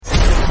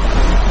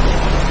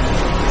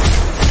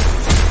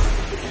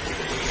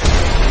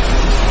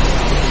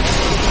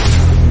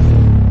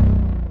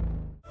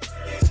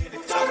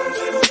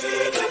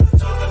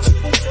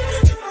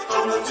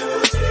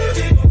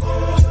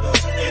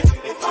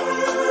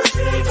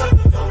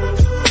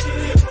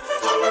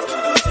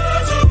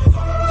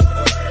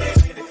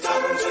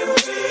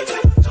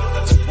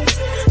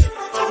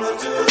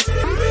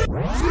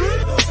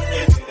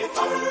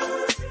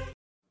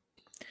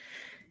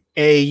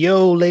Hey,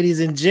 yo, ladies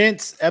and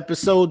gents,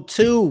 episode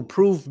 2,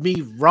 Prove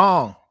Me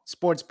Wrong,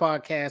 sports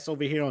podcast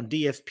over here on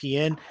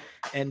DFPN.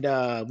 And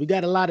we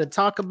got a lot to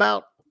talk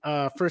about.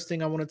 First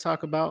thing I want to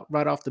talk about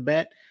right off the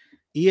bat,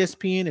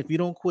 ESPN, if you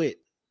don't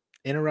quit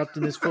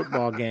interrupting this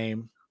football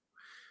game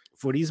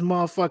for these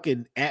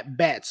motherfucking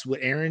at-bats with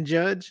Aaron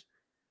Judge,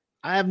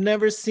 I have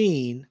never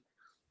seen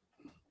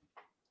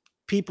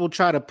people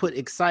try to put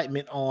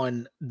excitement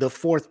on the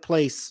fourth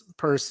place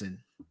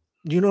person.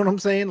 You know what I'm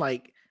saying?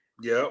 Like,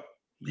 Yep.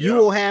 You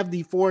will have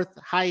the fourth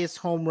highest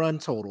home run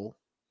total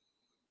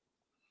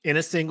in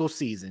a single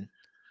season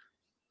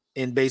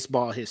in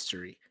baseball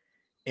history.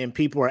 And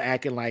people are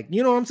acting like,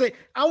 you know what I'm saying?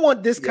 I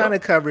want this kind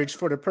of coverage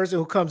for the person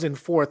who comes in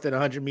fourth in a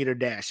 100-meter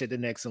dash at the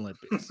next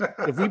Olympics.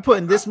 If we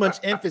putting this much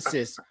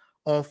emphasis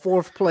on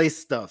fourth place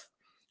stuff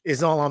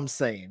is all I'm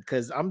saying.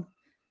 Because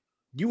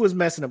you was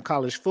messing up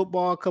college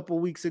football a couple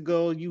weeks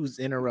ago. You was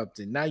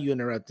interrupting. Now you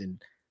interrupting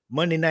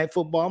Monday Night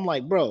Football. I'm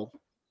like, bro,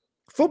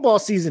 football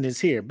season is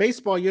here.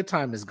 Baseball, your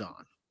time is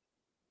gone.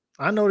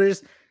 I know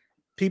there's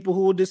people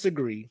who will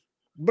disagree,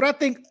 but I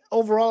think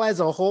overall as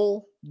a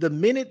whole, the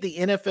minute the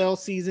NFL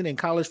season and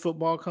college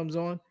football comes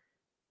on,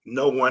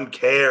 no one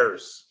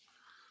cares.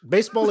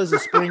 Baseball is a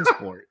spring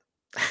sport.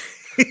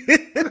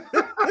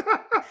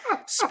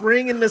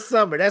 Spring in the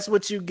summer, that's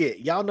what you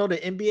get. Y'all know the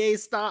NBA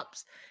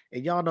stops,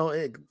 and y'all know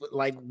it,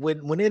 like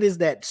when it is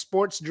that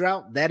sports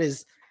drought,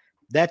 that's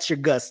your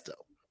gusto.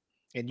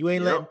 And you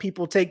ain't letting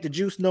people take the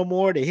juice no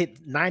more to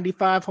hit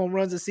 95 home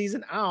runs a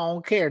season. I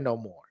don't care no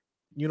more.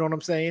 You know what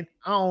I'm saying?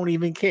 I don't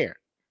even care.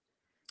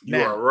 You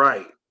are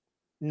right.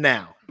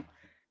 Now,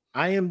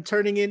 I am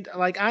turning into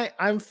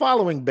I'm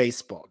following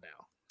baseball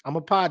now. I'm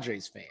a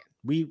Padres fan.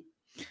 We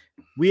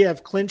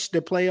have clinched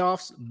the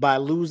playoffs by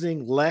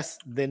losing less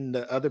than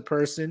the other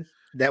person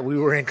that we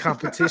were in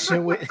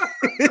competition with.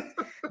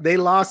 They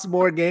lost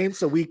more games,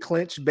 so we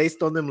clinched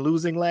based on them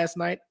losing last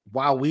night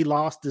while we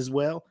lost as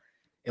well.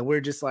 And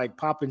we're just like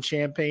popping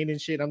champagne and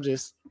shit.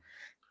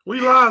 We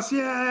lost,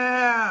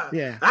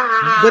 yeah.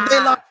 But they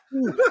lost.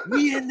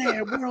 We in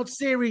there, World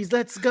Series.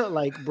 Let's go.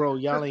 Like, bro,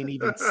 y'all ain't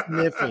even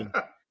sniffing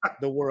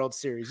the World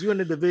Series. You in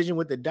the division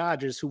with the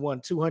Dodgers, who won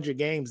 200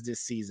 games this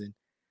season.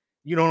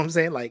 You know what I'm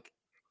saying? Like,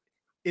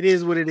 it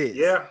is what it is.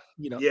 Yeah.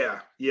 You know. Yeah.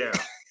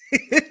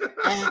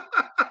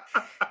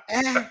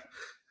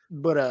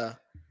 But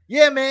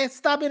yeah, man,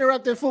 stop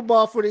interrupting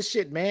football for this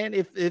shit, man.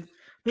 If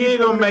he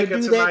ain't gonna make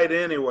it tonight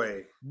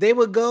anyway. They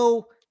would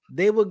go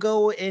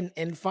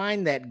and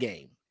find that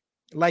game.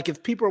 Like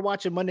if people are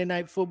watching Monday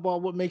Night Football,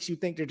 what makes you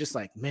think they're just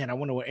like, man, I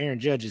wonder what Aaron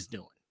Judge is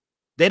doing?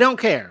 They don't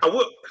care. I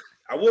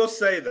will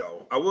say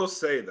though,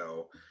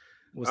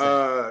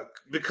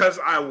 because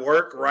I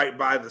work right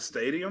by the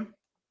stadium,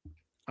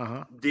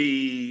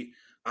 the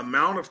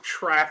amount of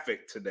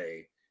traffic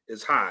today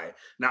is high.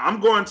 Now I'm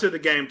going to the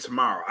game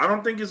tomorrow. I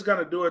don't think he's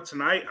gonna do it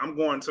tonight. I'm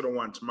going to the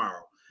one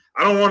tomorrow.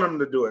 I don't want him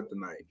to do it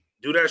tonight.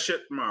 Do that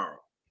shit tomorrow.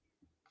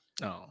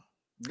 Oh,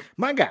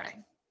 my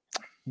guy.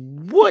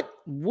 What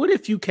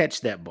if you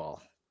catch that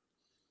ball?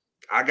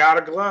 I got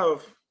a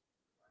glove.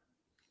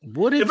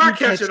 What if I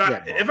catch it?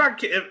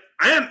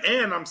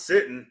 I'm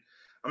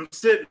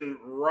sitting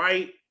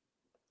right.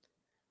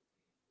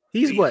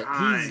 He's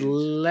behind. He's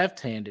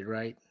left-handed,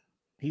 right?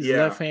 He's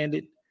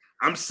left-handed.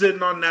 I'm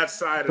sitting on that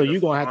side. So you're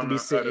gonna have to be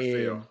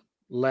sitting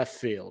left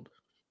field.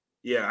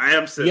 Yeah, I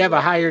am sitting. You have a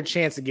higher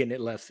chance of getting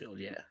it left field.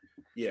 Yeah.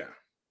 Yeah.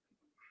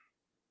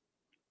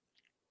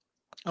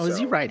 Oh, is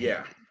he right-handed?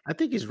 Yeah. I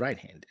think he's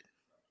right-handed.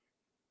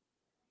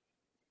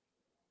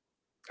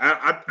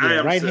 I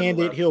am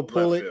right-handed. He'll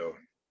pull it. Field.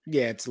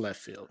 Yeah, it's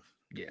left field.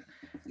 Yeah.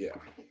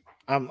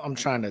 I'm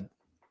trying to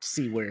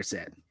see where it's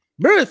at.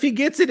 Bro, if he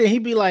gets it and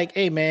he'd be like,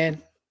 "Hey,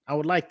 man, I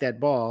would like that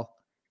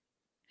ball.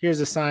 Here's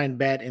a signed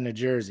bat in a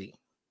jersey."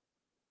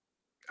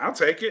 I'll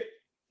take it.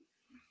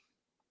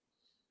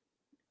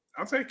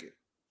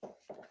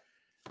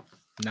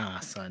 Nah,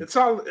 son.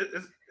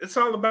 It's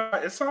all about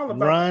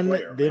run the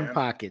player, them man.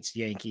 Pockets,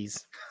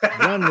 Yankees.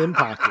 Run them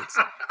pockets.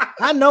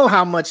 I know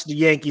how much the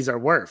Yankees are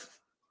worth.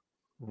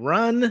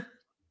 Run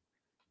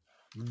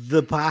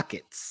the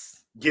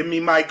pockets. Give me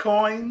my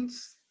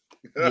coins.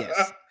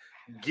 Yes.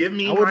 Give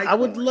me I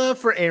would love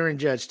for Aaron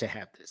Judge to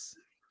have this.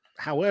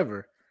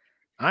 However,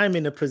 I'm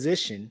in a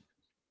position,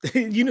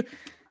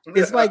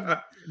 it's like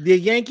the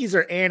Yankees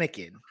are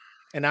Anakin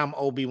and I'm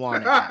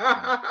Obi-Wan.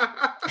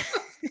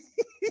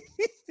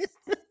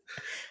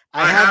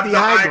 I have the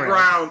high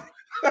ground.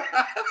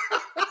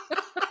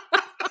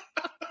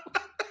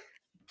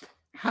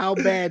 How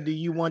bad do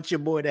you want your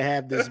boy to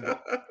have this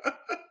ball?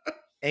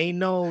 Ain't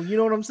no, you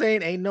know what I'm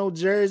saying? Ain't no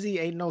jersey,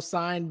 ain't no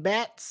signed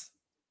bats.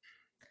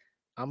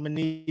 I'm gonna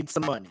need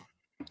some money.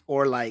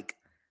 Or like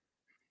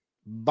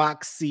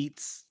box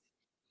seats,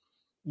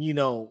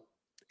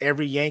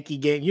 every Yankee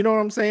game. You know what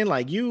I'm saying?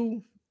 Like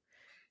you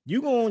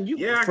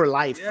for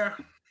life. Yeah.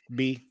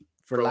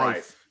 For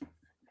life.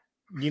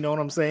 You know what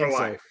I'm saying? For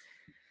life.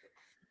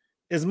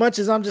 As much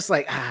as I'm just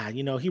like,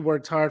 he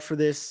worked hard for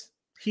this.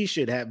 He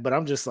should have, but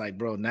I'm just like,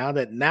 bro, now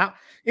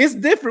it's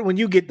different when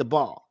you get the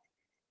ball.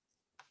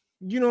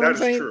 You know what I'm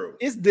saying? True.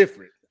 It's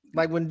different.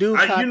 Like when dude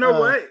caught, you know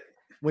what?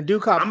 When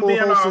dude caught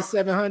Pujols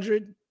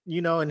 700,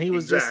 and he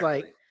was just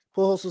like,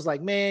 Pujols was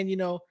like, man,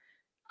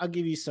 I'll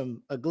give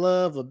you a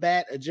glove, a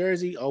bat, a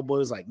jersey. Old boy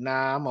was like,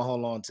 nah, I'm gonna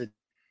hold on to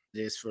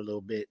this for a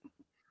little bit.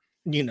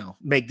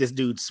 Make this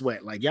dude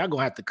sweat. Like, y'all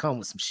gonna have to come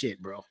with some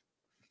shit, bro.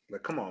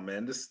 Like, come on,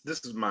 man. This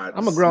is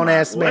I'm a grown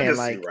ass man.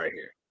 Like, right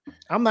here.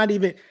 I'm not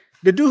even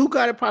the dude who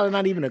got it. Probably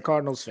not even a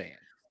Cardinals fan.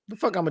 The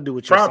fuck I'm gonna do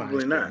with your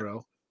probably not, shit,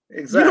 bro?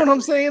 Exactly. You know what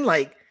I'm saying?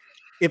 Like,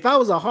 if I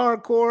was a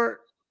hardcore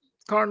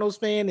Cardinals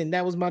fan and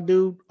that was my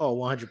dude,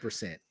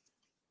 100%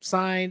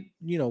 signed.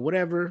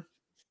 Whatever,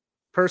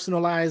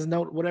 personalized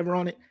note, whatever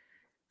on it.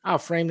 I'll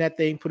frame that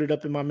thing, put it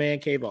up in my man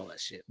cave, all that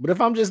shit. But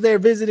if I'm just there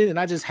visiting and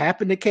I just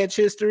happen to catch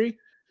history,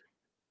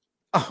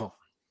 that's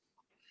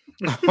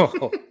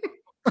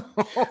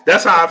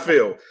how I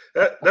feel.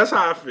 That's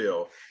how I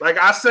feel. Like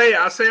I say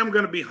I'm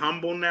gonna be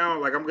humble now.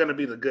 Like I'm gonna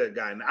be the good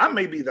guy. Now, I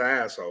may be the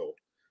asshole,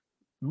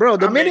 bro.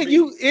 The minute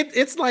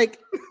it's like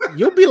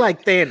you'll be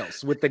like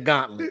Thanos with the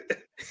gauntlet.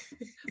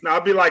 No,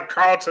 I'll be like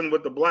Carlton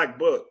with the black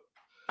book.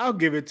 I'll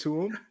give it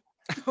to him.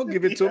 To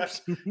him.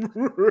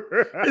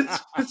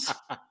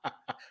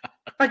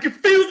 I can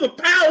feel the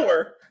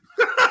power.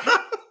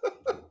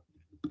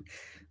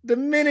 The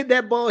minute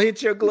that ball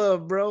hits your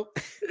glove, bro.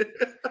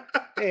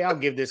 Hey, I'll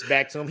give this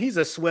back to him. He's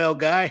a swell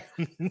guy.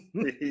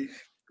 Ooh,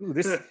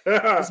 this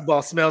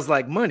ball smells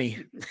like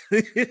money.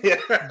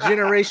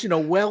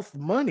 Generational wealth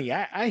money.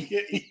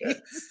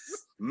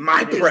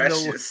 My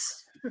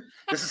precious.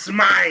 This is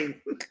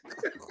mine.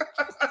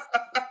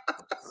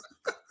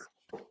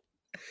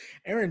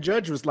 Aaron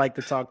Judge was like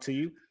to talk to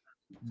you.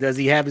 Does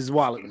he have his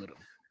wallet with him?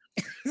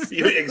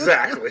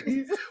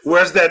 Exactly.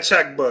 Where's that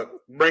checkbook?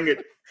 Bring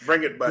it,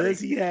 buddy. Does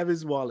he have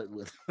his wallet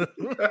with him?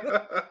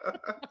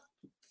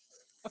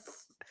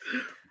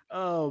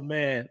 Oh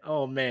man.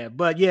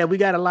 But yeah, we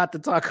got a lot to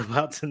talk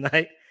about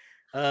tonight,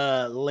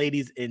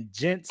 ladies and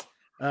gents.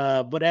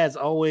 But as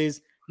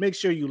always, make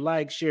sure you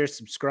like, share,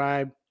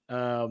 subscribe,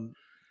 so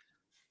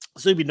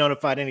you'll be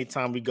notified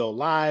anytime we go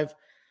live.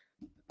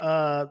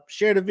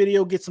 Share the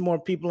video, get some more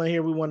people in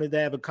here. We wanted to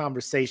have a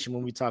conversation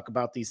when we talk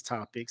about these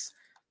topics.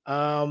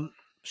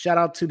 Shout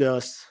out to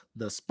the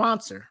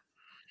sponsor,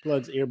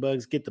 Plugs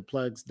Earbuds,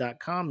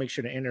 gettheplugs.com. Make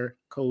sure to enter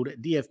code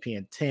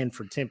DFPN10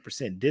 for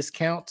 10%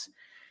 discount.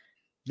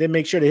 Then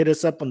make sure to hit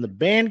us up on the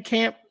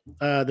Bandcamp,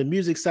 the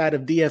music side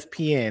of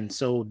DFPN.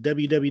 So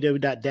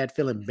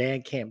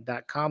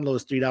www.dadfeelingbandcamp.com.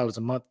 Lowest $3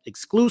 a month,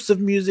 exclusive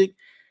music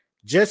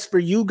just for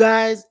you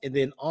guys. And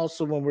then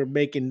also when we're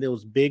making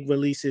those big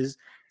releases,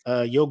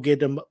 you'll get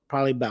them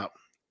probably about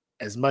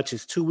as much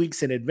as 2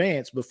 weeks in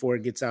advance before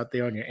it gets out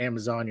there on your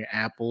Amazon, your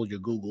Apple, your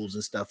Googles,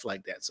 and stuff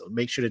like that. So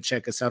make sure to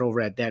check us out over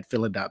at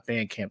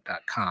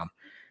dadfeelin.bandcamp.com.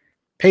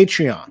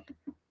 Patreon,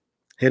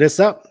 hit us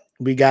up.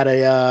 We got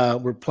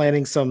we're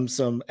planning some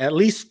at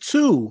least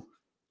 2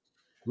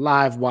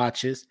 live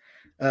watches.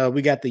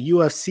 We got the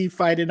UFC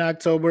fight in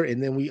October,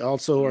 and then we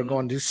also are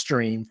going to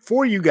stream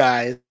for you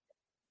guys,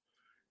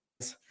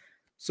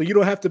 so you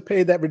don't have to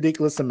pay that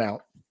ridiculous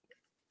amount.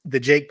 The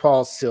Jake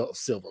Paul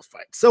Silva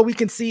fight, so we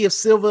can see if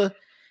Silva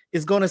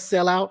is going to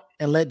sell out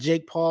and let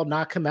Jake Paul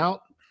knock him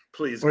out,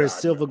 please. Or is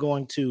Silva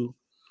going to,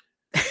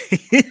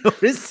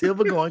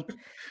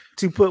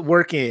 put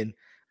work in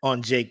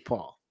on Jake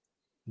Paul?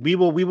 We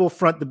will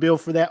front the bill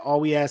for that. All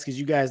we ask is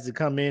you guys to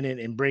come in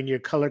and bring your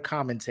color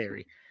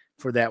commentary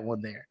for that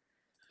one there.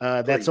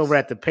 That's over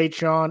at the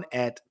Patreon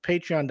at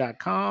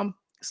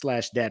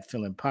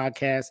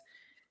patreon.com/dadfeelinpodcast.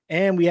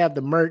 And we have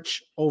the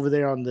merch over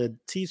there on the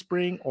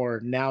Teespring,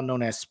 or now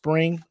known as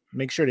Spring.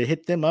 Make sure to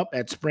hit them up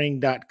at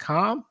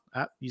spring.com.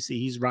 You see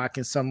he's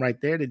rocking some right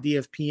there, the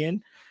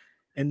DFPN.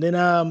 And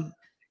then,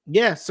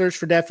 search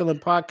for Dad Feelin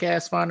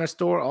Podcast, find our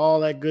store. All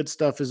that good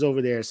stuff is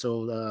over there.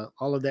 So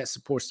all of that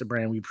supports the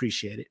brand. We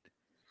appreciate it.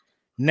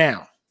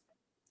 Now,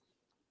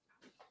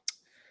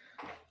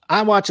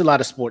 I watch a lot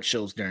of sports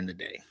shows during the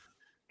day.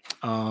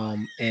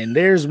 And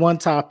there's one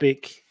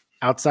topic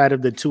outside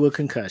of the Tua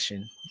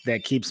concussion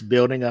that keeps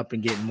building up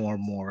and getting more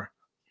and more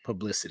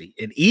publicity.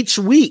 And each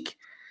week,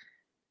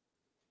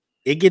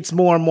 it gets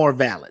more and more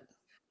valid.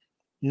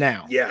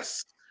 Now,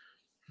 yes,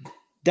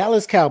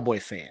 Dallas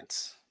Cowboy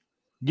fans,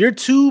 your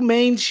 2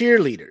 main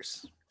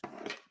cheerleaders,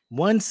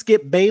 one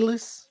Skip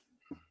Bayless,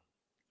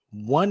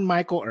 one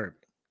Michael Irvin,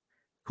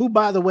 who,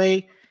 by the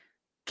way,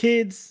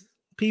 kids,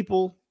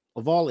 people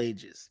of all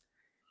ages,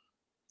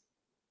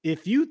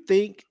 if you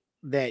think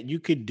that you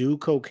could do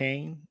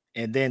cocaine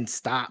and then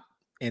stop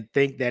and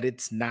think that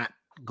it's not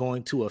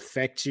going to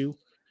affect you,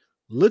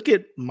 look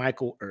at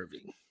Michael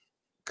Irvin.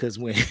 Because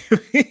when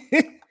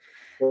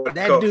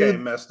that cocaine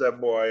dude messed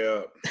that boy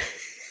up,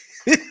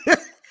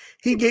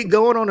 he get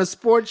going on a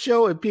sports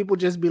show and people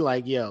just be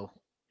like, yo,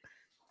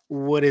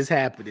 what is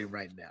happening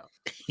right now?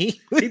 he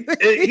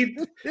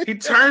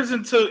turns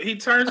into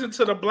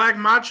the black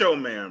macho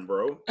man,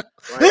 bro.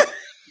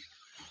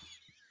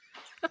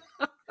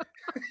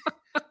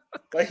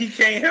 Like he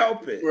can't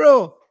help it,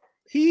 bro.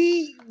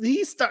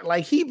 he start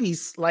like he be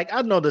like,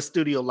 I know the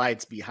studio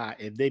lights be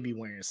hot and they be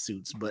wearing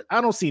suits, but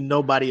I don't see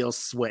nobody else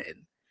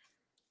sweating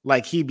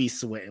like he be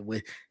sweating.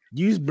 With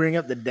you bring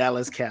up the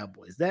Dallas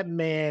Cowboys, that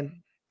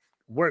man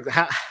work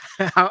how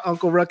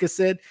Uncle Ruckus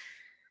said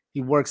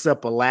he works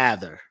up a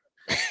lather.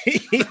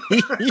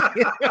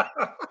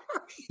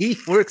 He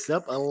works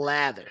up a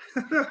lather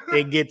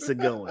and gets it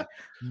going.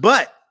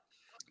 But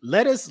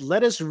let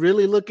us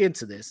really look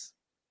into this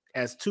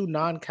as two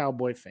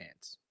non-Cowboy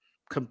fans,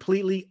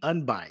 completely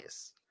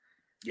unbiased.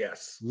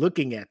 Yes.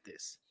 Looking at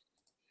this,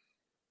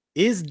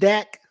 is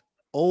Dak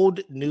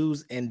old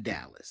news in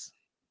Dallas?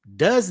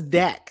 Does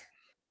Dak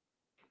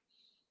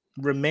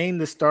remain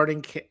the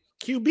starting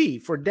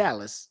QB for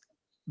Dallas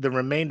the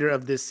remainder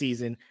of this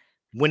season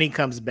when he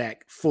comes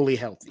back fully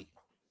healthy?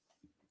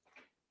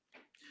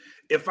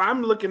 If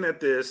I'm looking at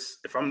this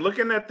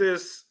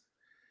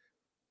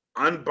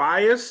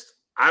unbiased,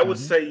 I would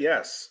say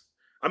yes.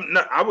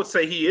 I would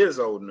say he is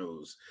old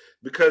news,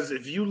 because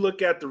if you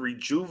look at the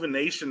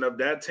rejuvenation of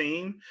that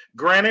team,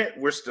 granted,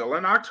 we're still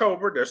in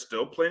October. There's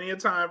still plenty of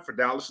time for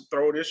Dallas to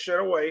throw this shit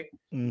away,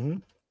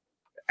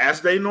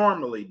 as they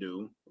normally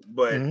do.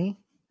 But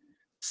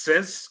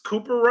since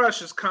Cooper Rush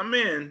has come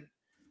in,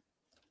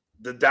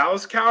 the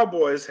Dallas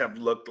Cowboys have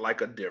looked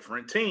like a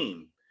different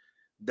team.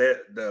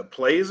 The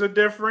plays are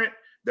different.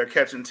 They're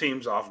catching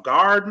teams off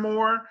guard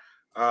more.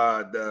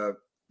 The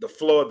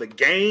flow of the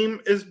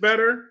game is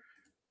better.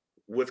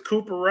 With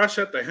Cooper Rush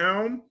at the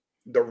helm,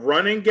 the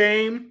running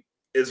game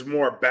is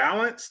more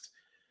balanced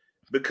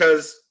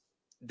because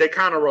they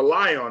kind of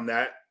rely on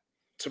that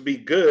to be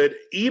good,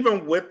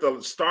 even with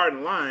the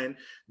starting line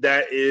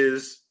that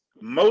is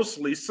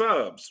mostly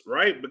subs,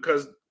 right?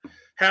 Because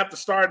half the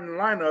starting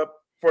lineup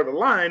for the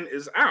line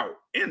is out,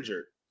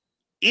 injured.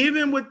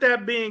 Even with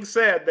that being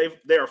said,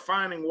 they are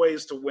finding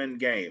ways to win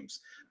games.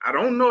 I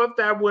don't know if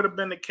that would have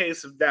been the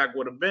case if Dak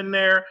would have been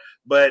there,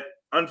 but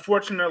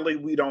unfortunately,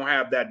 we don't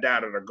have that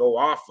data to go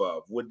off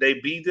of. Would they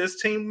be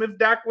this team if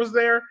Dak was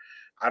there?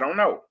 I don't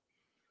know.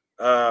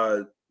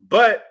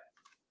 But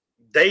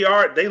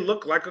they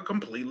look like a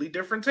completely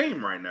different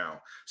team right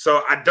now.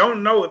 So I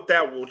don't know if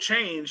that will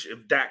change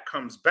if Dak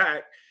comes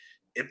back.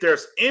 If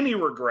there's any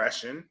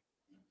regression,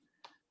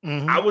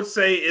 I would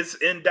say it's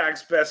in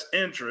Dak's best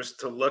interest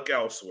to look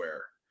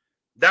elsewhere.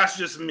 That's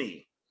just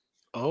me.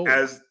 Oh,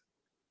 as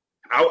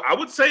I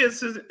would say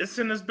it's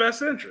in his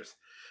best interest.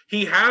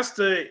 He has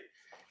to.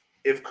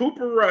 If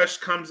Cooper Rush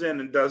comes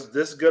in and does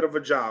this good of a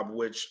job,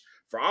 which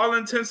for all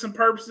intents and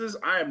purposes,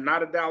 I am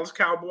not a Dallas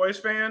Cowboys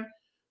fan,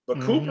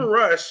 but Cooper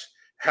Rush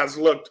has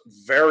looked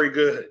very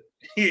good.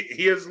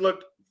 He has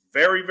looked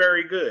very,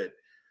 very good.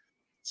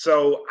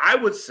 So I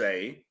would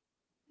say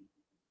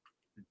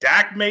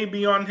Dak may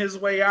be on his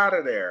way out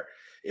of there.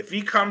 If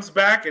he comes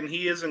back and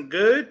he isn't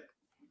good,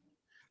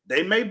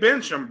 they may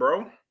bench him,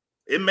 bro.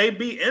 It may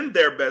be in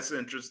their best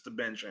interest to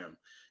bench him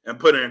and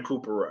put in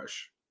Cooper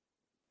Rush.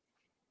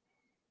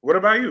 What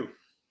about you?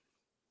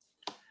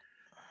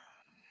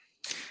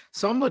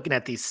 So I'm looking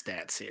at these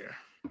stats here.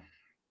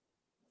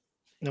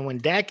 Now, when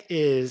Dak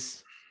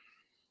is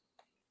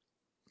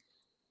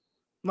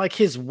like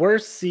his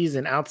worst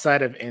season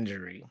outside of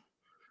injury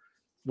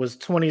was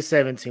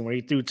 2017, where he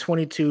threw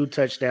 22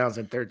 touchdowns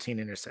and 13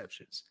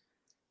 interceptions,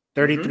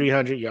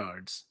 3,300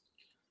 yards.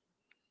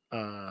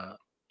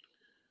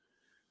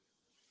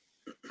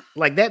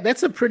 Like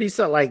that's a pretty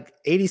like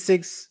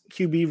 86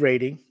 QB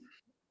rating,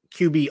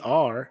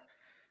 QBR.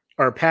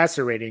 Or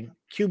passer rating,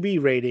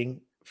 QB rating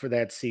for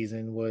that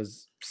season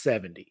was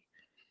 70.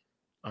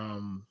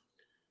 Bro,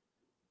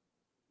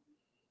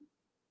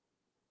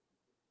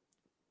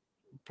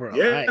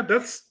 yeah,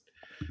 that's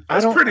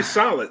pretty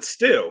solid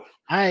still.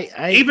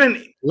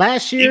 Even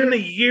last year, even a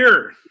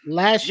year.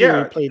 Last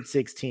year, he played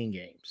 16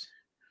 games.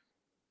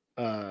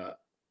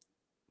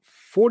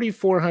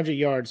 4,400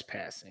 yards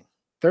passing,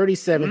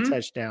 37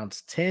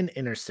 touchdowns, 10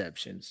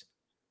 interceptions.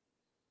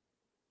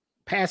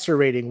 Passer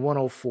rating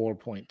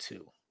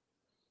 104.2.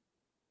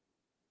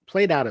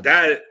 Played out of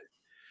that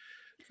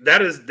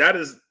is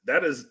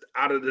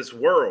out of this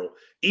world.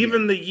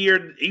 Even the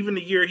year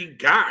he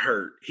got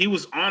hurt, he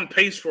was on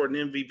pace for an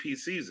MVP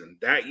season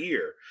that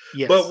year.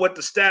 Yes. But what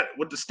the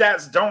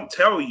stats don't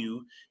tell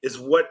you is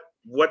what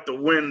the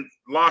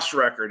win-loss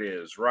record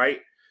is,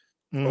 right?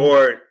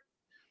 Or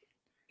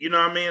you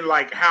know what I mean,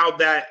 like how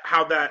that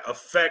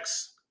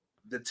affects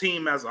the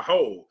team as a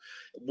whole.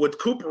 With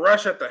Cooper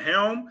Rush at the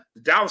helm,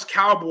 the Dallas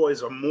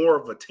Cowboys are more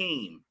of a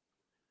team.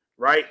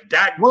 Right?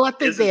 Well, I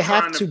think they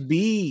have to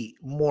be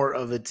more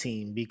of a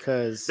team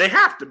because they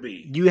have to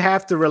be. You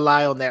have to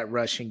rely on that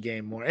rushing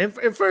game more. And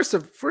first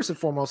and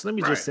foremost, let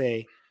me just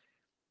say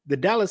the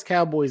Dallas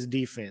Cowboys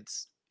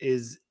defense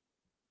is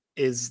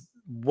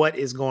what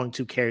is going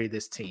to carry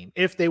this team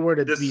if they were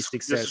to be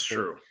successful. This is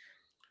true.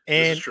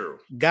 And this is true.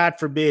 God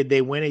forbid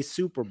they win a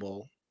Super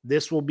Bowl.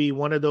 This will be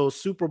one of those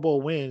Super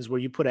Bowl wins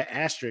where you put an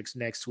asterisk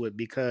next to it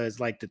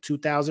because like the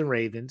 2000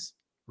 Ravens,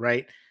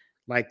 right?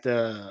 Like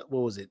the,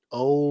 what was it,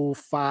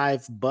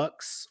 05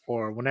 Bucks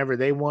or whenever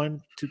they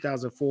won,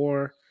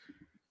 2004.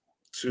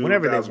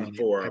 whenever they won it,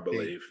 2004, I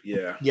believe.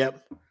 Yeah.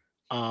 Yep.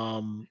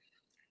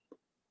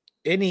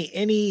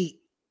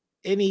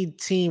 Any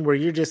team where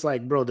you're just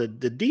like, bro, the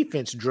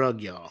defense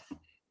drug y'all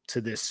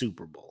to this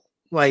Super Bowl.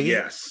 Like,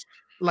 yes,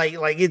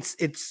 like it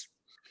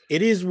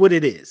is what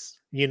it is.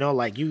 You know,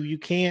 like you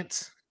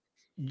can't,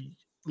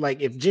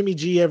 like, if Jimmy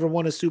G ever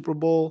won a Super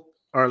Bowl,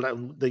 or like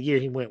the year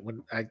he went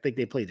when I think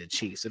they played the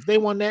Chiefs, if they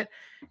won that,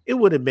 it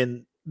would have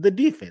been the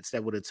defense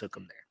that would have took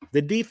them there.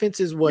 The defense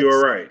is what's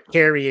you're right.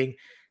 carrying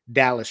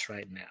Dallas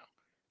right now.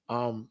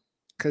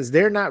 Because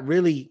they're not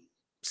really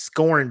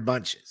scoring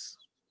bunches.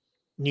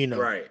 You know,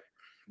 right.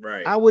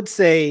 I would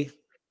say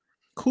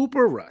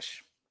Cooper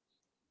Rush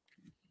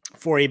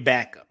for a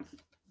backup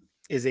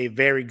is a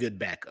very good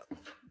backup.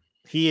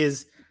 I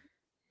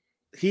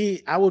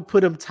would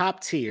put him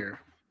top tier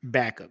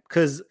backup,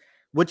 because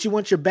what you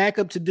want your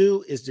backup to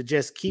do is to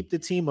just keep the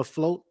team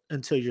afloat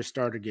until your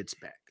starter gets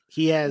back.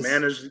 He has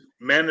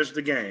managed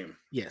the game.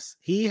 Yes,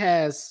 he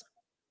has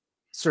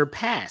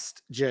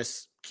surpassed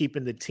just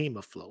keeping the team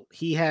afloat.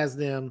 He has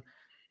them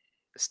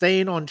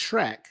staying on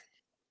track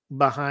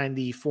behind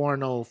the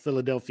 4-0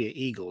 Philadelphia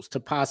Eagles to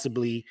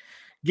possibly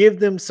give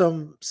them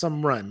some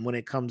run when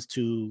it comes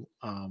to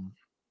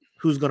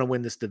who's going to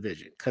win this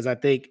division. Because I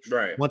think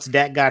once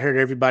Dak got hurt,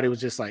 everybody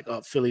was just like,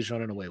 oh, Philly's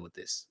running away with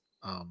this.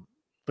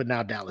 But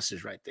now Dallas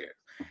is right there.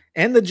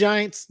 And the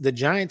Giants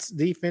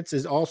defense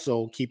is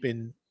also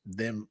keeping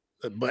them.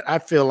 But I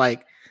feel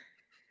like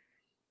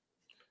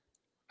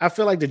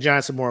the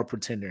Giants are more a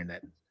pretender in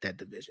that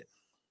division.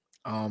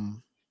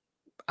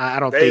 I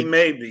don't think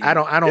may be. I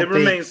don't it think,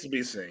 remains to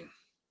be seen.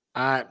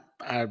 Bro,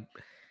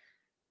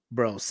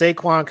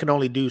 Saquon can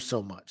only do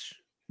so much.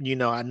 You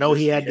know, I know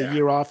he had the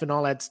year off and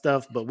all that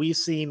stuff, but we've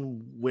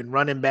seen when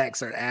running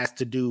backs are asked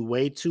to do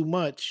way too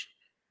much,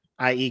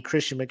 i.e.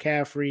 Christian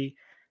McCaffrey,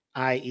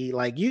 i.e.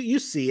 like you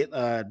see it,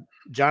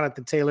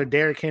 Jonathan Taylor,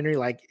 Derrick Henry,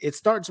 like it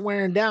starts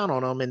wearing down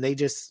on them and they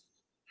just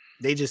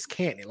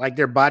can't. Like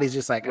their body's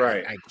just like,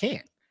 I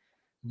can't.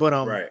 But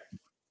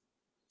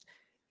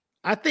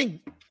I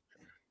think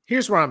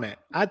here's where I'm at.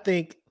 I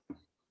think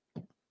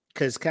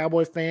because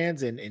Cowboy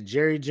fans and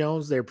Jerry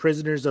Jones, they're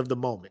prisoners of the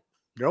moment.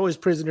 They're always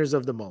prisoners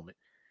of the moment.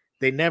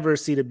 They never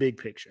see the big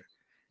picture.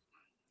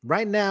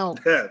 Right now,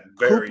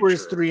 Cooper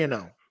is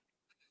 3-0.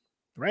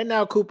 Right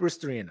now, Cooper is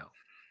 3-0.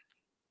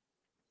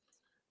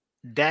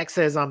 Dak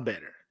says I'm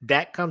better.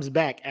 Dak comes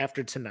back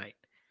after tonight.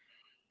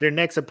 Their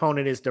next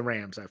opponent is the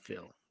Rams, I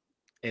feel.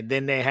 And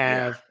then they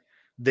have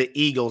the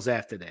Eagles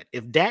after that.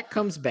 If Dak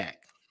comes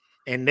back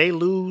and they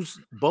lose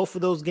both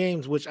of those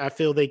games, which I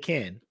feel they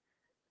can,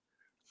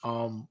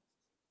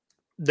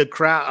 the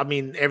crowd, I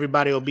mean,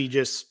 everybody will be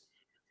just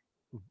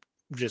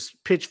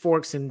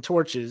pitchforks and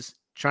torches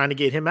trying to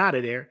get him out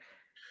of there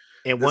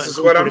and want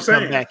Cooper to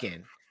come back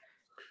in.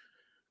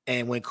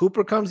 And when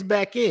Cooper comes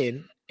back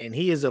in and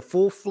he is a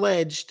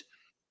full-fledged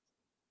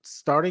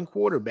starting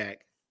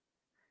quarterback,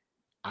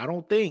 I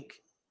don't think,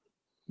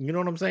 you know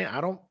what I'm saying?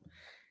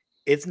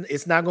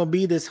 It's not going to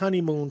be this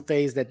honeymoon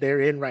phase that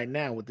they're in right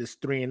now with this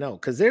 3-0,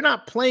 because they're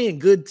not playing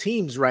good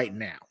teams right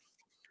now.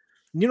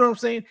 You know what I'm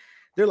saying?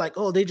 They're like,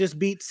 oh, they just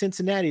beat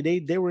Cincinnati.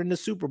 They were in the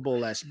Super Bowl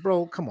last year.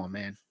 Bro, come on,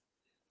 man.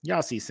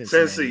 Y'all see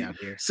Cincinnati out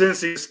here.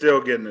 Cincy's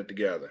still getting it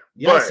together.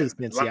 Y'all see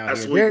Cincy out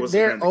here.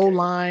 Their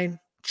O-line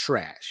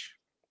trash.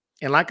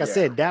 And like I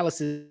said,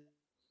 Dallas's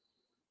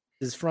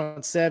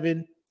front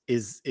seven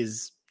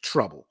is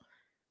trouble.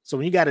 So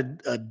when you got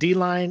a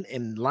D-line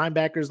and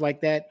linebackers like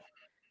that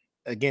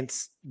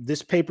against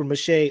this paper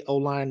mache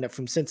O-line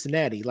from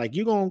Cincinnati, like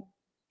you're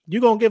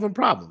gonna give them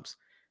problems.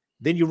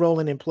 Then you roll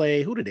in and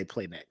play. Who did they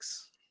play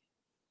next?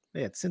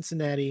 They had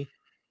Cincinnati,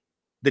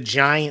 the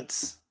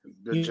Giants.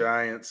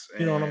 Giants.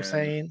 You know what I'm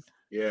saying?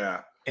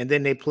 Yeah. And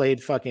then they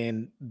played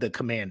fucking the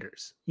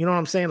Commanders. You know what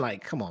I'm saying?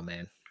 Like, come on,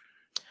 man.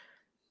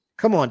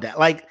 Come on, Dad.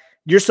 Like,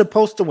 you're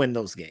supposed to win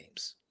those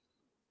games.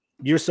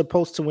 You're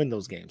supposed to win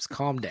those games.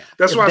 Calm down.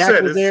 That's what I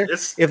said.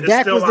 If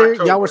Dak was there,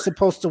 y'all were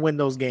supposed to win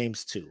those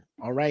games too.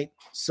 All right.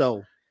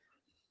 So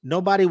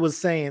nobody was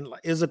saying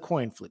it was a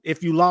coin flip.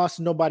 If you lost,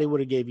 nobody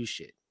would have gave you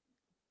shit.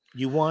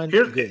 You won.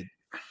 Good.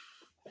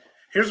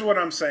 Here's what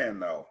I'm saying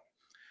though.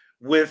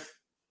 With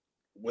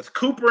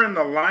Cooper in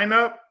the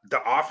lineup,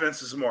 the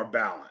offense is more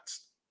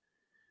balanced.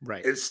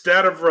 Right.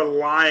 Instead of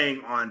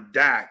relying on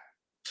Dak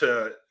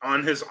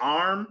on his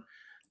arm,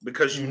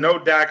 because you know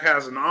Dak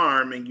has an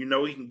arm and you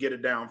know he can get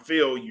it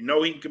downfield. You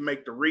know he can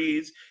make the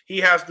reads. He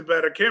has the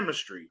better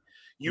chemistry.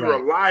 You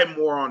rely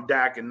more on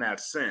Dak in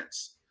that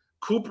sense.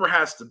 Cooper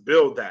has to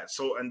build that.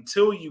 So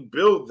until you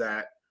build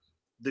that,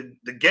 the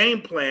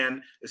game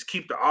plan is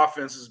keep the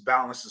offense as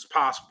balanced as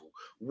possible,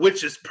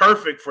 which is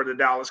perfect for the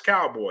Dallas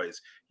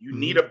Cowboys. You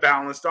need a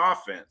balanced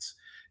offense.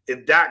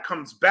 If Dak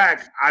comes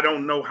back, I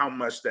don't know how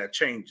much that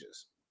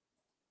changes.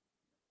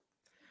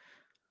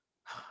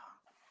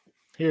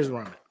 Here's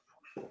where I'm at.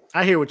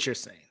 I hear what you're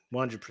saying,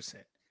 100%.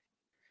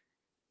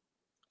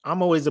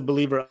 I'm always a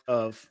believer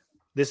of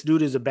this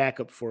dude is a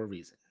backup for a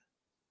reason.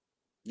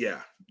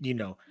 Yeah. You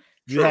know,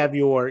 you have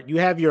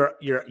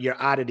your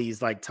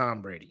oddities like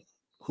Tom Brady,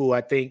 who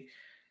I think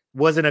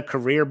wasn't a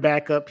career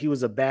backup. He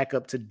was a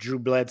backup to Drew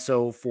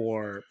Bledsoe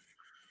for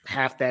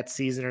half that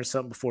season or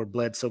something before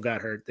Bledsoe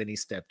got hurt. Then he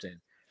stepped in.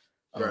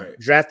 Right.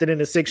 Drafted in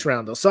the 6th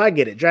round, though. So I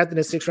get it. Drafted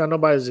in the 6th round.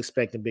 Nobody was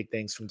expecting big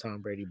things from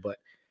Tom Brady, but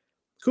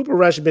Cooper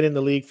Rush has been in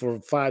the league for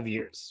 5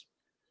 years.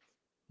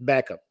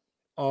 Backup,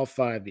 all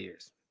 5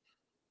 years.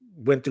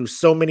 Went through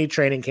so many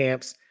training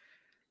camps.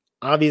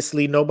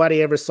 Obviously,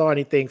 nobody ever saw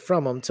anything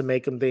from him to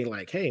make him think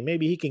like, hey,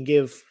 maybe he can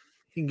give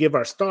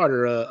our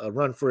starter a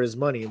run for his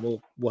money, and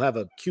we'll have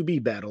a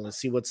QB battle and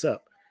see what's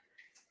up.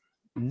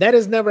 That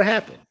has never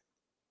happened.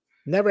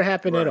 Never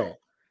happened at all.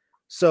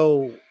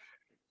 So,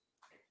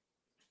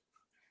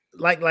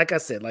 like I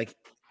said, like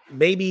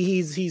maybe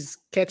he's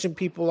catching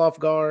people off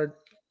guard.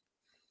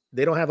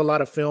 They don't have a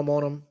lot of film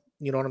on him.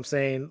 You know what I'm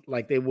saying?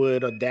 Like they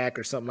would a Dak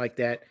or something like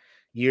that.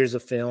 Years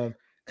of film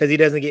because he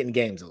doesn't get in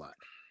games a lot.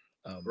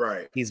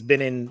 Right. He's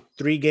been in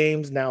 3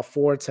 games now,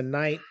 4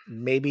 tonight.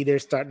 Maybe they're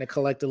starting to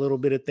collect a little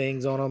bit of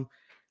things on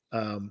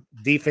him.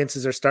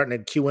 Defenses are starting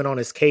to cue in on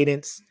his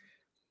cadence.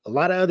 A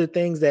lot of other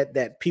things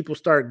that people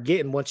start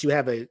getting once you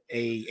have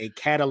a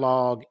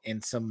catalog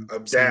and some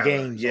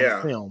games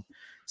on film.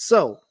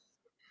 So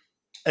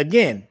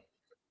again,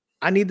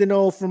 I need to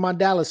know from my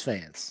Dallas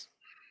fans.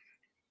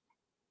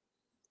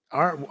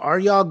 Are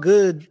y'all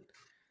good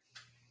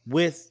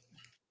with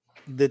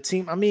the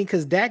team? I mean,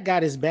 because Dak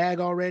got his bag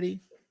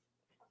already.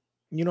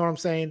 You know what I'm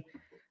saying?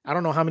 I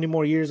don't know how many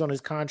more years on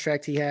his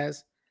contract he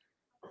has,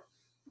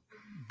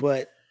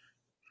 but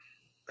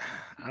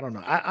I don't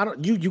know. I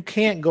don't. You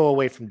can't go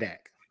away from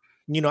Dak.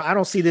 You know, I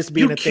don't see this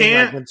being a thing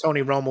like when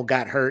Tony Romo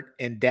got hurt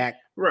and Dak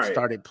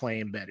started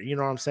playing better. You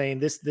know what I'm saying?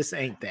 This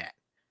ain't that.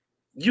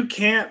 You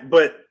can't.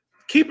 But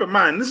keep in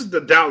mind, this is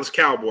the Dallas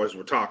Cowboys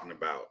we're talking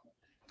about.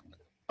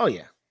 Oh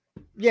yeah.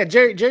 Yeah,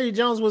 Jerry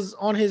Jones was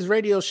on his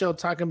radio show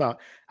talking about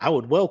I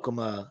would welcome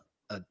a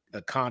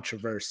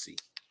controversy,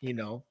 you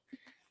know,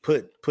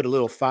 put a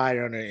little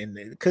fire on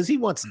it, because he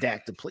wants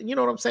Dak to play. You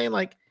know what I'm saying?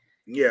 Like,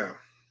 yeah,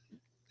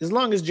 as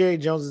long as Jerry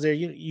Jones is there,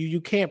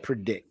 you can't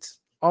predict.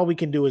 All we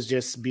can do is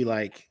just be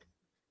like,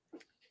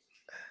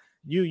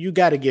 you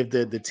got to give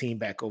the team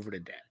back over to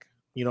Dak.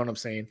 You know what I'm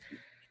saying?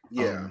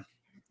 Yeah.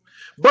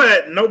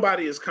 But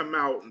nobody has come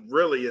out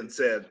really and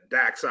said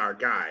Dak's our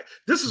guy.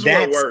 This is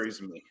what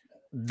worries me.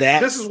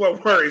 This is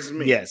what worries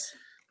me. Yes.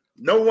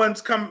 No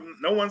one's come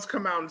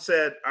out and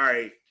said, all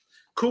right,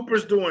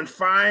 Cooper's doing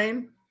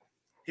fine.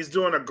 He's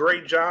doing a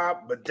great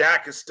job, but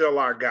Dak is still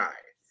our guy.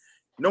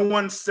 No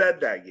one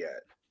said that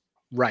yet.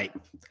 Right.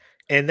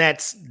 And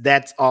that's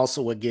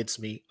also what gets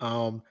me.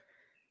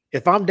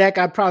 If I'm Dak,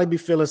 I'd probably be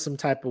feeling some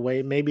type of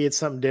way. Maybe it's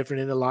something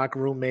different in the locker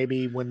room.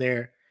 Maybe when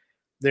they're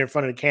in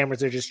front of the cameras,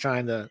 they're just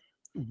trying to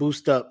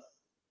boost up,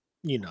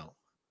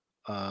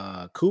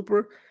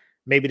 Cooper.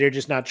 Maybe they're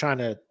just not trying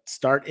to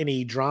start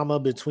any drama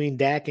between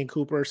Dak and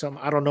Cooper or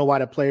something. I don't know why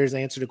the players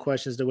answer the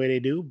questions the way they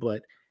do,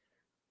 but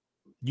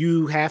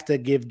you have to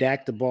give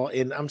Dak the ball.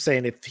 And I'm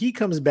saying if he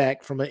comes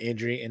back from an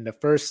injury and the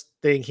first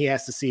thing he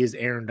has to see is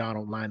Aaron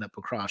Donald line up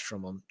across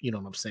from him, you know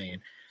what I'm saying?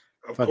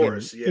 Of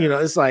course, yeah.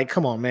 It's like,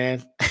 come on,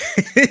 man.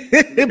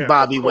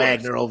 Bobby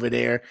Wagner over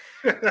there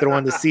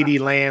throwing the CD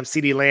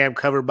Lamb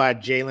covered by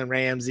Jalen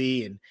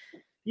Ramsey. And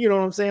you know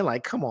what I'm saying?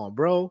 Like, come on,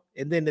 bro.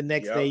 And then the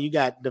next day you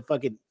got the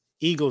fucking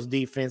Eagles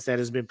defense that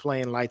has been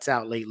playing lights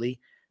out lately,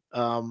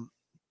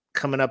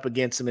 coming up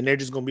against him. And they're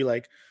just going to be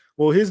like,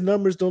 well, his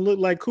numbers don't look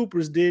like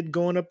Cooper's did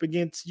going up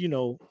against,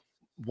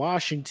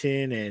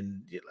 Washington.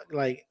 And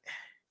like,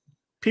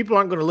 people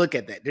aren't going to look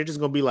at that. They're just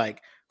going to be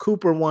like,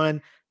 Cooper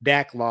won,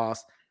 Dak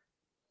lost.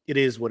 It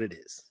is what it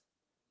is.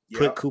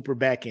 Put Cooper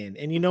back in.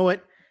 And you know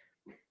what?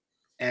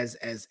 As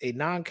a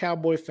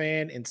non-Cowboy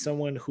fan and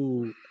someone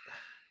who,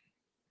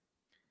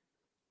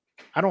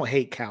 I don't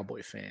hate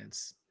Cowboy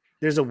fans.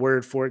 There's a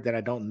word for it that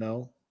I don't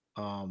know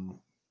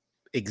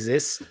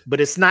exists,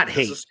 but it's not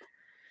hate.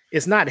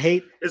 It's not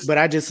hate, but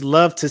I just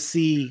love to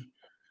see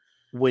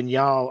when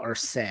y'all are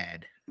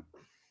sad.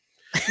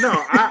 No,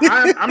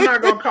 I'm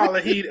not gonna call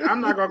it heat.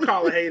 I'm not gonna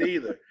call it hate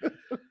either.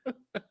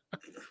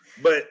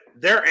 But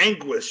their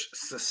anguish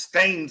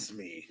sustains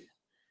me.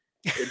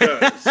 It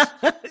does.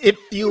 It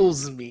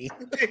fuels me.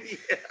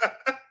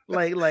 Yeah.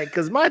 Like,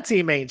 because my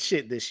team ain't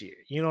shit this year.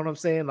 You know what I'm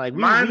saying? Like,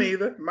 mine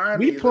either.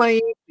 We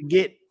playing to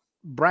get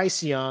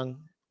Bryce Young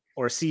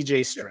or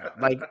CJ Stroud.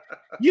 Like,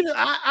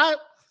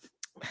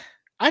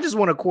 I just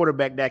want a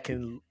quarterback that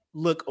can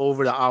look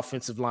over the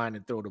offensive line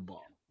and throw the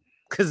ball.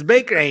 Because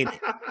Baker ain't it.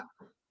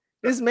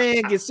 This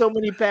man gets so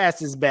many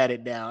passes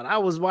batted down. I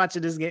was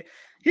watching this game.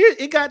 Here,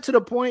 it got to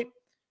the point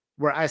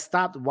where I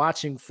stopped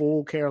watching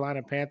full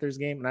Carolina Panthers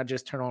game and I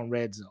just turn on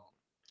Red Zone.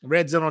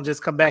 Red Zone will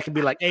just come back and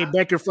be like, hey,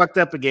 Baker fucked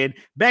up again.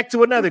 Back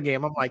to another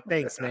game. I'm like,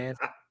 thanks, man.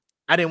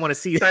 I didn't want to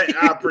see that.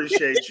 I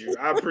appreciate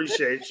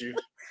you.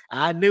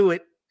 I knew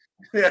it.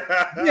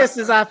 Just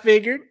as I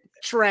figured.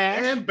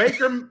 Trash. And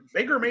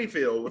Baker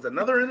Mayfield with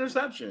another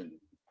interception.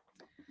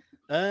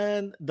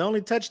 And the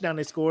only touchdown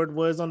they scored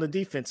was on the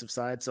defensive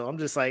side. So I'm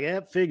just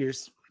like,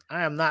 figures.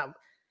 I am not.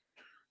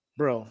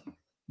 Bro,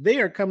 they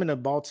are coming to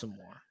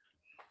Baltimore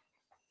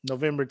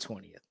November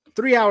 20th.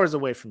 3 hours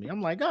away from me.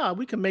 I'm like,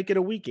 we can make it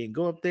a weekend.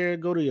 Go up there,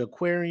 go to the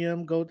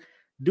aquarium. Go.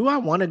 Do I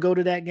want to go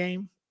to that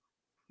game?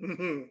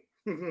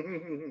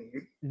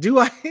 Do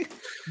I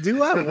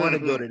want to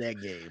go to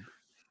that game?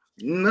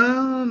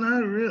 No,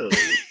 not really.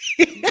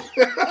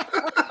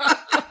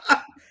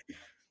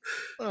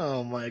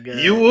 Oh my God.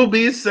 You will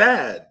be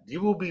sad.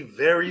 You will be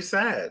very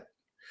sad.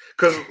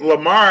 Because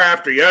Lamar,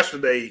 after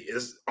yesterday,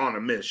 is on a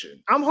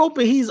mission. I'm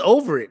hoping he's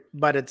over it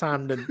by the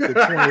time the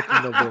 20th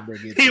of November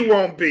gets He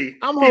won't be.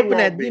 I'm hoping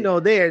that,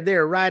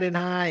 they're riding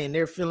high and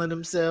they're feeling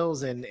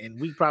themselves and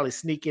we probably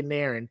sneak in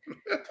there and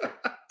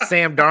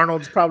Sam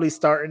Darnold's probably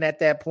starting at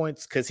that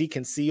point because he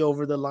can see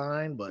over the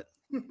line, but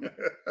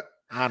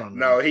I don't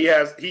know. No, he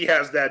has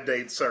that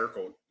date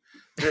circled.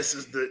 This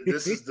is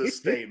the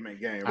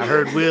statement game. I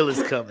heard Will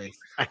is coming.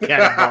 I got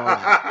it all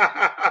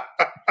out.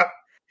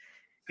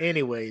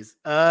 Anyways,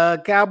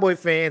 Cowboy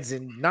fans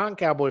and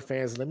non-Cowboy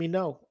fans, let me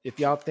know if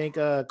y'all think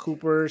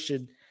Cooper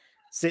should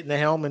sit in the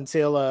helm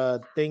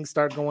until things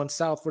start going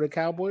south for the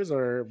Cowboys,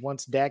 or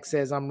once Dak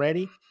says I'm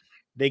ready,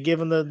 they give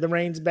him the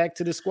reins back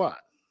to the squad.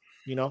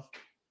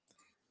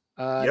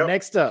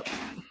 Next up,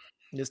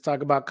 let's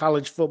talk about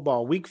college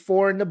football. Week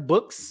 4 in the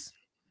books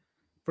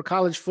for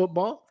college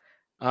football.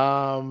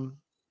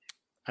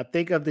 I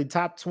think of the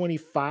top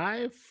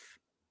 25,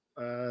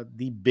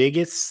 the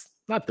biggest.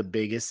 Not the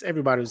biggest.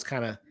 Everybody was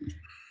kind of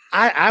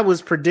I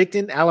was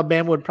predicting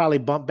Alabama would probably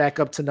bump back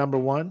up to number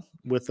 1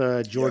 with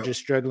Georgia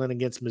struggling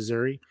against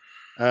Missouri,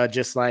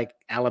 just like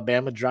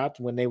Alabama dropped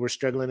when they were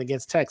struggling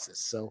against Texas.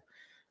 So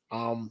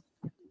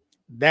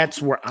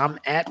that's where I'm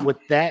at with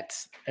that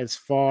as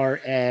far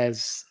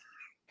as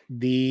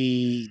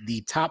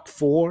the top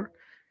 4.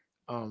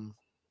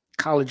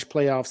 College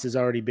playoffs has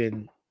already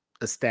been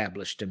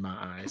established in my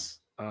eyes.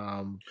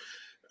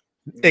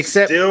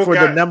 Except for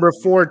the number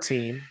 4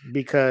 team,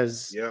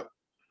 because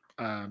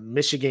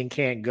Michigan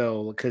can't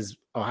go because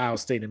Ohio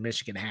State and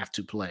Michigan have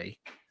to play.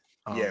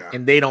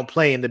 And they don't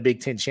play in the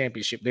Big Ten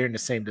championship. They're in the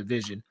same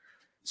division.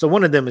 So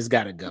one of them has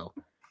got to go.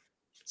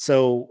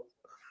 So,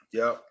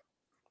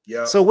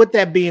 So with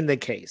that being the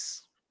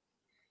case,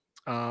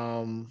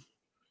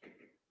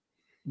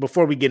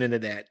 before we get into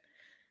that,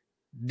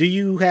 do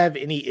you have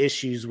any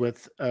issues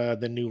with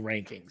the new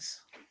rankings?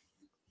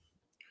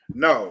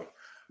 No.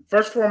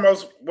 First and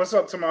foremost, what's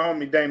up to my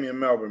homie Damian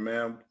Melbourne,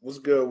 man? What's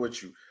good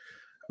with you?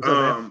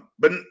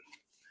 But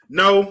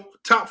no,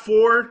 top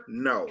 4,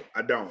 no,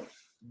 I don't.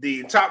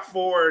 The top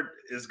 4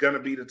 is gonna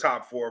be the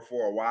top 4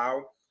 for a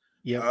while.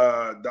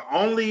 Yeah. The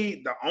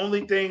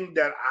only thing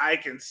that I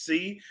can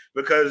see,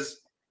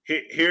 because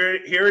here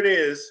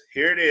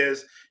it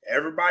is.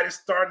 Everybody's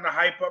starting to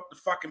hype up the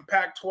fucking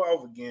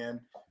Pac-12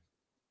 again.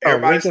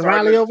 Lincoln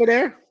Riley over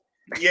there.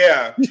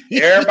 Yeah,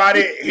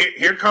 everybody.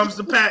 Here comes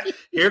the pack.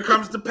 Here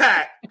comes the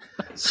pack.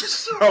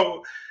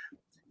 So,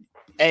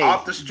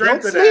 off the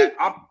strength of that,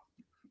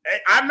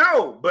 I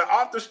know, but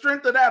off the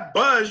strength of that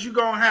buzz, you're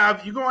gonna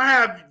have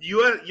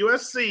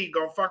USC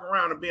gonna fuck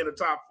around and be in the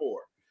top 4.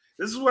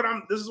 This is what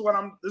I'm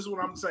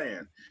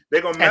saying.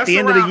 They're gonna mess at the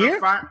end around of the year.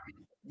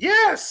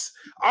 Yes,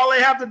 all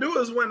they have to do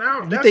is win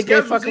out. You think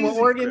they fucking with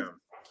Oregon?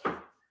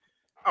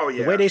 Oh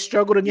yeah, the way they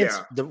struggled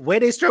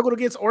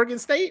against Oregon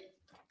State.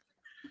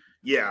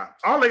 Yeah,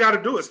 all they got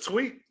to do is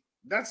tweet.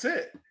 That's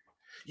it.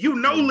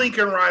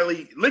 Lincoln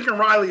Riley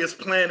is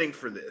planning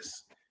for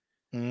this.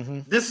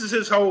 Mm-hmm. This is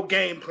his whole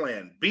game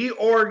plan. Be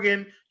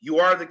Oregon, you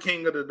are the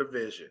king of the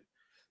division.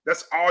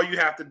 That's all you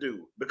have to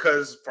do,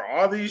 because for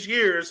all these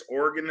years,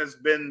 Oregon has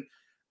been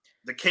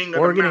the king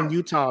of Oregon the and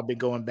Utah have been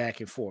going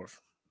back and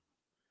forth.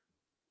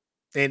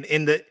 And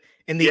in the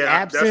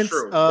absence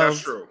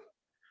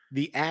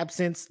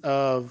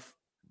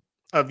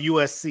of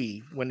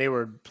USC, when they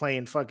were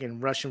playing fucking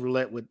Russian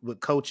roulette with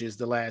coaches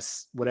the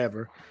last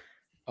whatever,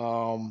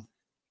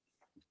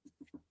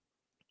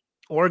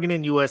 Oregon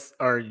and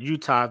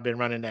Utah have been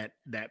running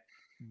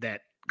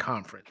that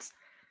conference.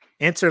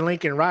 Enter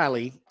Lincoln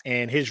Riley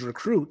and his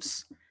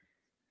recruits,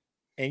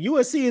 and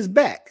USC is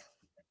back.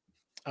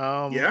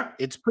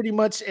 It's pretty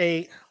much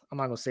I'm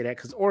not gonna say that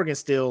because Oregon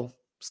still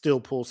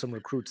pulls some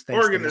recruits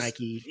thanks to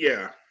Nike.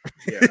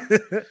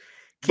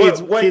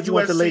 Kids want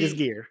the latest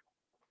gear.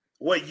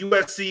 What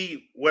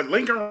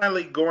Lincoln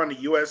Riley going to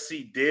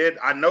USC did,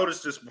 I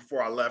noticed this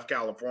before I left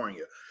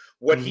California.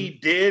 What he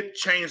did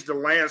changed the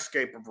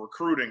landscape of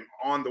recruiting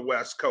on the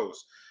West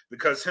Coast,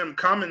 because him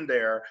coming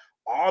there,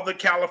 all the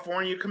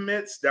California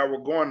commits that were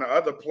going to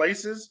other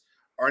places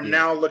are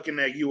now looking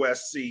at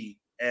USC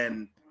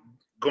and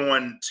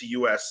going to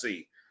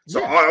USC.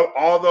 So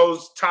all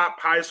those top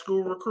high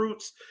school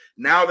recruits,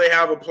 now they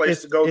have a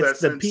place to go.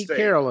 It's the Pete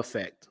Carroll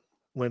effect.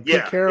 When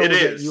Pete Carroll was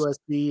at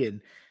USC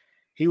and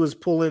he was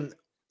pulling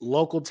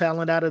local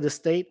talent out of the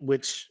state,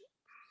 which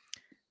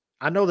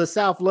I know the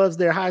South loves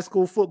their high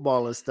school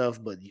football and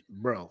stuff, but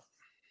bro,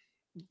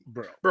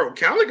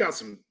 Cali got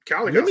some.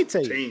 Let me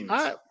tell you,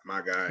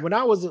 my guy. When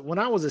I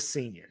was a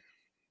senior,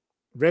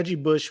 Reggie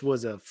Bush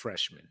was a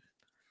freshman.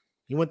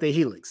 He went to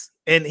Helix,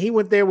 and he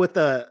went there with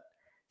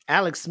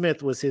Alex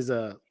Smith was his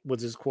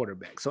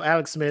quarterback. So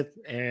Alex Smith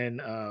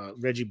and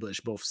Reggie Bush,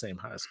 both same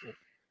high school.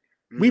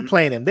 Mm-hmm. We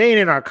playing them. They ain't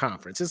in our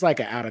conference. It's like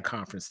an out of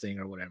conference thing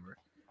or whatever.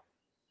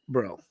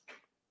 Bro,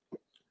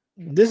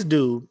 this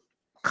dude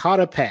caught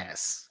a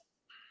pass.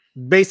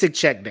 Basic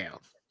check down.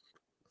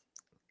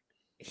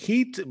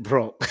 He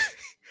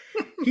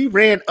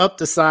ran up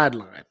the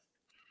sideline,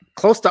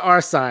 close to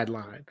our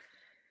sideline.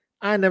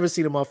 I never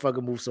seen a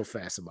motherfucker move so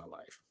fast in my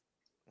life.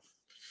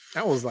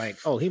 I was like,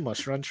 oh, he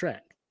must run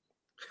track.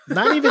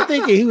 Not even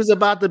thinking he was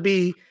about to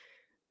be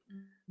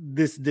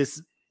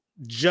this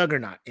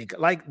juggernaut.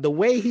 Like the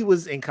way he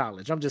was in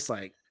college, I'm just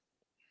like,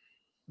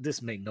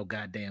 this make no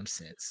goddamn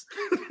sense.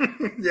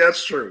 Yeah,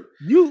 that's true.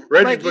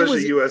 Reggie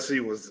Bush at USC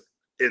was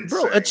insane.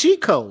 Bro, a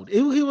cheat code.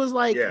 He was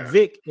like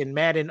Vic in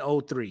Madden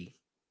 03.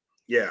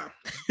 Yeah.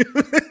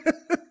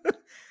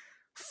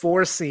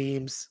 4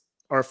 seams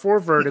or 4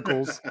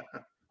 verticals,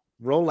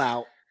 roll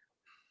out,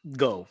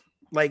 go.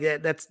 Like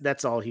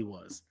that's all he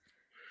was.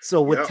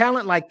 So with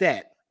talent like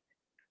that,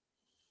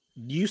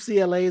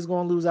 UCLA is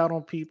going to lose out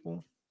on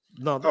people.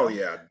 No. Oh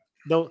yeah.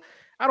 Though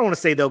I don't want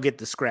to say they'll get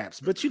the scraps,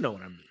 but you know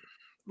what I mean.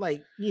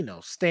 Like,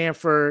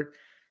 Stanford's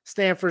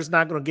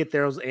not going to get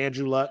those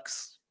Andrew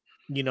Lucks,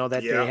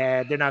 that they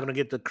had. They're not going to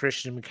get the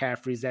Christian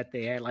McCaffreys that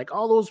they had. Like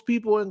all those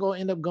people are going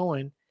to end up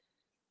going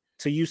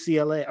to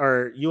UCLA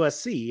or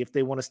USC if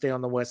they want to stay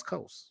on the West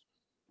Coast.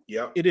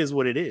 Yeah, it is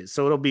what it is.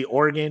 So it'll be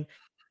Oregon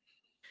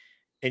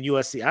and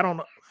USC. I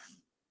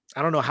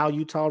don't know how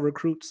Utah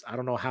recruits. I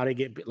don't know how they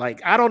get.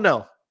 I don't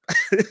know.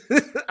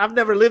 I've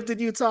never lived in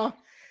Utah.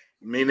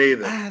 Me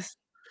neither.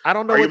 I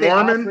don't know what they're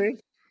offering.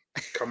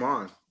 Come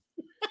on.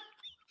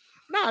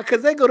 Nah,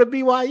 because they go to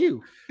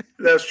BYU.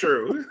 That's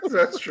true.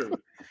 That's true.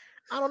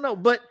 I don't know,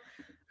 but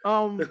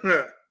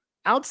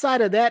outside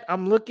of that,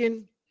 I'm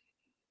looking.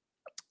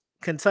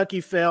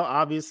 Kentucky fell,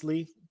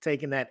 obviously,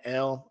 taking that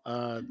L.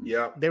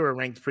 They were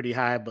ranked pretty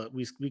high, but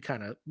we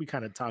kind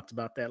of talked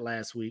about that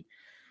last week.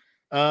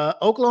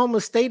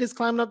 Oklahoma State is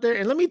climbing up there,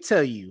 and let me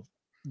tell you,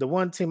 the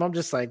one team I'm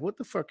just like, what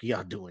the fuck are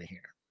y'all doing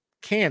here?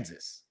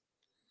 Kansas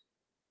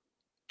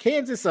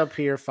up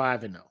here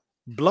 5-0,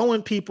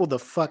 blowing people the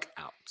fuck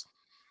out.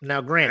 Now,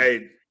 granted,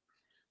 hey,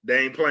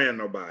 they ain't playing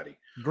nobody.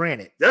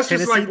 Granted, that's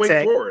Tennessee just like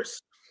Wake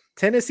Forest,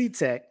 Tennessee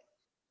Tech,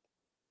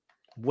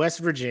 West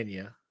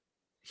Virginia,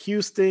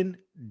 Houston,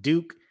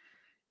 Duke,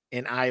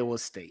 and Iowa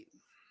State.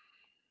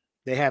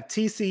 They have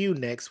TCU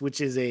next,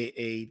 which is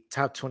a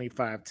top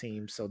 25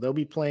 team. So they'll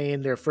be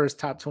playing their first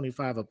top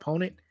 25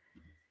 opponent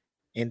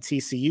in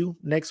TCU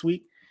next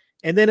week.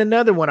 And then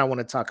another one I want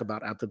to talk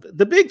about out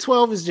the Big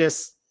 12 is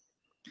just,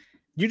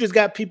 you just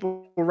got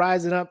people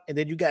rising up, and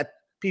then you got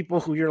people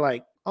who you're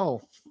like,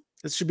 oh,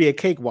 this should be a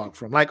cakewalk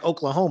from, like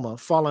Oklahoma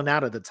falling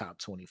out of the top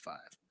 25.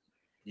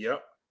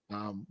 Yep.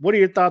 What are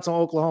your thoughts on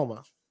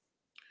Oklahoma?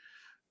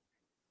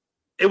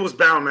 It was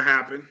bound to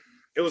happen.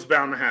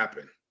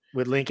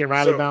 With Lincoln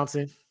Riley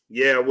bouncing?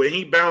 Yeah, when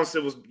he bounced,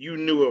 you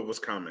knew it was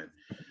coming.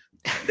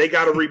 They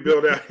got to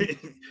rebuild that.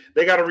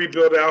 They got to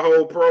rebuild that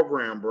whole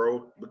program,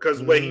 bro.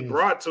 Because what he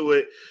brought to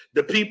it,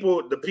 the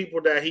people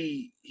that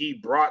he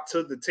brought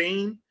to the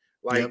team,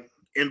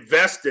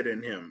 invested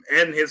in him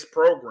and his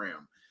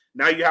program.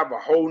 Now you have a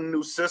whole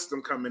new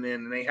system coming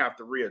in, and they have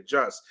to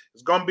readjust.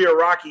 It's going to be a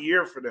rocky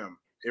year for them.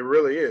 It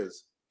really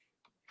is.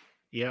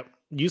 Yep.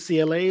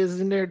 UCLA is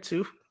in there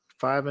too,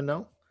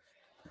 5-0.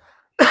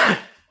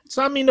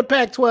 So I mean, the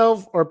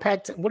Pac-12 or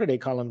Pac-10, what do they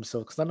call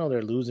themselves? Because I know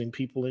they're losing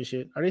people and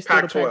shit. Are they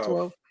still Pac-12. The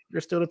Pac-12?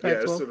 They're still the Pac-12.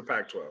 Yeah, it's still the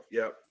Pac-12.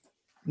 Yep.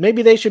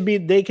 Maybe they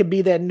could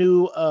be that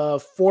new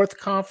fourth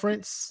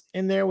conference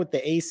in there with the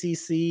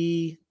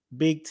ACC,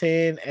 Big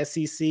Ten,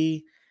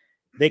 SEC.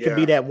 They could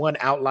be that one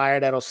outlier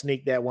that'll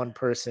sneak that one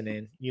person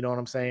in. You know what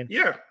I'm saying?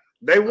 Yeah,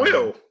 they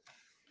will.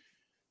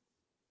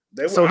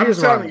 They will. So I'm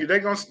telling you, they're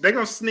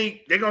gonna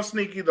sneak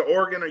either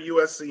Oregon or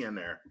USC in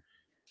there.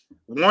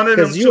 One of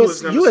them two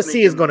is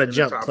USC is going to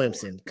jump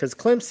Clemson, because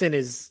Clemson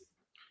is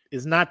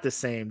not the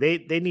same.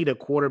 They need a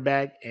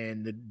quarterback,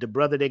 and the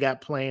brother they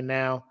got playing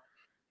now,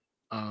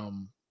 I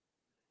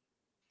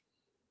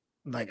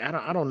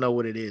don't know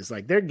what it is.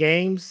 Like, their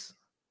games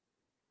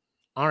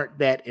aren't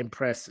that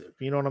impressive.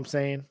 You know what I'm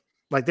saying?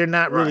 Like, they're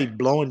not really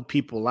blowing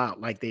people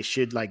out like they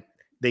should. Like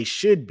they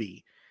should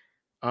be.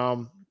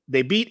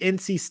 They beat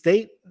NC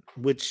State,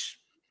 which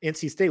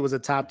NC State was a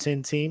top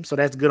 10 team, so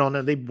that's good on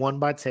them. They won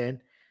by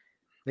 10.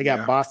 They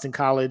got Boston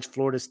College,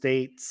 Florida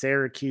State,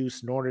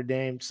 Syracuse, Notre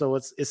Dame. So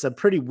it's a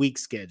pretty weak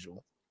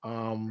schedule.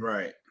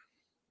 Right.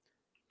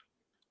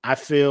 I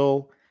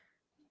feel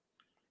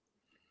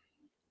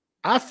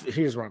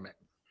here's where I'm at.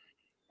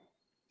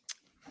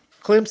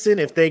 Clemson,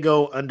 if they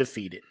go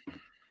undefeated,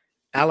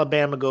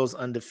 Alabama goes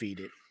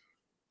undefeated.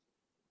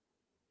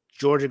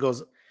 Georgia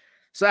goes.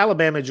 So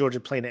Alabama and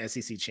Georgia play in the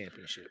SEC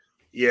championship.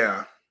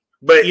 Yeah,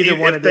 but either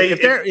one of them,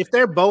 if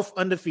they're both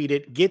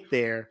undefeated, get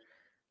there.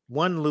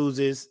 One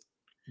loses.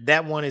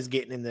 That one is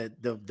getting in the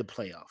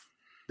playoff.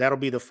 That'll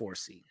be the 4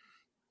 seed.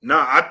 No,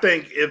 I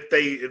think if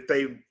they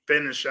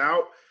finish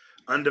out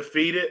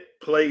undefeated,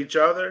 play each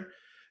other,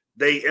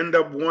 they end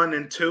up 1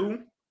 and 2.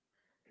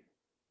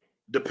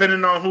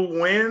 depending on who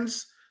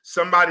wins,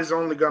 somebody's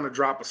only going to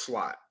drop a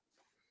slot.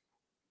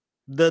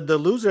 The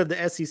loser of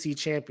the SEC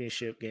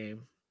championship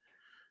game.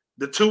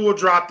 The 2 will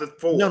drop to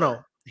 4.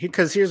 No.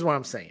 Because here's what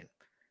I'm saying.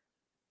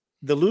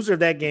 The loser of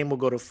that game will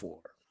go to 4.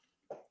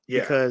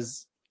 Yeah.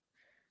 Because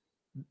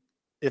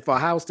if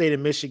Ohio State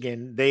and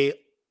Michigan,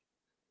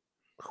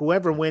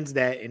 whoever wins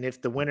that, and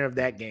if the winner of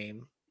that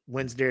game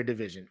wins their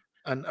division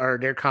or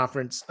their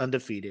conference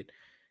undefeated,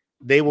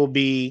 they will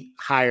be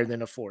higher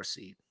than a 4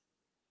 seed.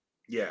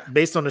 Yeah.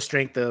 Based on the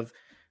strength of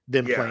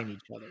them playing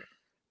each other.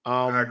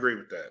 I agree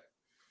with that.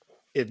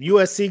 If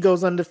USC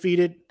goes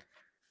undefeated,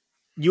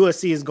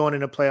 USC is going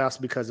into playoffs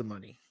because of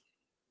money.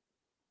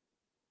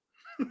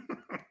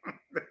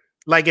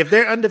 Like if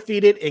they're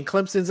undefeated and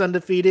Clemson's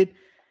undefeated,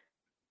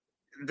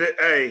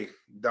 hey,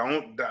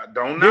 don't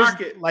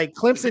knock it. Like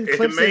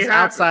Clemson's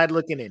outside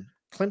looking in.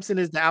 Clemson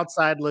is the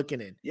outside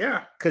looking in.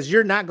 Yeah, because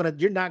you're not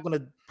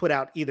gonna put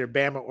out either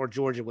Bama or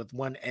Georgia with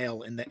one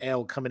L, and the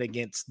L coming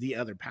against the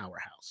other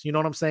powerhouse. You know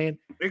what I'm saying?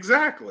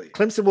 Exactly.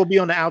 Clemson will be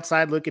on the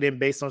outside looking in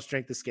based on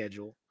strength of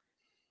schedule.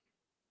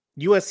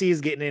 USC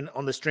is getting in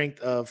on the strength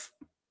of,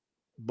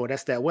 boy,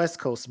 that's that West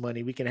Coast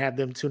money. We can have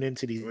them tune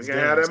into these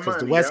games because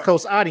the West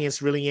Coast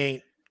audience really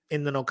ain't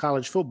into no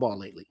college football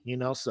lately, you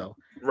know? So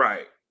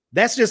right.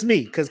 That's just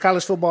me because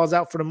college football is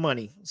out for the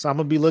money. So I'm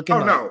going to be looking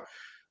up. No.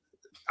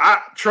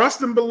 I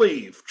trust and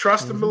believe.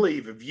 And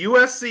believe. If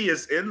USC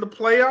is in the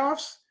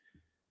playoffs,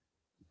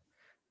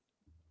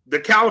 the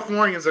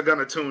Californians are going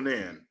to tune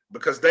in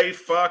because they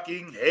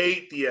fucking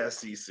hate the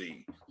SEC.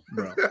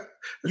 Bro.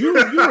 You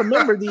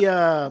remember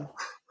the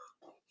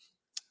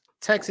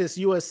Texas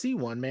USC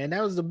one, man.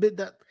 That was the bit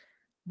that,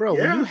 bro,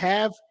 when you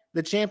have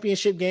the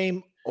championship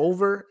game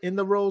over in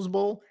the Rose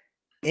Bowl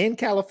in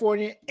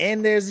California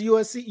and there's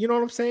USC, you know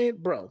what I'm saying,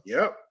 bro?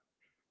 Yep.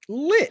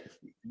 Lit.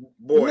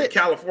 Boy, lit.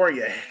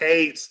 California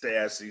hates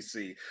the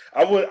SEC.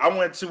 I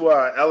went to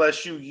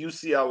LSU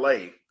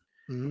UCLA,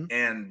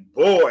 and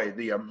boy,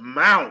 the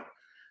amount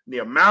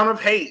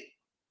of hate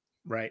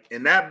right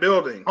in that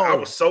building. I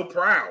was so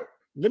proud.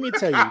 Let me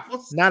tell you,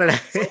 now that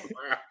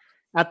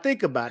I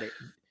think about it,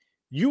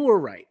 you were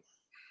right.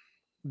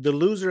 The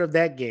loser of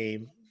that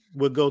game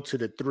would go to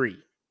the 3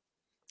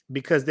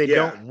 because they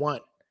don't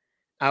want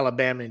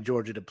Alabama and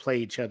Georgia to play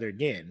each other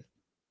again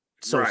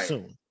so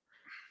soon.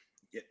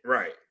 Yeah,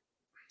 right.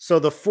 So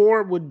the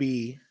 4 would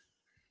be,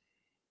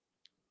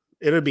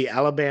 it'll be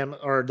Alabama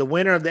or the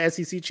winner of the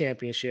SEC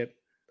championship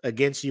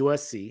against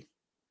USC.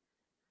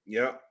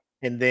 Yep.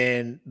 And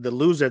then the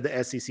loser of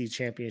the SEC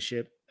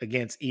championship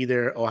against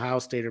either Ohio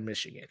State or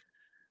Michigan.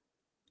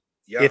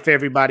 Yep. If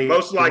everybody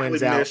most likely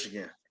wins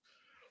Michigan.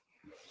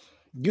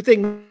 You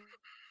think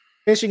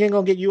Michigan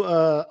gonna get you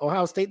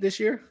Ohio State this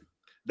year?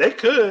 They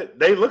could.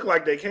 They look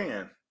like they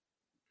can.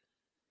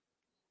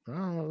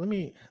 Oh, let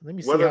me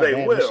see whether how they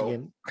bad will,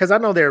 Michigan, because I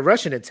know their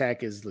rushing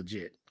attack is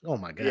legit. Oh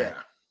my god.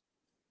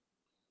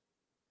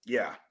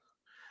 Yeah.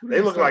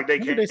 They look like they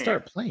can. They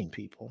start playing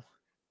people.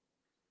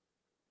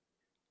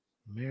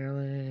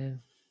 Maryland,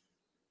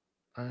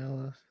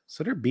 Iowa.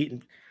 So they're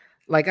beating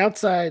like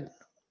outside.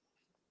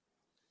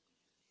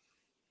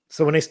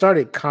 So when they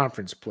started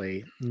conference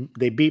play,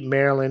 they beat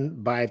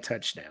Maryland by a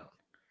touchdown.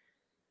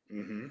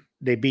 Mm-hmm.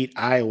 They beat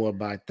Iowa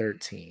by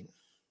 13.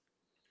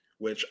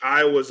 Which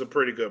Iowa's a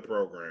pretty good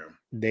program.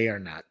 They are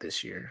not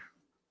this year.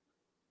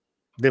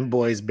 Them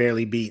boys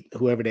barely beat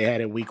whoever they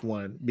had in week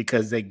 1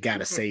 because they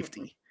got a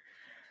safety.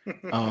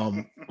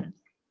 Let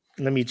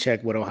me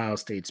check what Ohio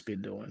State's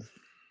been doing.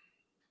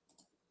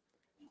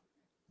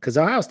 Because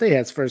Ohio State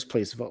has first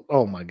place vote.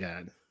 Oh my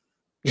God.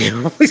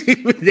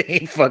 They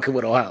ain't fucking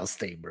with Ohio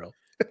State, bro.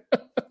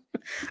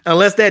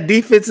 Unless that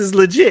defense is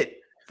legit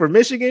for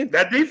Michigan.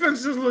 That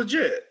defense is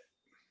legit.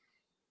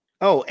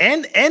 Oh,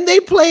 and they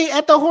play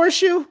at the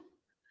Horseshoe?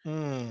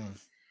 I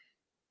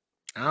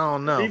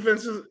don't know.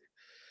 Defense is...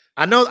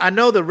 I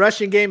know the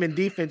rushing game and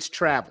defense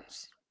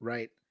travels,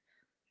 right?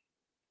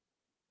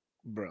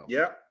 Bro.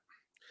 Yep.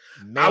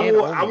 I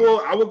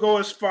will go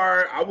as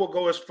far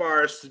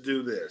as to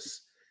do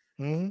this.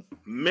 Mm-hmm.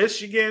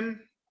 Michigan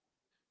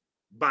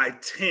by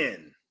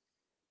 10.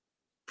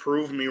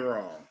 Prove me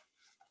wrong.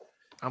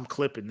 I'm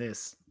clipping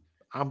this.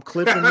 I'm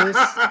clipping this.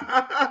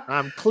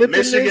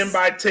 Michigan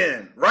by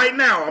 10. Right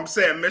now, I'm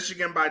saying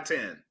Michigan by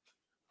 10.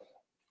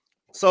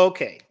 So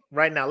okay,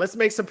 right now, let's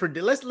make some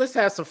let's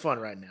have some fun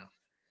right now.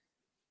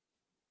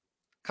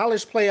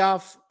 College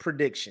playoff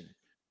prediction.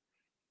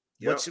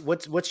 Yep.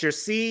 What's your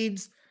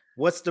seeds?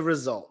 What's the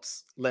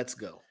results? Let's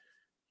go.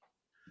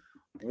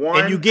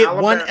 And you get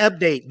Alabama. One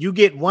update. You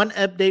get one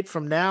update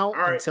from now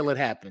until it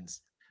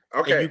happens.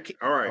 Okay.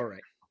 All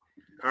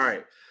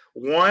right.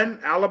 1,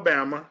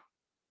 Alabama.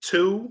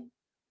 2,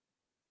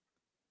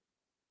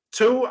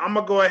 I'm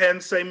gonna go ahead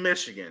and say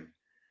Michigan.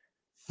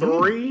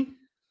 3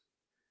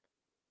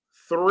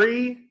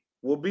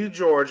 will be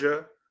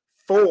Georgia.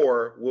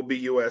 4 will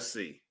be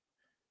USC.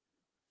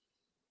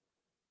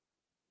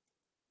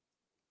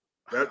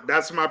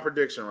 That's my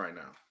prediction right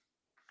now.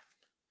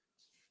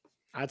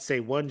 I'd say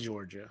 1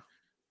 Georgia.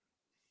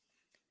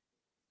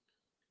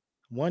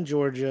 1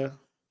 Georgia,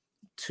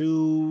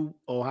 2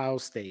 Ohio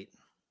State,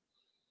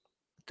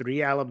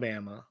 3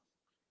 Alabama,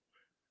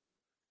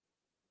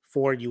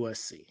 4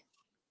 USC.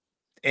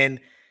 And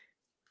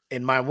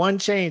in my one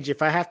change,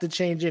 if I have to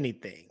change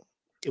anything,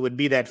 it would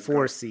be that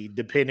 4 seed,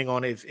 depending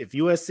on if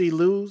USC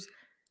lose,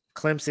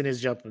 Clemson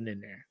is jumping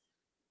in there.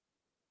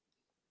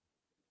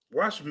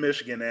 Watch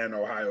Michigan and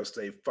Ohio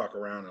State fuck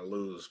around and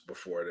lose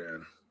before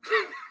then.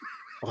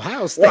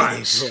 Ohio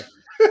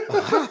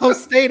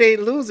State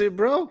ain't losing,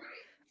 bro.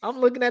 I'm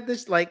looking at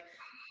this like,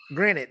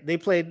 granted, they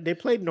played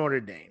Notre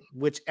Dame,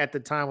 which at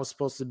the time was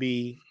supposed to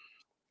be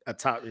a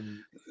top.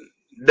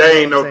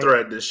 They ain't no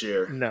threat this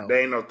year. No,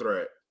 they ain't no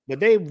threat.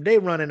 But they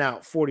running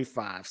out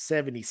 45,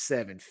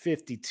 77,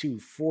 52,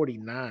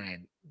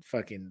 49.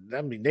 Fucking,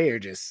 I mean, they are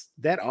just,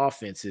 that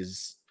offense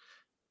is.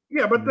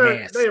 Yeah, but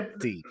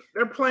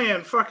they're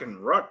playing fucking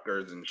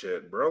Rutgers and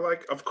shit, bro.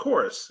 Like, of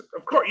course,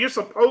 you're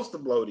supposed to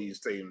blow these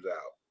teams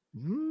out.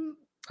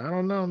 I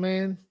don't know,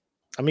 man.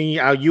 I mean,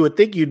 you would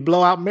think you'd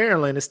blow out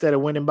Maryland instead of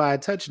winning by a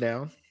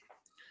touchdown.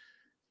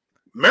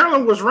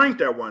 Maryland was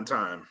ranked at one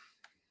time.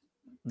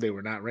 They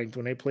were not ranked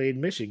when they played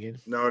Michigan.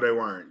 No, they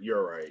weren't.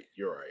 You're right.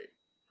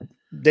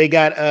 They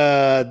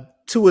got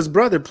Tua's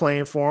brother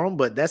playing for them,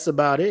 but that's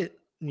about it.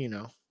 You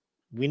know,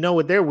 we know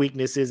what their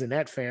weakness is in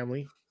that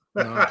family.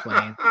 No, I'm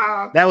playing.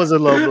 That was a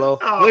low blow.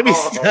 Let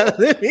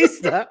me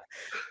stop.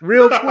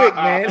 Real quick,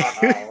 man.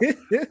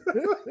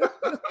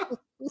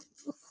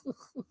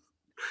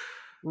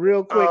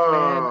 Real quick,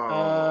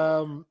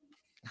 man.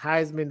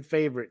 Heisman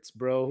favorites,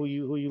 bro. Who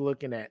you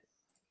looking at?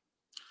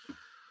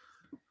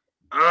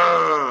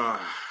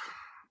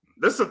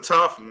 This is a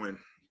tough one.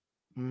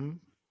 Mm-hmm.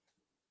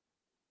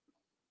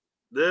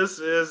 This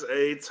is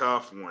a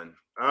tough one.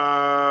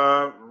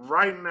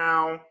 Right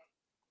now,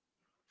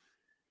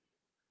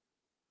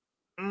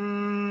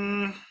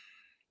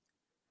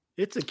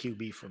 it's a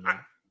QB for me.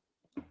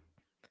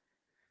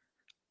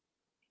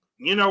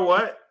 You know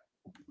what?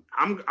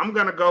 I'm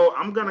gonna go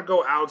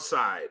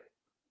outside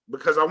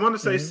because I want to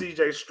say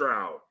CJ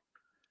Stroud.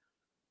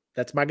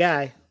 That's my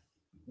guy.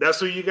 That's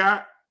who you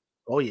got?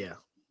 Oh yeah.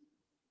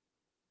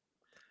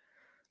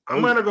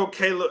 I'm gonna go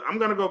Caleb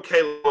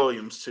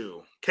Williams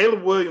too.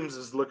 Caleb Williams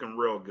is looking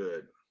real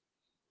good.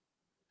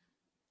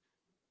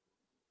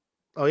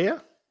 Oh yeah?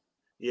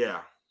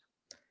 Yeah.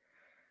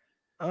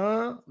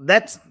 I'm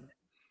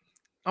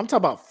talking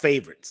about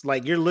favorites.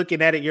 Like, you're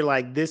looking at it, you're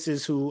like, this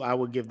is who I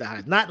would give the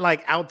Heisman. Not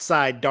like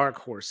outside dark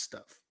horse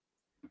stuff.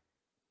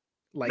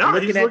 Like,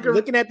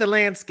 looking at the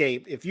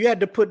landscape, if you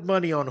had to put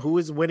money on who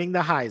is winning the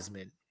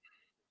Heisman,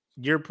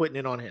 you're putting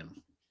it on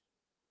him.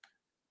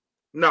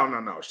 No.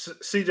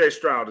 CJ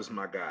Stroud is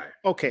my guy.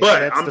 Okay,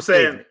 but I'm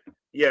saying, favorite.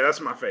 Yeah, that's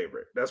my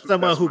favorite. That's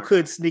someone who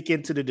could sneak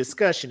into the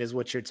discussion is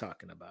what you're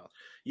talking about.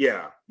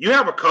 Yeah, you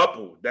have a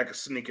couple that could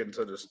sneak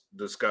into this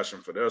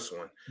discussion for this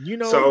one. You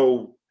know,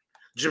 so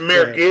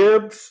Jahmyr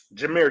Gibbs,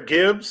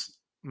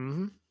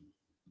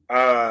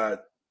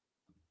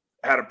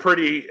 had a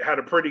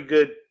pretty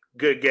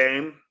good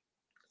game.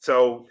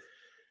 So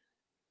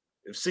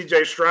if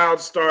CJ Stroud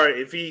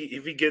if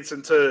he gets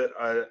into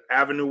an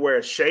avenue where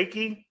it's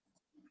shaky,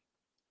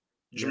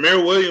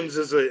 Jahmyr Williams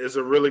is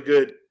a really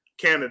good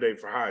candidate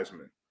for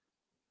Heisman.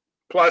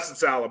 Plus,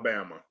 it's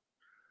Alabama.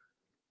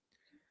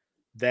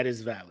 That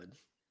is valid.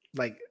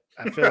 Like,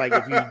 I feel like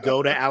if you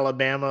go to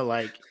Alabama,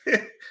 like,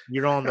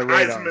 you're on the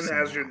radar. Heisman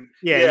has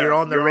you're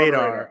on the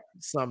radar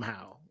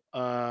somehow.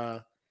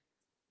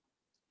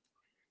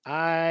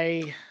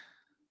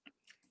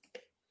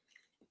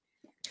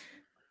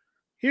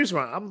 Here's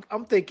what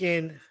I'm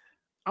thinking.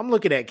 I'm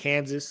looking at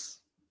Kansas,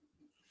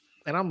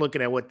 and I'm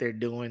looking at what they're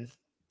doing.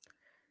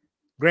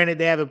 Granted,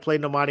 they haven't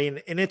played nobody,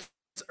 and it's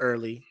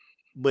early.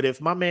 But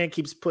if my man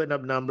keeps putting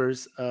up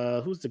numbers,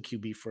 who's the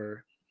QB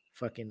for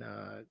fucking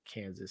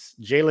Kansas?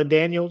 Jalen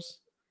Daniels?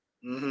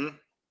 Mm-hmm.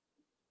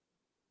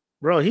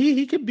 Bro,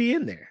 he could be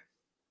in there.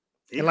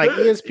 And like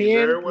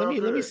ESPN,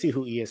 let me see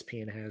who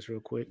ESPN has real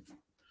quick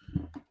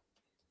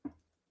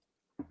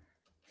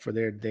for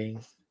their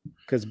thing.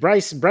 Because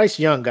Bryce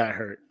Young got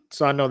hurt.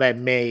 So I know that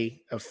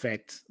may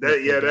affect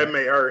that. Yeah, that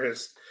may hurt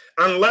his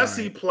unless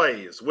he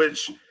plays,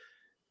 which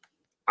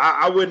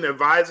I wouldn't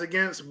advise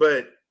against,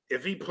 but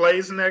if he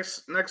plays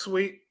next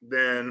week,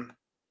 then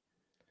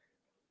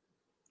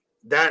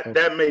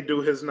that may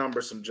do his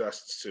number some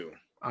justice too.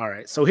 All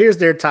right. So here's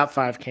their top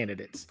 5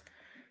 candidates.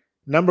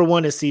 Number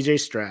 1 is CJ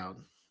Stroud.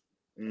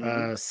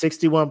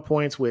 61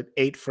 points with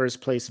 8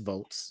 first place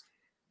votes.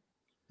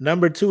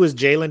 Number 2 is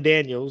Jalen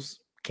Daniels,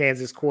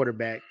 Kansas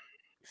quarterback,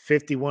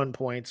 51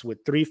 points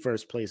with 3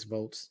 first place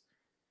votes.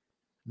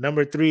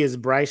 Number 3 is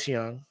Bryce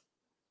Young,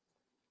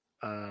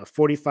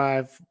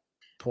 45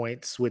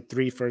 points with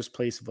 3 first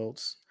place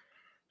votes.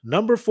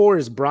 Number 4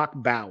 is Brock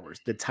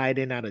Bowers, the tight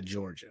end out of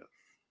Georgia.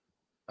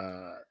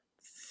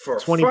 For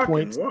 20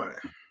 points, what?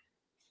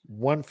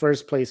 1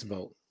 first place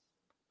vote.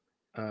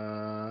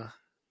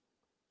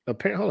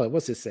 Apparently, hold on,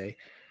 what's it say?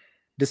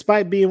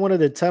 Despite being one of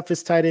the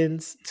toughest tight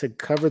ends to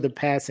cover the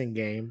passing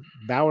game,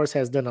 Bowers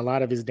has done a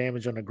lot of his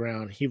damage on the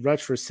ground. He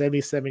rushed for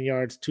 77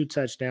 yards, 2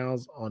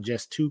 touchdowns on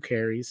just 2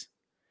 carries.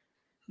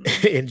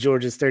 in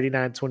Georgia's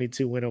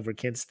 39-22 win over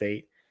Kent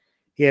State.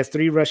 He has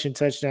 3 rushing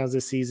touchdowns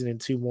this season and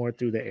 2 more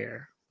through the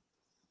air,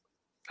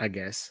 I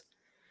guess.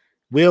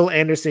 Will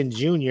Anderson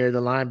Jr.,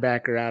 the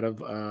linebacker out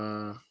of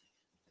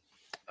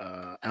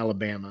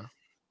Alabama,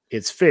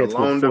 is 5th. The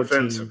lone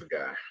defensive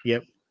guy.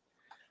 Yep.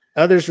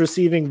 Others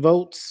receiving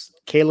votes: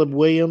 Caleb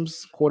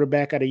Williams,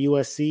 quarterback out of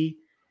USC;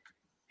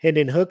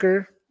 Hendon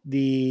Hooker,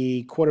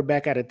 the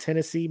quarterback out of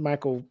Tennessee;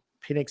 Michael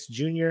Penix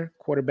Jr.,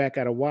 quarterback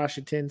out of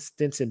Washington;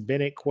 Stetson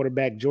Bennett,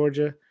 quarterback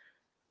Georgia;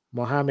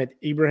 Mohamed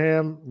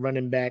Ibrahim,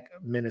 running back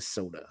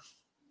Minnesota.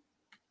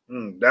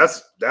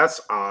 That's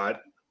odd.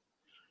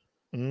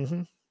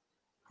 Mm-hmm.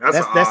 That's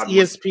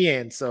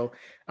ESPN, so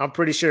I'm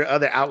pretty sure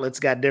other outlets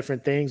got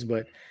different things,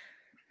 but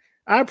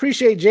I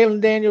appreciate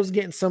Jalen Daniels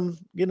getting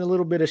a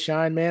little bit of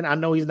shine, man. I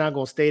know he's not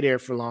going to stay there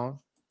for long.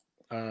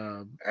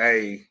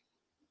 Hey,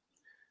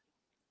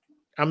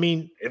 I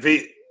mean, if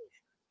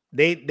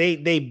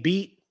they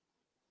beat,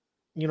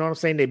 you know what I'm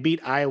saying? They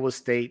beat Iowa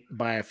State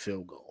by a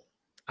field goal.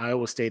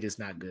 Iowa State is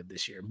not good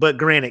this year, but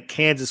granted,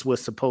 Kansas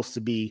was supposed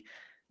to be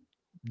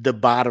the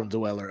bottom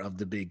dweller of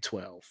the Big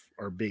 12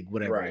 or Big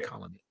whatever they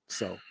call it.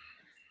 So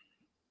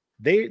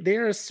they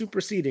are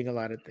superseding a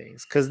lot of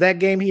things, because that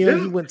game he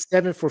went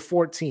 7 for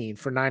 14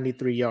 for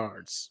 93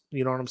 yards.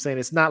 You know what I'm saying?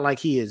 It's not like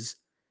he is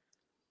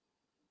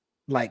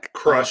like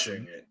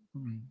crushing it.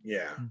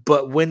 Yeah.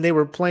 But when they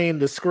were playing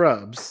the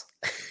scrubs,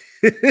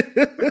 he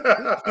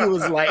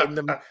was lighting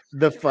them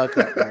the fuck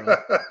up, bro.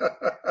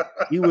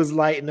 He was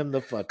lighting them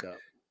the fuck up.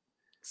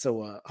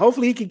 So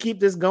hopefully he can keep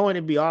this going.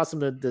 It'd be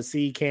awesome to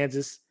see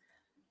Kansas,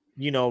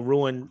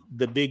 ruin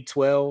the Big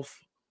 12.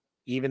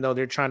 Even though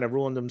they're trying to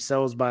ruin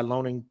themselves by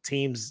loaning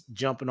teams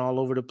jumping all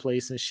over the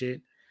place and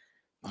shit.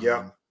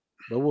 Yeah.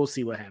 But we'll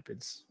see what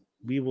happens.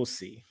 We will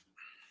see.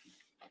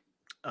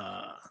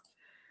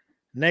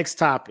 Next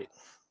topic.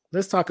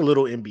 Let's talk a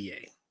little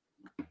NBA.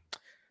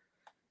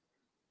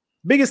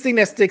 Biggest thing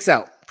that sticks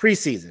out,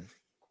 preseason.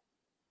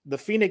 The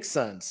Phoenix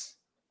Suns.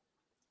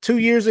 2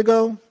 years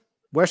ago,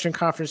 Western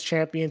Conference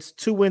champions,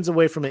 2 wins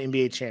away from an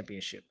NBA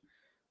championship.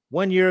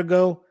 1 year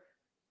ago,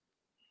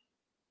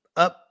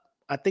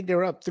 I think they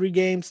were up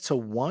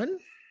 3-1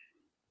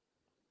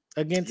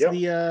 against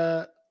they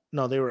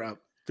were up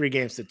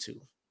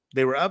 3-2.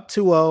 They were up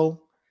 2-0,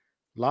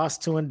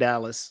 lost 2 in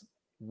Dallas,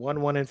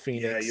 1-1 in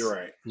Phoenix. Yeah, you're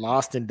right.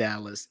 Lost in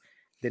Dallas.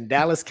 Then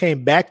Dallas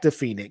came back to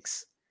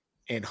Phoenix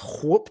and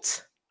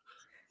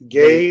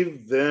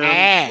gave them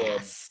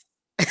ass.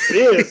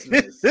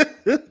 Business.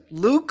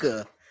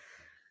 Luka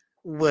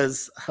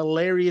was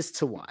hilarious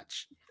to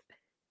watch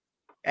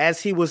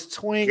as he was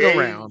toying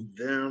around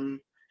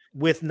them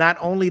with not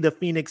only the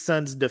Phoenix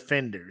Suns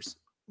defenders,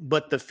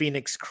 but the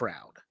Phoenix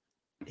crowd.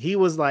 He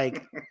was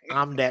like,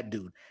 I'm that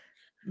dude.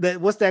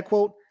 What's that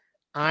quote?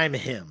 I'm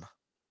him.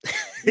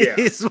 Yeah.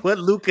 It's what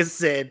Lucas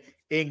said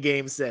in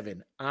Game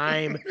 7.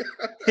 I'm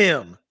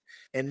him.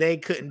 And they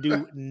couldn't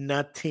do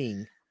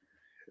nothing.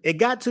 It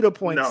got to the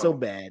point so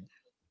bad.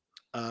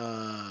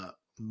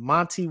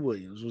 Monty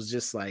Williams was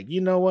just like,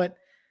 you know what?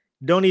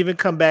 Don't even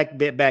come back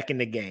in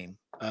the game,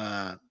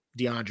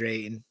 DeAndre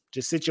Ayton.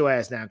 Just sit your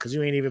ass down because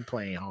you ain't even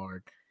playing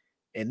hard.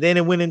 And then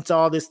it went into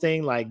all this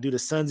thing like, do the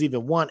Suns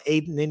even want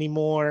Ayton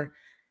anymore?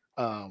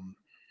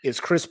 Is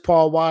Chris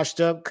Paul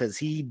washed up because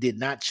he did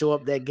not show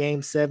up that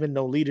Game 7?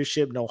 No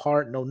leadership, no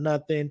heart, no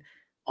nothing.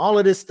 All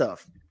of this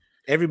stuff.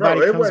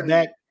 Everybody comes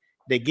back.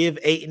 They give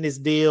Ayton his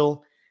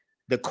deal.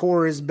 The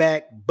core is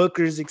back.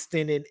 Booker's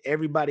extended.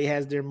 Everybody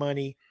has their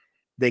money.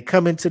 They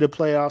come into the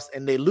playoffs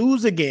and they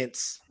lose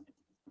against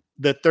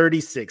the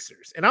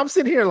 36ers. And I'm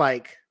sitting here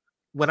like,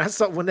 when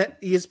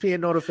that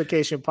ESPN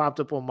notification popped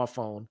up on my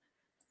phone.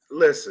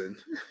 Listen,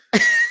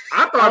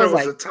 I thought it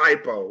was a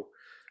typo.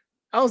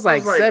 I was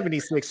like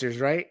 76ers,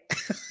 right?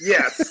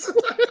 Yes.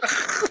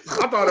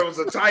 I thought it was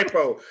a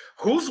typo.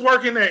 Who's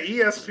working at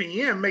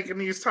ESPN making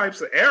these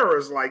types of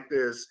errors like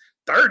this?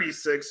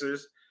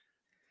 36ers.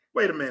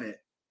 Wait a minute.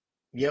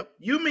 Yep.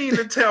 You mean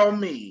to tell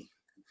me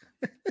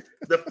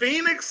the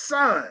Phoenix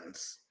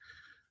Suns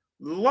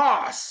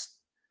lost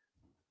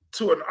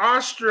to an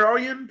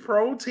Australian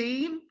pro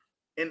team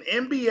in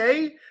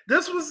NBA?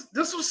 This was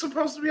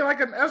supposed to be like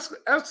an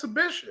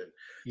exhibition.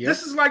 Yep.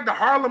 This is like the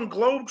Harlem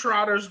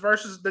Globetrotters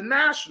versus the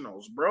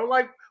Nationals, bro.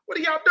 Like, what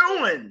are y'all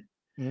doing?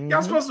 Mm-hmm.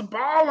 Y'all supposed to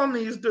ball on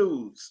these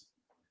dudes.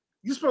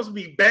 You're supposed to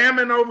be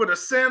bamming over the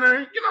center.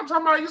 You know what I'm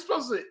talking about? You're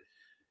supposed to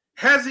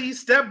hezzy,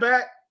 step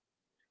back,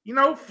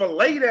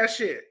 fillet that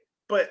shit.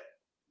 But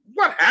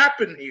what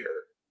happened here?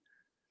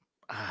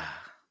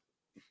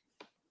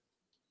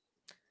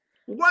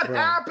 What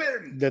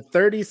happened? The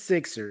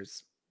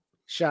 36ers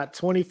shot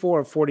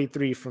 24 of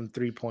 43 from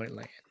three-point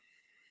land.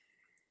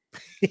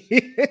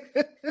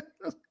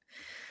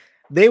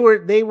 They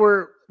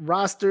were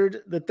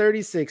rostered. The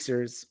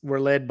 36ers were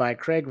led by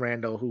Craig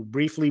Randall, who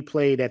briefly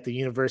played at the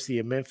University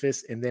of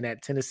Memphis and then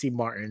at Tennessee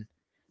Martin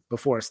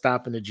before a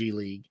stop in the G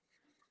League.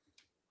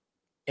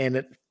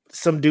 And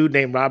some dude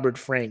named Robert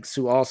Franks,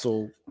 who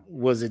also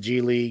was a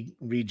G League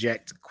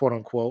reject, quote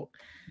unquote.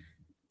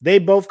 They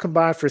both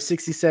combined for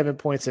 67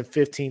 points and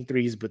 15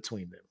 threes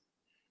between them.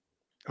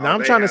 Now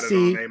I'm trying to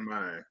see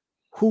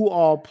who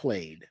all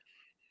played.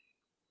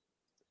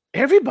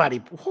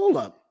 Everybody, hold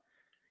up.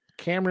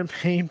 Cameron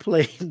Payne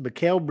played,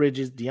 Mikal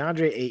Bridges,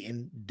 DeAndre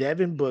Ayton,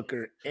 Devin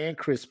Booker, and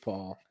Chris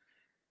Paul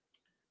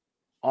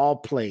all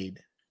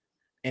played,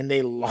 and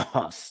they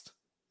lost.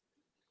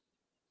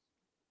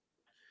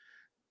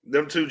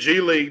 Them two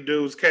G League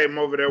dudes came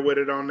over there with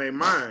it on their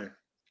mind.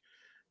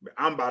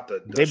 I'm about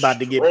to They about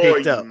to get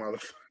picked up.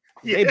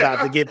 Yeah. They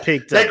about to get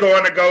picked up. They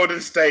going to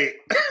Golden State.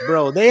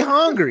 Bro, they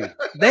hungry.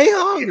 They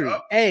hungry.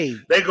 Yep. Hey.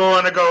 They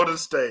going to Golden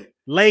State.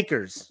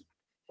 Lakers,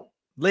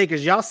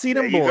 y'all see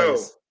them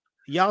boys.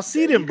 Y'all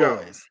see them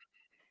boys.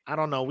 I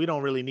don't know. We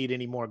don't really need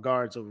any more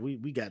guards.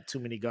 We got too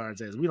many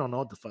guards as we don't know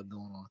what the fuck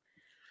going on.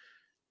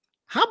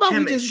 How about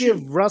we just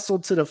give Russell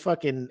to the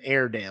fucking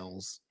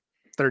Airedales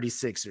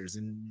 36ers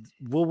and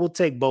we'll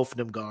take both of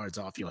them guards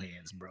off your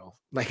hands, bro.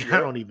 Like, I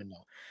don't even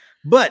know.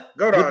 But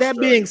with that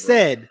being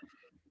said,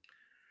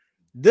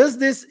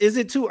 is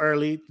it too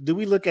early? Do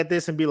we look at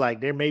this and be like,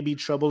 there may be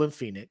trouble in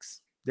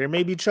Phoenix? There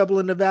may be trouble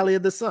in the Valley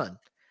of the Sun.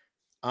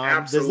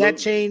 Does that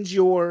change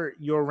your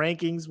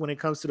rankings when it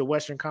comes to the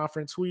Western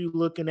Conference? Who are you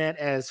looking at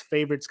as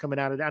favorites coming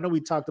out of that? I know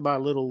we talked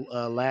about a little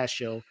last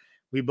show.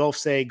 We both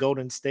say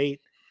Golden State.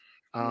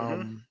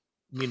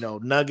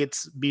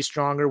 Nuggets be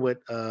stronger with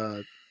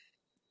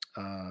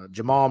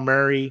Jamal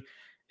Murray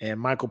and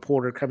Michael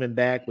Porter coming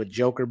back with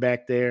Joker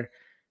back there.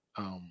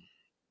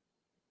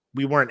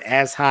 We weren't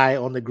as high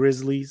on the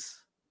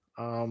Grizzlies.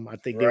 I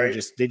think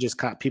they just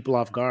caught people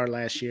off guard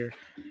last year.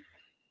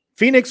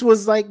 Phoenix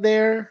was like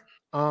there.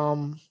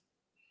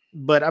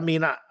 But I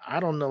mean, I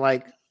don't know.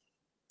 Like,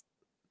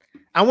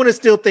 I want to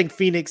still think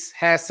Phoenix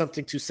has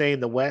something to say in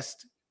the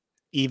West,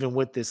 even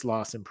with this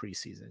loss in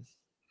preseason.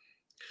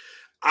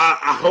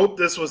 I hope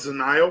this was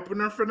an eye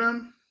opener for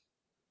them.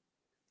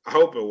 I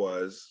hope it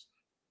was.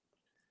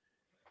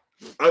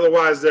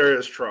 Otherwise, there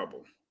is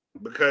trouble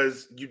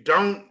because you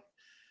don't.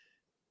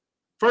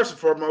 First and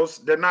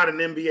foremost, they're not an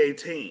NBA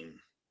team,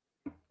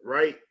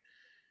 right?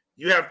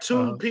 You have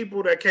two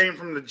people that came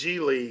from the G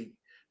League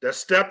that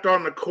stepped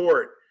on the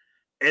court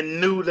and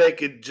knew they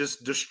could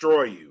just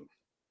destroy you,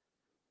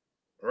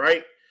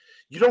 right?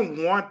 You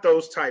don't want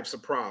those types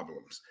of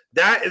problems.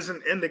 That is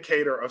an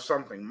indicator of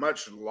something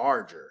much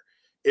larger.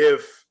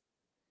 If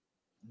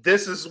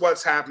this is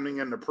what's happening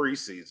in the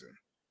preseason,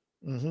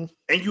 and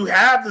you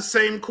have the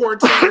same core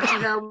team that you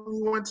had when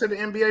you went to the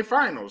NBA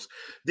Finals,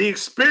 the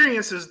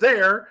experience is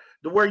there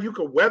to where you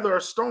could weather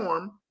a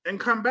storm and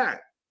come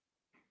back.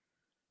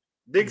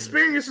 The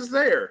experience is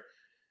there.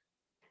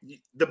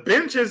 The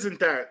bench isn't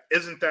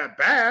that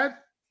bad.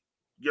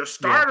 Your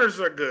starters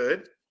are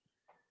good.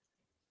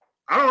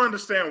 I don't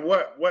understand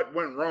what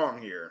went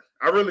wrong here.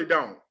 I really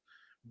don't.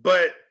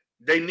 But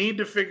they need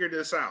to figure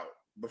this out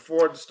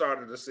before the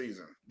start of the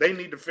season. They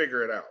need to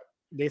figure it out.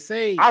 They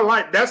say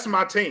that's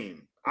my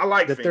team. I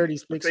like the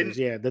 36ers.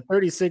 Yeah, the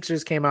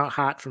 36ers came out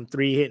hot from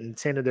 3, hitting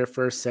 10 of their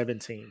first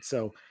 17.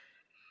 So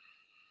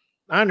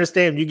I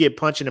understand you get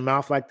punched in the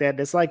mouth like that.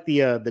 That's like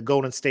the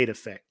Golden State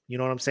effect. You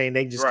know what I'm saying?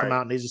 They just come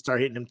out and they just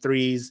start hitting them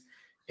threes,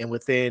 and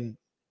within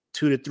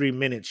 2 to 3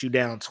 minutes, you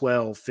down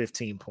 12,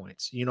 15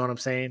 points. You know what I'm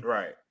saying?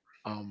 Right.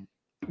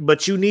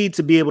 But you need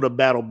to be able to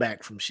battle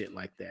back from shit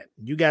like that.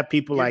 You got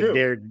people like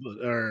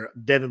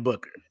Devin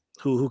Booker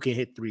who can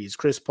hit threes,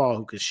 Chris Paul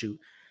who can shoot,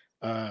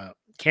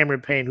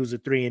 Cameron Payne who's a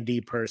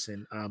 3-and-D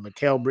person,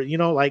 Mikal Bridges. You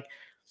know, like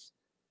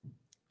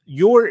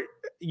your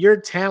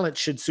talent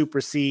should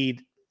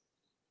supersede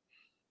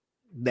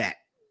that.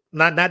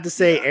 Not to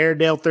say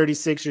Airedale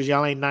 36ers,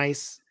 y'all ain't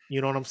nice.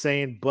 You know what I'm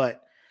saying?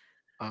 But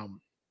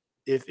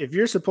if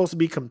you're supposed to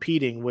be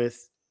competing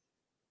with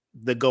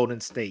the Golden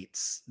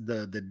States,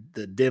 the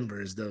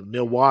Denvers, the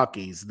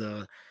Milwaukees,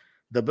 the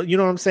you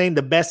know what I'm saying,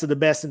 the best of the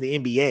best in the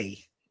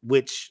NBA,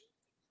 which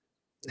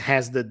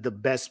has the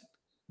best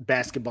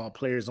basketball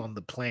players on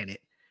the planet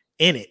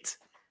in it,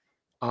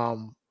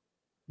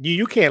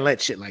 you can't let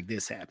shit like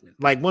this happen.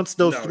 Like once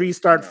those threes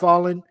start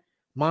falling,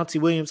 Monty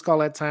Williams call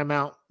that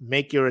timeout,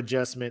 make your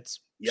adjustments.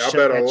 Y'all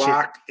better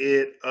lock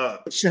it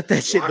up. Shut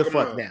that shit the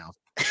fuck down.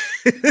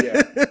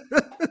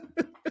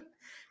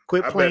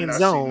 Quit playing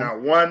zone. Now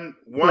one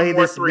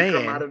more three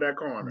come out of that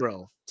corner.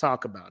 Bro,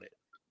 talk about it.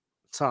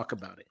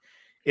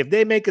 If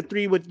they make a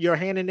three with your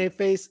hand in their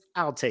face,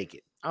 I'll take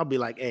it. I'll be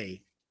like,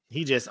 hey,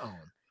 he just on.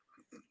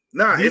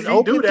 Nah, if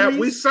you do that,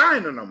 we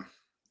signing them.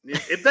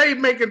 If they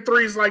making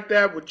threes like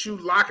that with you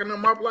locking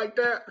them up like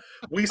that,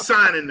 we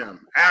signing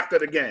them after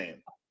the game.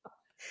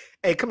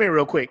 Hey, come here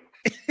real quick.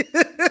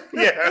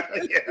 Yeah.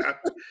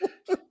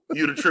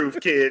 You the truth,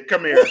 kid.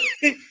 Come here.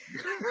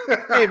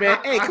 Hey, man.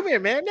 Hey, come here,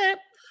 man.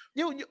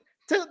 You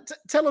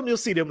tell them you'll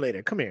see them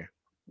later. Come here.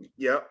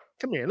 Yep.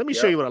 Come here. Let me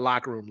show you what a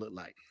locker room look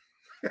like.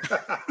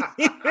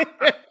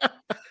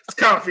 It's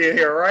comfy in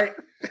here, right?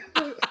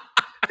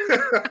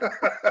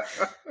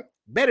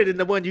 Better than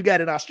the one you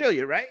got in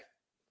Australia, right?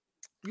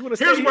 You want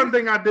to? Here's one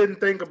thing I didn't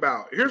think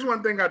about.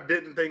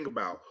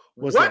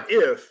 What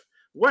if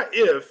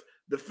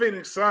the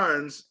Phoenix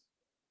Suns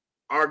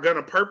are going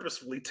to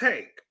purposefully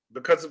tank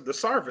because of the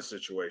Sarver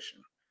situation?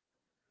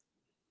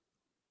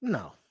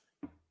 No,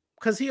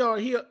 because he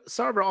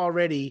Sarver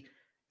already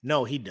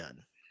he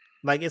done.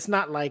 Like it's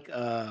not like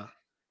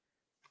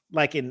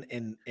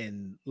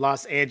in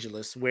Los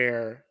Angeles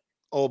where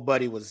old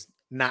buddy was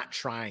not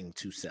trying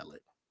to sell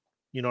it.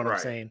 You know what I'm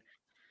saying?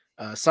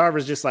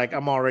 Sarver's just like,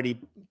 I'm already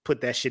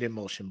put that shit in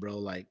motion, bro.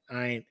 Like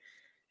I ain't.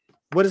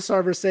 What did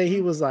Sarver say?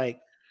 He was like,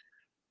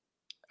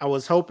 I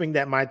was hoping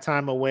that my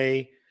time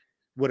away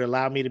would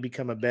allow me to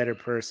become a better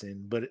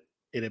person, but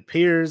it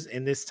appears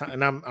in this time,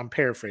 and I'm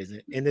paraphrasing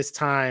it, in this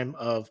time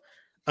of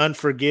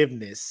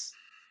unforgiveness.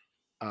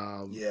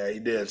 Yeah, he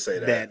did say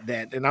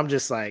that, and I'm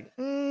just like,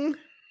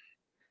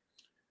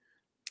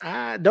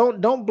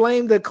 don't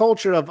blame the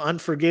culture of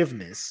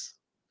unforgiveness.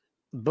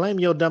 Blame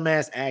your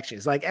dumbass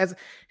actions. Like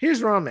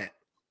here's where I'm at,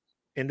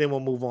 and then we'll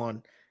move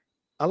on.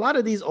 A lot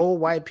of these old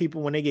white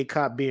people, when they get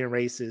caught being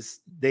racist,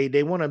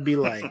 they want to be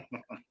like,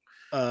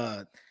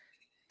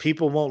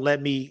 people won't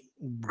let me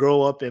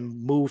grow up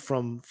and move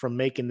from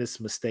making this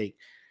mistake.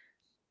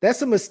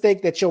 That's a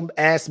mistake that your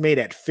ass made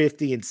at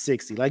 50 and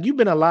 60. Like you've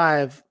been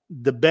alive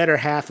the better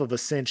half of a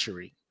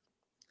century,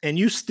 and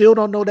you still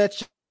don't know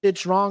that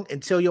shit's wrong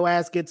until your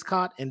ass gets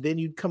caught, and then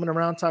you coming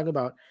around talking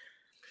about,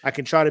 I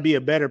can try to be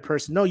a better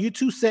person. No, you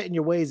too set in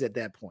your ways at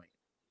that point.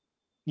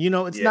 You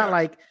know, it's not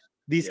like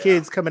these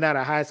kids coming out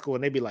of high school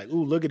and they be like,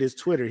 ooh, look at his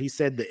Twitter. He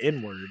said the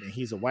N-word and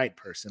he's a white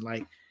person.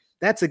 Like,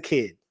 that's a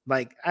kid.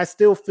 Like, I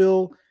still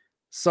feel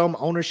some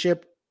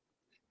ownership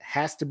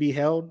has to be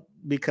held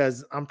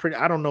because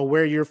I don't know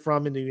where you're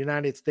from in the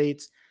United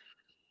States,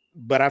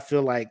 but I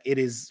feel like it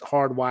is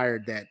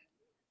hardwired that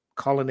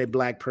calling a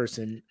black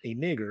person a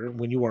nigger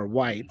when you are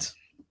white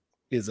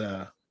is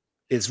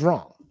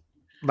wrong.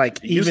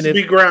 Like, it used to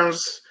be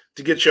grounds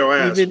to get your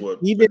ass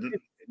whooped. Even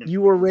if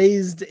you were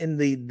raised in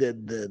the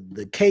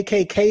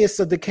KKKest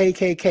of the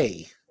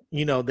KKK,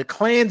 you know, the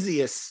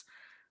clansiest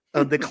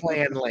of the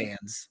clan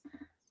lands.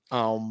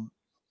 I'm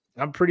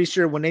pretty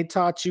sure when they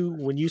taught you,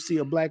 when you see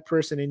a black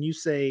person and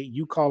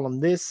you call them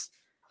this,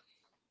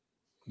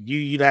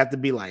 you'd have to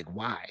be like,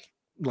 why?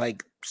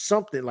 Like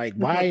something like,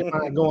 why am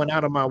I going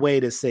out of my way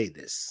to say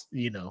this?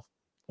 You know,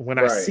 when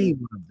I see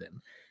one of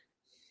them.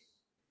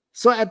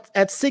 So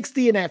at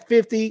 60 and at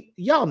 50,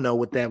 y'all know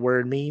what that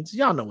word means.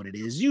 Y'all know what it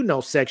is. You know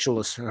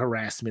sexual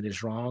harassment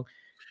is wrong.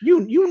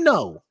 You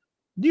know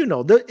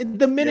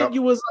the minute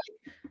you was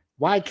like,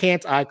 why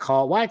can't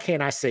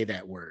I say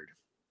that word?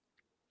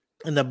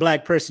 And the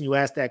black person you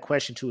asked that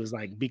question to is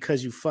like,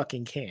 because you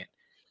fucking can't.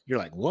 You're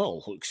like,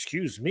 whoa,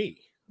 excuse me.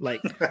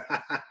 Like,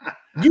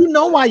 you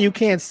know why you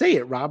can't say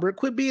it, Robert.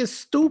 Quit being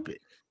stupid.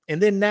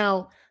 And then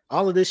now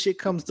all of this shit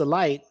comes to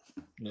light.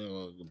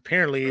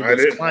 Apparently,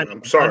 this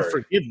climate of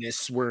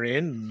unforgiveness we're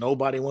in.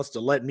 Nobody wants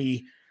to let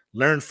me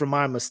learn from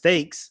my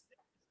mistakes.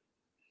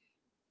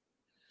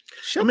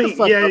 Shut the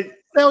fuck up.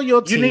 Sell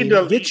your team. Need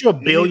to, get your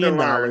 $1 billion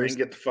and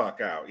get the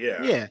fuck out.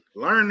 Yeah.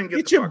 Learn and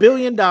get your $1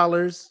 billion.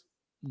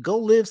 Go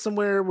live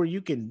somewhere where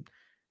you can.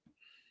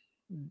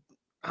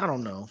 I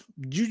don't know.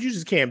 You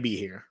just can't be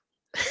here.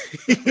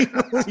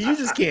 You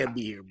just can't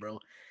be here, bro.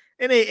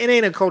 It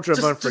ain't a culture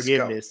of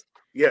unforgiveness.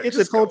 It's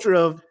a culture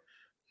of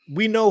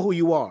we know who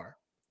you are.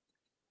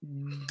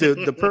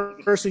 The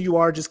person you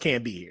are just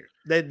can't be here.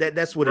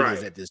 That's what it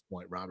is at this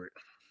point, Robert.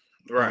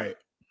 Right.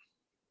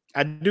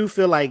 I do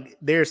feel like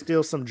there's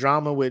still some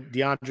drama with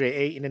DeAndre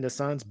Ayton and the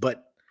Suns,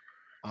 but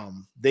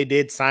they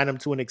did sign him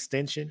to an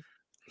extension.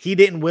 He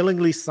didn't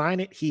willingly sign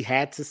it. He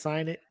had to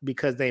sign it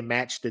because they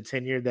matched the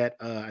tenure that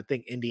I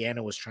think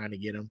Indiana was trying to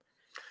get him.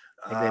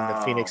 And then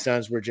the Phoenix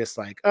Suns were just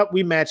like, oh,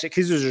 we match it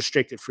because he was a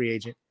restricted free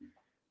agent.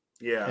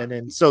 Yeah. And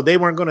then so they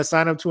weren't going to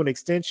sign him to an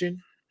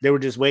extension. They were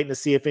just waiting to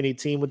see if any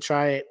team would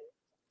try it.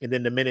 And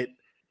then the minute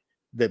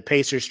the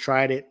Pacers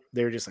tried it,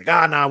 they were just like,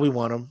 nah, we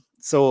want him.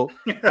 So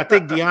I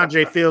think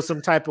DeAndre feels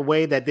some type of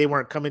way that they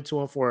weren't coming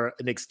to him for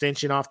an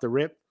extension off the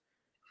rip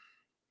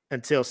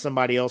until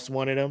somebody else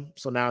wanted him.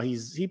 So now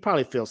he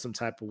probably feels some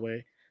type of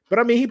way. But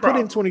I mean, he put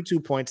in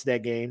 22 points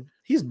that game.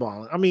 He's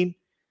balling. I mean,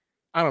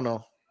 I don't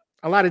know.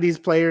 A lot of these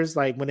players,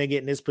 like when they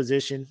get in this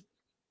position,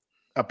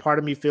 a part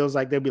of me feels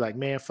like they'll be like,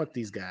 man, fuck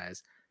these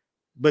guys.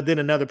 But then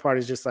another part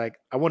is just like,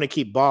 I want to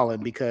keep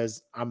balling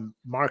because I'm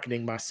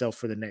marketing myself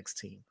for the next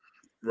team.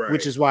 Right.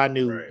 Which is why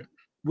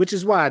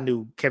I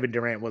knew Kevin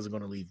Durant wasn't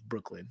going to leave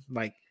Brooklyn.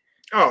 Like,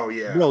 oh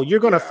yeah, bro, you're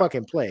going to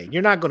fucking play.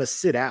 You're not going to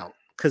sit out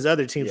because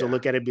other teams will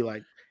look at it and be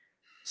like,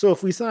 so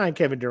if we sign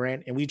Kevin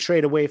Durant and we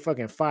trade away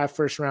fucking 5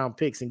 first-round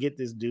picks and get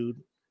this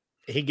dude,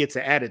 he gets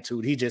an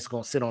attitude, he just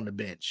going to sit on the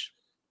bench.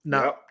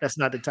 No, that's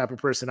not the type of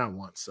person I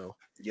want. So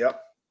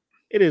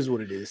it is what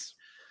it is.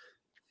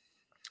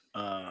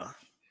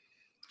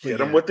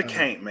 Hit him with the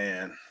caint,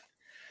 man.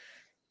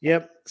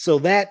 Yep. So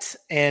that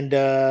and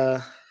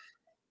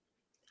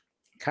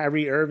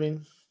Kyrie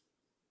Irving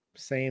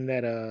saying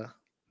that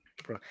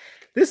bro,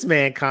 this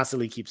man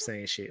constantly keeps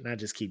saying shit, and I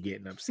just keep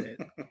getting upset.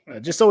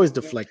 Just always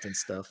deflecting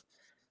stuff.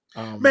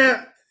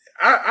 Man,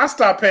 I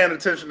stopped paying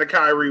attention to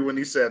Kyrie when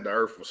he said the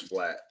earth was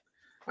flat.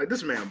 Like,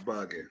 this man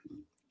bugging.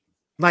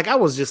 Like I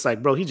was just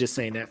like, bro, he's just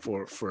saying that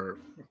for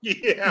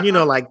yeah,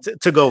 like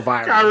to go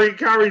viral.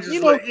 Kyrie just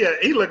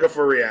he looking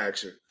for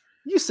reaction.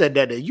 You said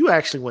that you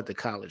actually went to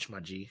college, my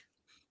G.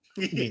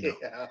 Yeah.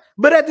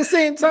 But at the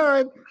same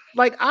time,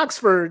 like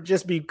Oxford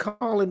just be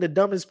calling the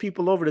dumbest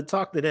people over to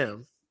talk to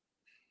them.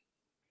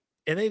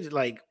 And they just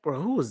like, bro,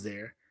 who was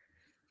there?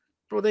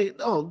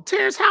 Bro,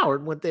 Terrence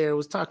Howard went there,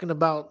 was talking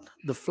about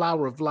the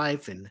flower of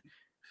life and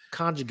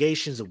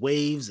conjugations of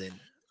waves. And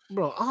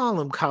bro, all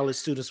them college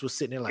students were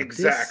sitting there like,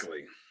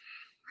 exactly.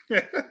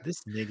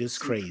 This nigga's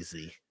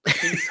crazy.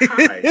 He's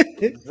high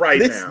right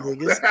this now.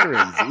 Nigga's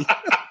crazy.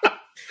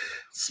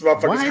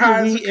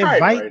 Why do we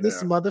invite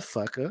this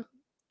motherfucker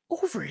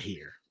over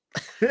here?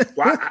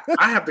 Why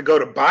I have to go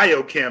to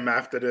biochem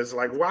after this?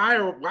 Like, why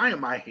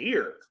am I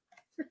here?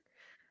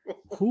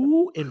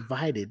 Who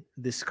invited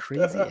this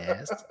crazy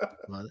ass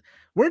mother?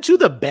 Weren't you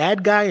the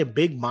bad guy in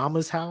Big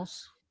Mama's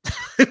house?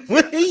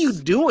 What are you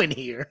doing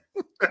here?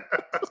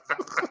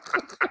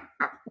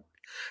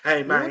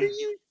 Hey man, what are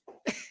you?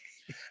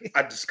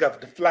 I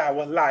discovered the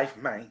flower of life,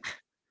 man.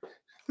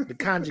 The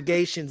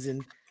conjugations,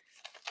 and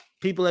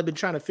people have been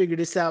trying to figure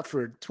this out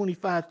for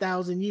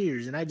 25,000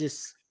 years, and I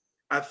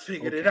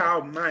figured it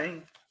out,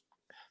 man.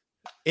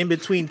 In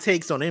between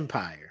takes on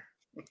Empire.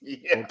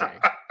 Yeah.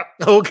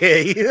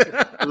 Okay.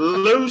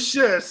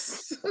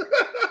 Lucius.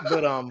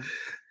 But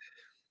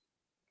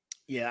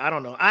yeah, I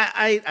don't know.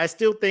 I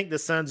still think the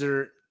Suns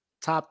are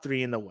top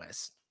 3 in the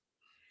West.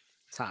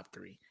 Top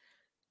 3.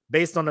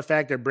 Based on the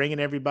fact they're bringing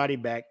everybody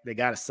back. They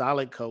got a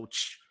solid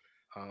coach.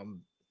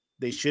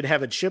 They should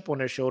have a chip on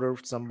their shoulder.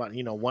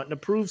 Somebody, wanting to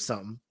prove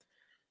something.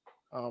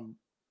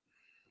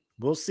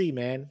 We'll see,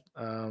 man.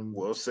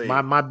 We'll see.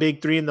 My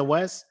big 3 in the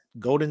West: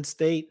 Golden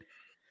State,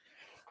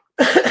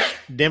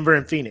 Denver,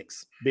 and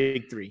Phoenix.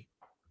 Big 3.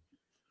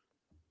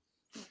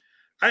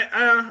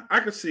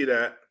 I can see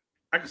that.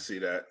 I can see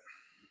that.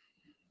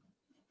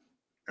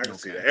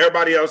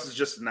 Everybody else is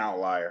just an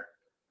outlier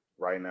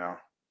right now.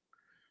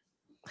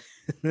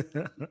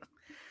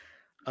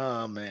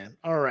 Oh man.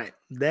 All right.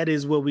 That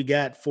is what we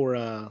got for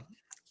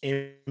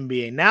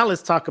NBA. Now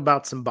let's talk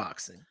about some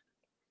boxing.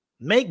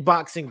 Make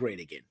boxing great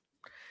again.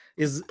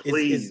 Is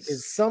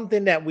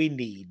something that we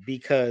need,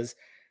 because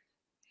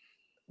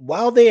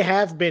while they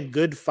have been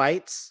good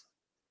fights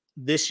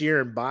this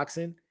year in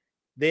boxing,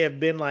 they have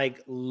been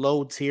like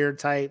low tier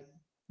type.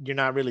 You're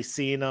not really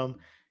seeing them.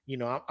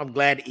 I'm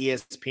glad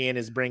ESPN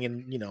is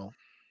bringing,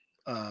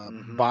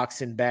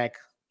 boxing back.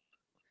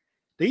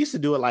 They used to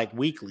do it like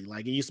weekly.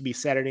 Like it used to be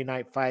Saturday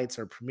night fights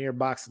or premier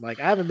boxing. Like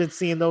I haven't been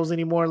seeing those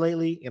anymore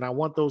lately, and I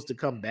want those to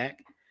come back.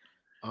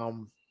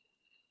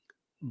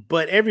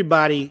 But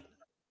everybody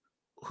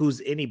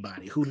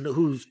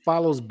who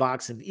follows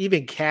boxing,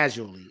 even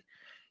casually,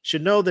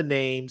 should know the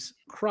names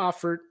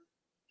Crawford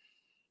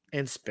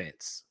and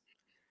Spence.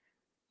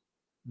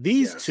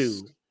 These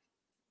two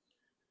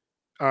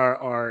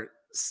are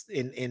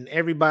in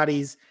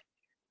everybody's,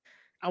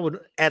 I would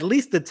at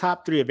least the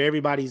top 3 of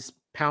everybody's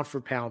pound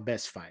for pound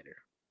best fighter.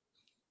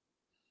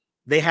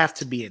 They have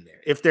to be in there.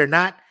 If they're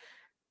not,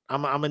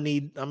 I'm gonna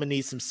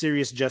need some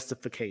serious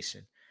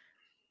justification.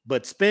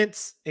 But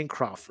Spence and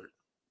Crawford,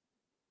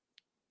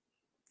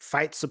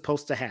 fight's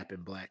supposed to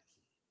happen, Black.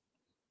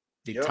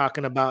 They're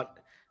talking about,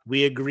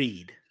 we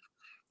agreed.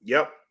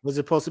 Yep. Was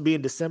it supposed to be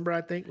in December,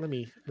 I think? Let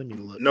me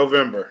look.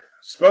 November.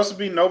 Supposed to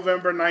be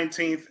November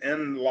 19th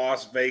in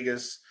Las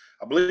Vegas.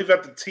 I believe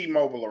at the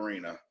T-Mobile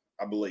Arena,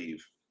 I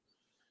believe.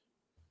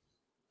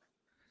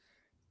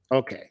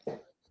 Okay.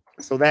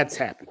 So that's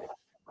happening.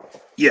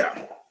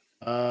 Yeah.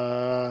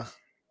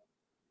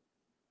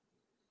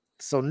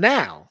 So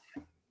now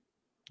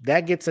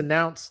that gets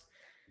announced,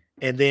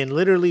 and then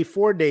literally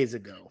 4 days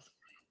ago,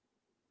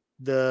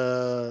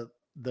 the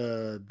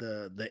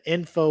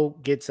info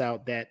gets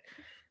out that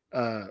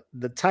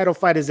the title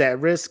fight is at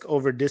risk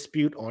over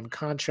dispute on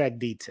contract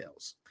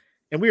details.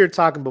 And we were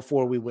talking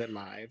before we went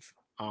live.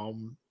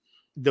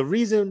 The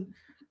reason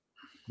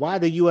why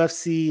the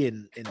UFC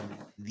and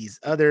these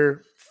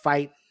other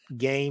fight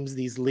games,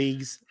 these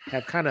leagues,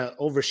 have kind of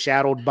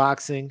overshadowed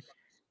boxing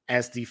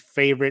as the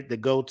favorite, the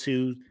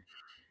go-to,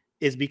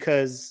 is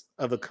because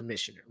of a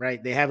commissioner,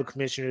 right? They have a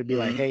commissioner to be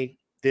like, hey,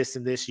 this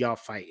and this, y'all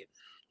fighting.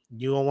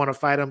 You don't want to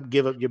fight them,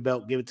 give up your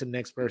belt, give it to the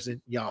next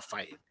person, y'all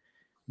fighting.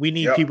 We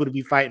need people to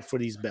be fighting for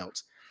these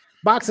belts.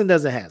 Boxing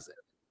doesn't have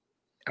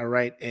it. All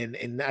right.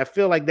 And I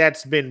feel like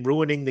that's been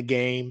ruining the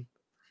game,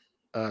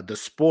 the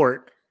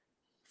sport,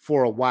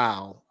 for a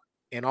while,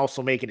 and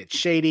also making it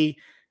shady,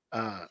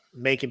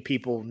 making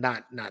people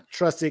not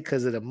trust it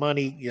because of the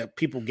money.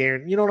 People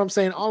guarantee, you know what I'm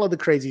saying? All of the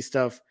crazy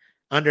stuff,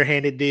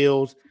 underhanded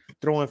deals,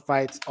 throwing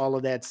fights, all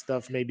of that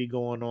stuff may be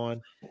going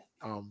on.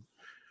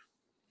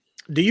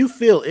 Do you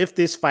feel if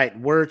this fight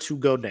were to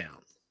go down,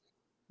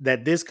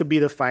 that this could be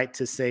the fight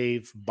to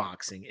save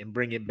boxing and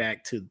bring it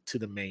back to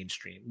the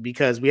mainstream?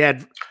 Because we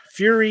had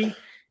Fury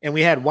and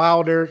we had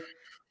Wilder.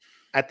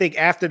 I think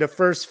after the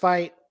first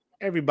fight,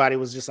 everybody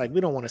was just like, we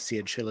don't want to see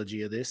a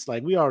trilogy of this.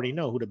 Like, we already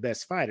know who the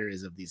best fighter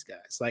is of these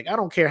guys. Like, I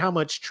don't care how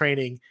much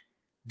training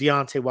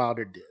Deontay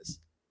Wilder does.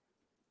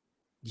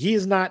 he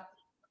is not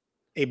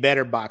a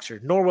better boxer,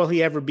 nor will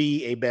he ever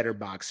be a better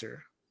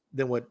boxer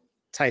than what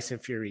Tyson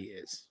Fury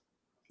is.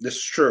 This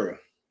is true.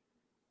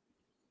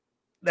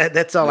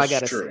 That's all I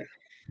gotta say.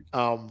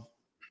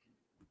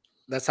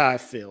 That's how I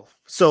feel.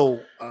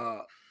 So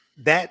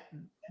that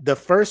the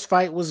first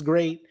fight was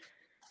great.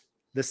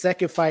 The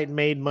second fight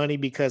made money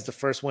because the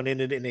first one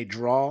ended in a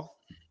draw.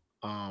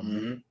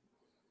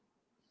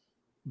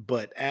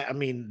 But I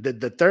mean,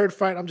 the third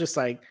fight, I'm just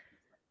like,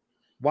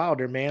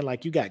 Wilder, man,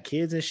 like, you got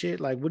kids and shit.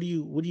 Like, what do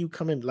you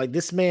come in? Like,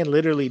 this man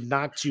literally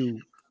knocked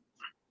you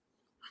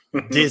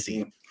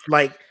dizzy.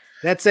 Like,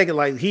 that second,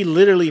 like, he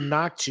literally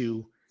knocked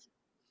you.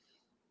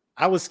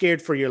 I was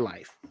scared for your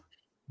life.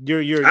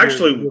 Your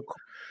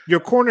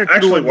corner. I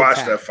actually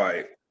watched that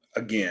fight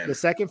again. The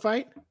second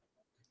fight?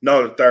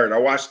 No, the third. I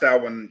watched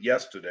that one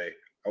yesterday.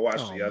 I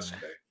watched it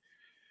yesterday. Man.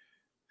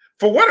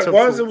 For what it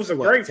was a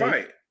great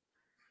fight.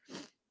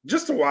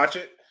 Just to watch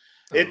it.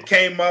 It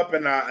came up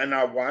and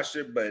I watched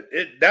it, but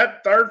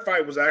that third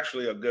fight was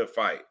actually a good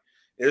fight.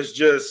 It's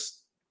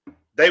just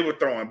they were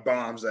throwing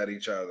bombs at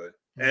each other.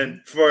 And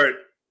for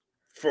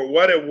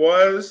what it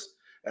was,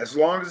 as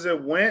long as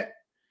it went,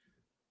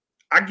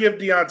 I give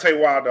Deontay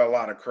Wilder a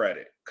lot of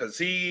credit because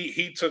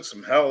he took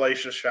some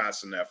hellacious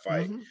shots in that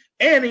fight.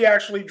 And he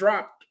actually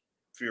dropped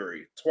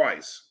Fury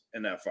twice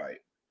in that fight.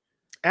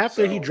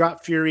 After he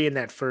dropped Fury in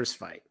that first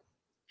fight,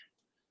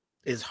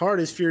 as hard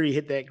as Fury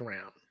hit that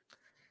ground,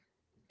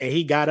 and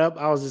he got up,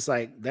 I was just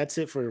like, that's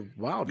it for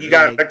Wilder. You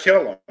got to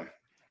kill him.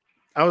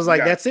 I was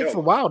like, that's it for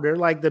Wilder.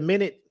 Like, the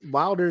minute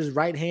Wilder's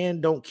right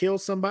hand don't kill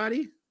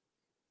somebody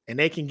and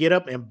they can get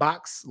up and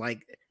box,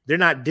 like, they're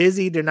not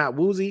dizzy, they're not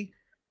woozy.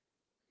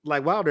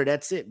 Like, Wilder,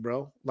 that's it,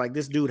 bro. Like,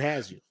 this dude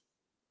has you.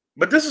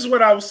 But this is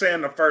what I was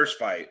saying the first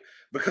fight,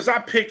 because I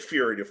picked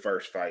Fury the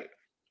first fight.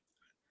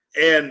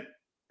 And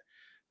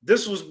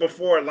this was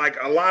before, like,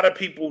 a lot of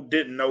people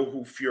didn't know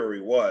who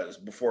Fury was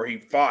before he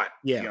fought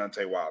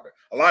Deontay Wilder.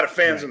 A lot of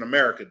fans in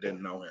America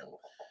didn't know him.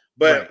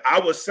 But I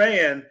was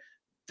saying,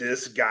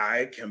 this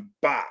guy can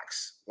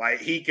box. Like,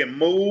 he can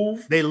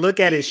move. They look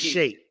at his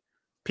shape.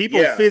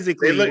 People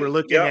physically were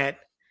looking at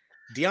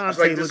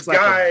Deontay looks like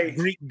a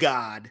Greek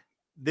god.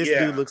 This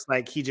dude looks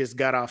like he just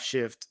got off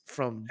shift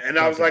from. And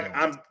I was like,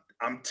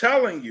 I'm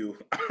telling you,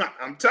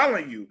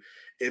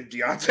 if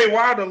Deontay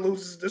Wilder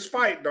loses this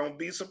fight, don't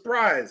be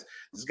surprised.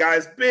 This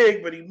guy's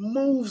big, but he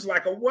moves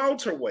like a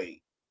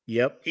welterweight.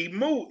 Yep.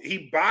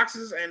 He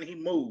boxes and he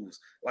moves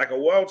like a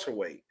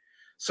welterweight.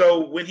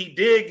 So when he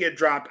did get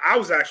dropped, I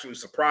was actually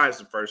surprised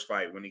the first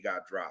fight when he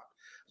got dropped.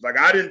 Like,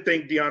 I didn't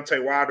think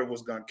Deontay Wilder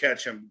was going to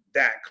catch him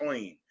that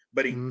clean,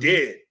 but he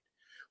did,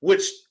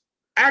 which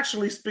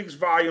actually speaks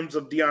volumes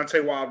of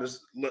Deontay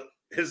Wilder's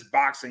his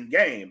boxing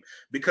game,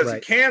 because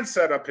he can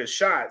set up his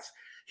shots.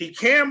 He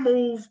can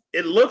move.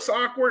 It looks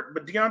awkward,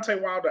 but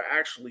Deontay Wilder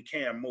actually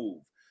can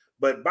move.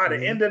 But by the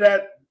end of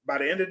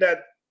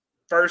that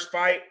first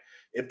fight,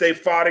 if they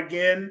fought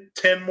again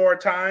 10 more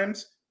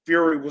times,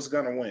 Fury was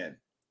going to win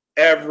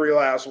every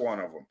last one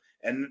of them.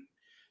 And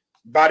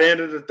by the end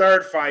of the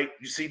third fight,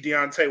 you see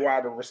Deontay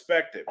Wilder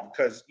respect it,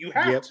 because you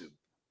have to.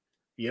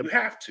 You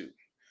have to.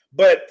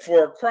 But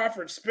for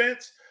Crawford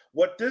Spence,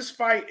 what this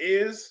fight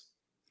is,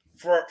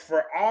 for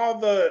all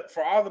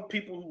the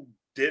people who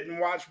didn't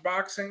watch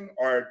boxing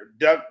or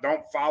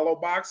don't follow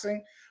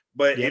boxing,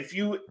 but if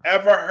you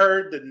ever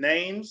heard the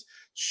names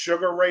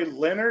Sugar Ray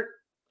Leonard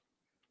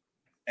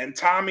and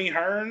Tommy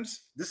Hearns,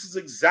 this is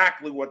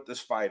exactly what this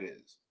fight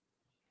is.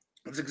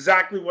 It's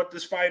exactly what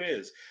this fight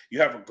is. You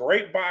have a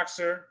great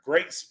boxer,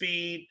 great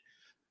speed,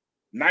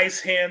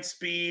 nice hand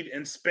speed,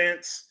 and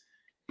Spence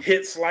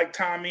hits like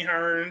Tommy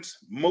Hearns,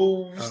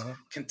 moves,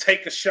 can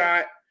take a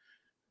shot,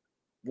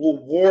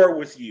 will war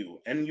with you.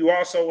 And you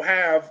also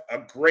have a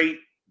great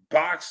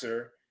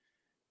boxer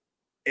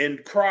in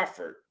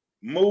Crawford.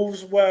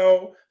 Moves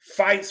well,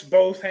 fights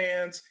both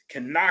hands,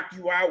 can knock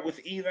you out with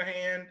either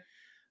hand.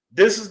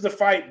 This is the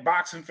fight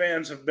boxing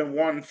fans have been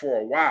wanting for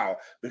a while,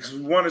 because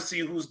we want to see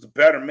who's the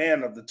better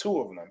man of the two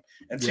of them.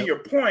 And to your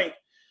point,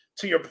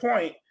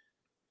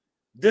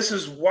 this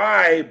is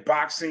why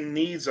boxing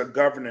needs a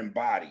governing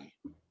body.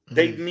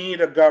 They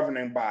need a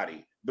governing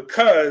body,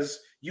 because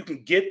you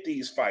can get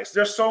these fights.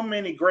 There's so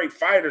many great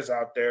fighters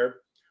out there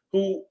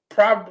who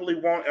probably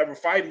won't ever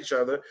fight each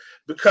other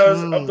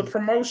because of the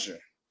promotion.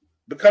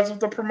 Because of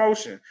the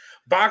promotion.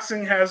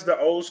 Boxing has the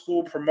old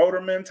school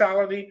promoter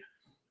mentality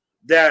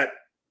that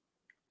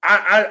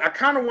I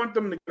kind of want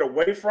them to get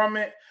away from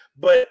it,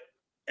 but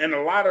in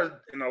a lot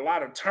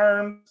of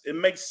terms, it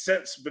makes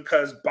sense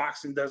because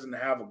boxing doesn't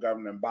have a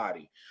governing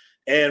body.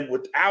 And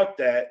without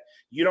that,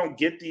 you don't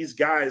get these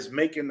guys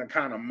making the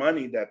kind of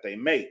money that they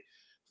make.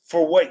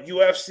 For what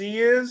UFC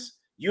is,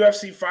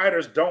 UFC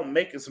fighters don't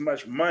make as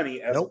much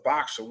money as a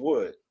boxer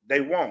would.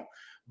 They won't.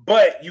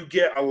 But you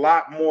get a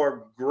lot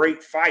more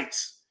great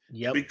fights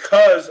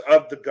because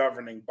of the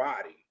governing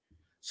body.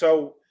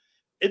 So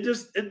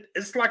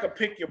it's like a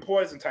pick your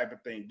poison type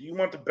of thing. Do you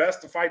want the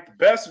best to fight the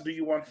best, or do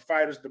you want the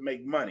fighters to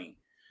make money?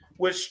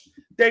 Which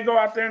they go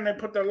out there and they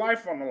put their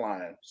life on the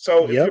line.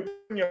 So if you're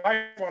putting your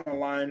life on the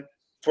line,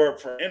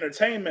 for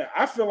entertainment,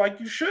 I feel like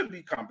you should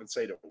be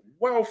compensated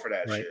well for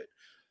that shit.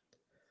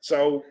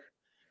 So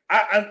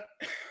I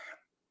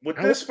with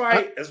this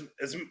fight,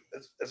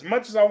 as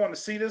much as I want to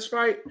see this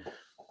fight,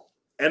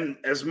 and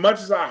as much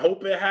as I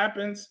hope it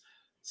happens,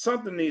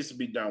 something needs to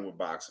be done with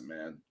boxing,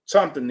 man.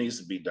 Something needs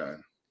to be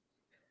done.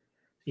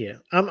 Yeah,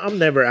 I'm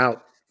never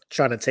out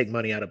trying to take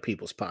money out of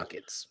people's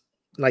pockets.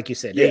 Like you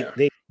said,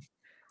 they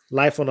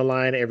life on the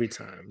line every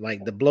time.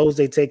 Like the blows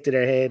they take to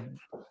their head,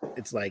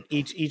 it's like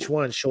each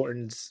one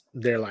shortens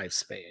their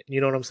lifespan. You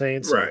know what I'm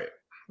saying? So,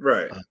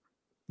 right.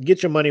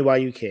 Get your money while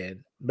you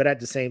can, but at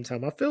the same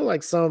time, I feel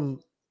like some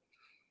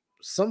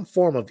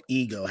form of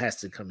ego has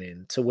to come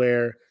in to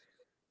where,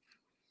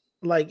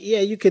 like, yeah,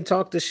 you can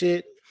talk the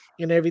shit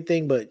and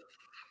everything, but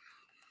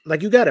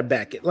like you gotta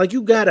back it. Like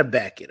you gotta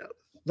back it up.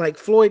 Like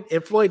Floyd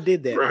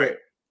did that. Right. But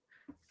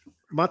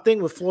my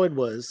thing with Floyd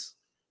was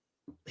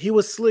he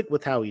was slick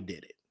with how he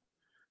did it.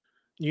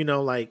 You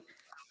know, like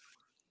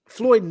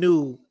Floyd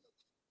knew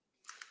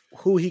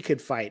who he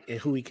could fight and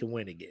who he could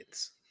win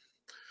against.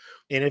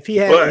 And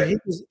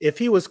if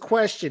he was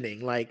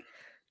questioning, like,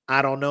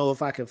 I don't know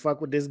if I can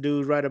fuck with this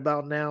dude right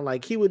about now,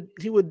 like he would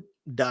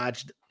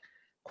dodge,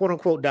 quote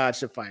unquote, dodge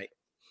the fight.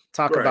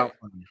 Talk about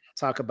money,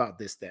 talk about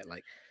this, that.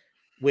 Like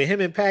with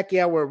him and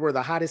Pacquiao were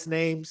the hottest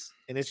names,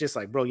 and it's just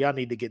like, bro, y'all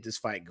need to get this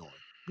fight going.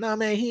 Nah,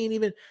 man, he ain't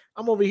even.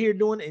 I'm over here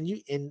doing,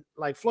 and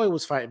like Floyd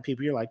was fighting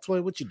people. You're like,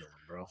 Floyd, what you doing,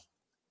 bro?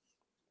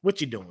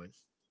 What you doing?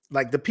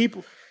 Like the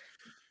people,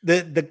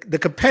 the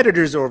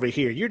competitors over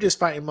here. You're just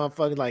fighting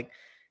motherfuckers, like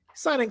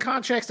signing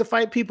contracts to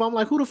fight people. I'm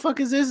like, who the fuck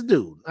is this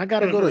dude? I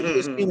gotta go to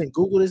ESPN and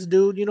Google this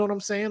dude. You know what I'm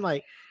saying?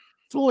 Like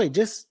Floyd,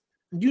 just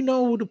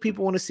who the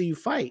people want to see you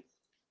fight,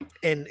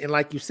 and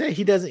like you said,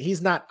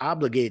 he's not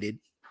obligated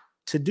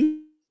to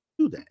do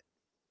that.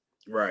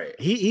 Right.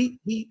 He's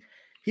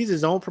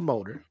his own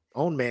promoter,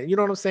 own man. You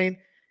know what I'm saying?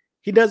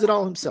 He does it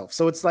all himself.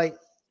 So it's like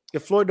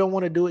if Floyd don't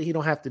want to do it, he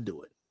don't have to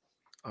do it.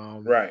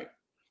 Right.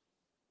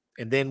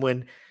 And then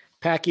when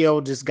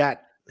Pacquiao just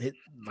got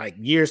like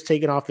years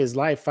taken off his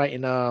life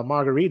fighting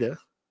Margarita,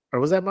 or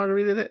was that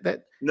Margarita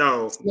that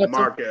no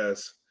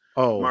Marquez?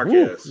 Oh,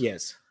 Marquez. Woo,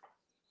 yes,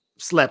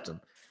 slept him.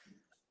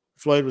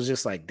 Floyd was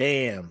just like,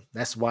 damn,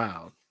 that's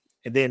wild.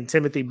 And then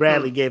Timothy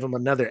Bradley gave him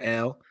another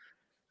L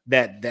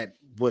that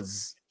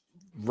was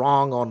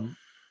wrong on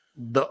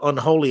the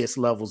unholiest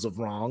levels of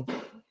wrong.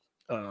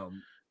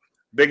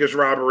 Biggest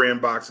robbery in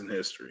boxing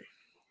history,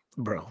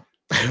 bro.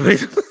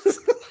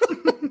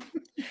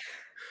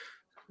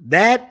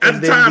 That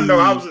at the time, though,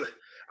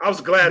 I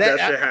was glad that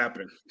shit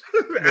happened.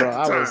 At bro, the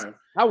time,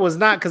 I was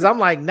not, because I'm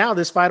like, now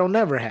this fight will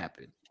never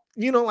happen.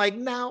 You know, like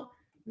now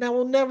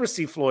we'll never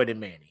see Floyd and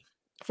Manny.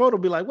 Floyd will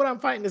be like, "What? I'm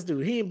fighting this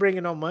dude. He ain't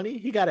bringing no money.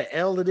 He got an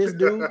L to this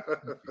dude."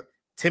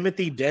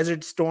 Timothy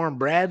Desert Storm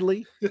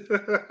Bradley.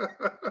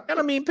 And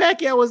I mean,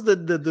 Pacquiao was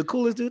the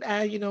coolest dude.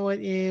 You know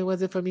what? Yeah,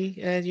 was it for me?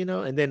 You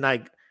know. And then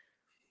like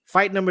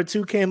fight number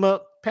 2 came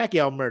up.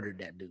 Pacquiao murdered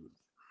that dude.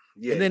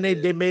 Yeah, and then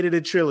they made it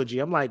a trilogy.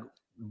 I'm like,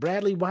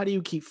 Bradley, why do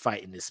you keep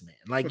fighting this man?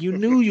 Like you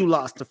knew you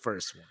lost the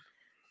first one.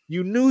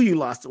 You knew you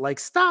lost it. Like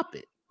stop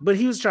it. But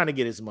he was trying to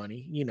get his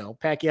money. You know,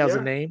 Pacquiao's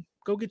a name.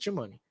 Go get your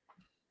money.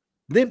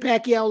 Then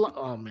Pacquiao.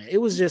 Oh man, it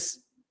was just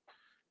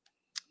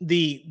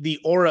the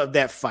aura of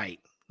that fight.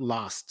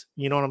 Lost.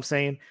 You know what I'm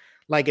saying?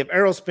 Like if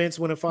Errol Spence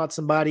went and fought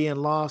somebody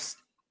and lost,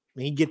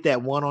 and he get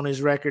that one on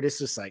his record, it's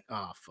just like,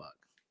 oh fuck.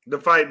 The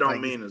fight don't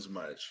mean as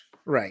much.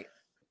 Right.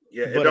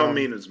 Yeah, it don't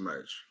mean as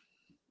much.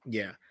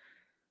 Yeah.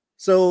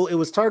 So it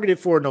was targeted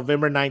for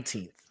November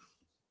 19th.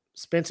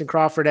 Spence and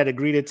Crawford had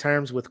agreed to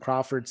terms, with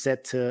Crawford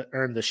set to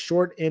earn the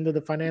short end of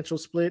the financial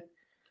split.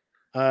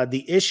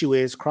 The issue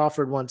is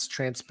Crawford wants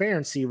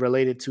transparency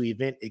related to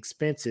event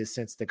expenses,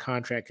 since the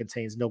contract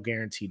contains no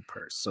guaranteed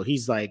purse. So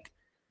he's like,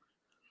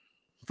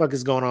 fuck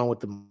is going on with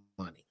the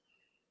money?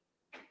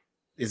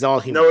 Is all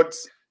he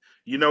wants.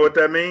 You know what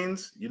that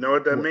means? You know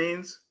what that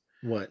means?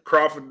 What?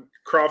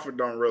 Crawford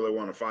don't really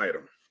want to fight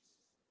him.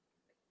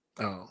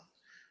 Oh.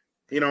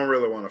 He don't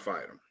really want to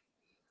fight him.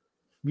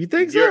 You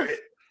think so?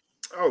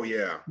 Oh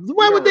yeah.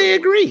 Why would they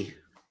agree?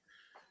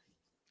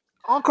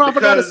 All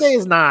Crawford got to say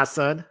is nah,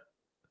 son.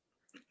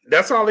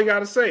 That's all he got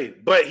to say.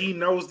 But he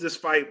knows this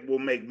fight will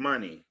make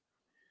money.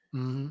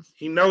 Mm-hmm.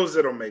 He knows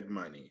it'll make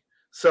money.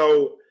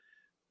 So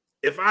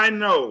if I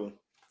know,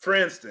 for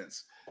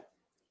instance,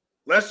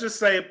 let's just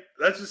say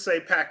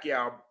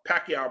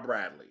Pacquiao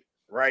Bradley,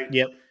 right?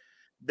 Yep.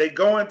 They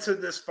go into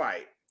this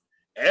fight.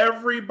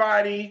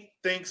 Everybody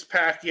thinks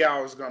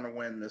Pacquiao is going to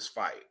win this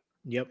fight.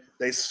 Yep.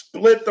 They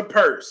split the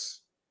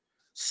purse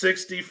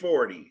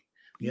 60-40.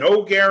 Yep.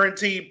 No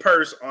guaranteed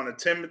purse on a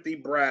Timothy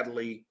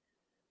Bradley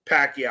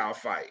Pacquiao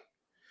fight.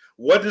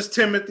 What does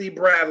Timothy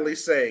Bradley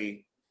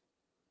say?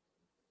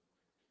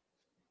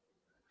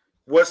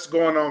 What's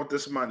going on with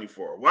this money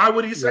for? Why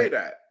would he say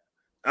that?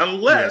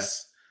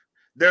 Unless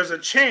there's a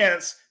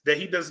chance that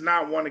he does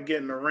not want to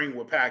get in the ring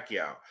with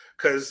Pacquiao,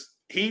 because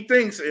he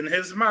thinks in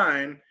his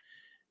mind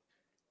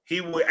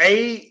he will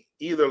A,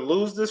 either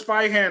lose this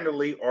fight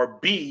handily, or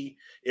B,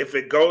 if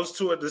it goes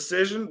to a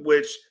decision,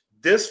 which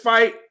this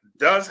fight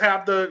does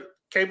have the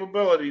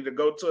capability to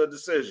go to a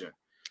decision.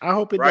 I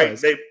hope it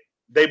does.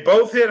 They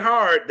both hit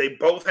hard. They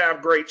both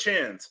have great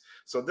chins.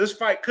 So this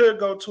fight could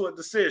go to a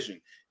decision.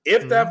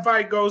 If that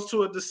fight goes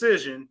to a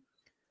decision,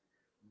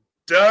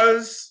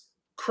 does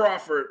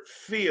Crawford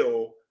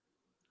feel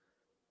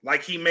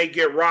like he may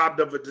get robbed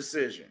of a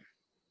decision?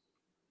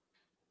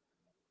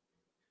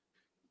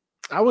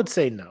 I would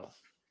say no.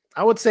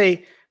 I would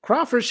say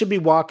Crawford should be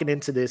walking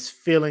into this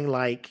feeling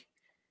like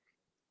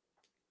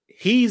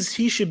he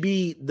should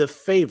be the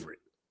favorite.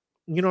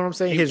 You know what I'm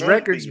saying? His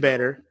record's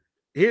better.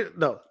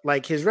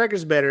 His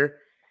record's better.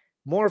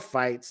 More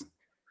fights.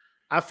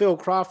 I feel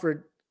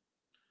Crawford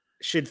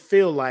should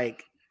feel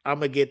like I'm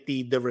gonna get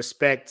the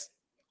respect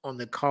on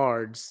the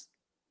cards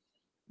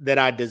that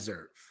I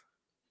deserve.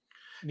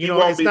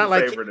 It's not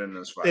like favorite in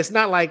this fight. It's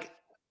not like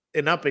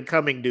an up and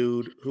coming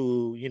dude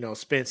who,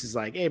 Spence is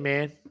like, hey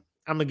man,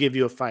 I'm gonna give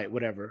you a fight,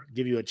 whatever,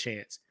 give you a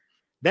chance.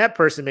 That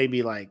person may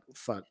be like,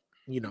 fuck,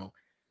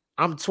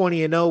 I'm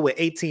 20-0 with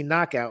 18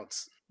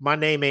 knockouts. My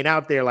name ain't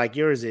out there like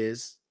yours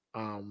is.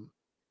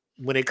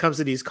 When it comes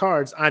to these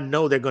cards, I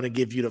know they're gonna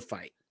give you the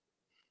fight.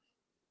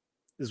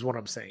 Is what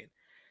I'm saying.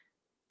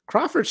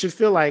 Crawford should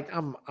feel like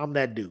I'm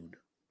that dude,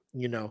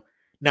 Now,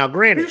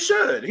 granted, he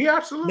should. He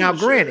absolutely. Now,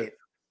 granted, should.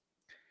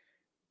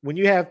 When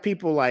you have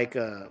people like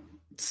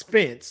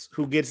Spence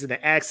who gets in an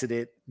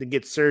accident to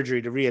get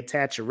surgery to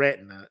reattach a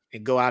retina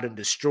and go out and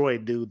destroy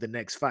dude the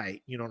next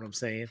fight, you know what I'm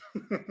saying?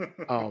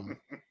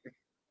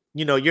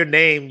 Your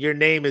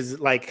name is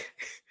like,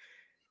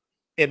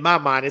 in my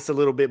mind, it's a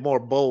little bit more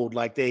bold.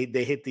 Like they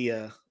hit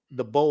the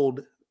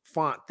bold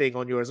font thing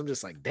on yours. I'm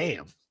just like,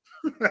 damn.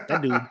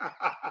 That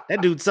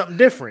dude's something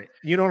different.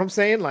 You know what I'm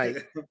saying?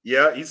 Like,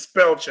 yeah, he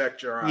spell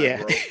checked your eye. Yeah,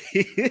 bro.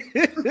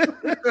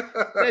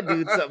 That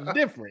dude's something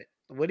different.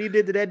 What he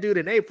did to that dude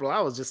in April, I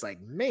was just like,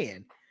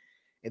 man.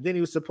 And then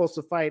he was supposed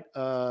to fight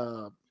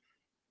Pacquiao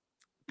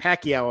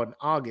in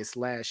August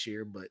last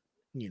year, but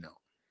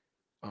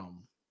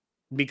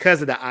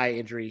because of the eye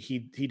injury, he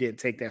didn't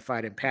take that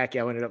fight, and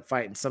Pacquiao ended up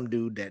fighting some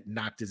dude that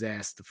knocked his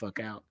ass the fuck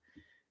out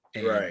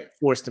and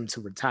forced him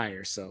to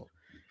retire. So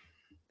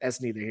that's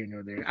neither here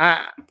nor there.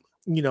 I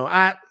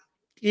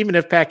even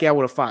if Pacquiao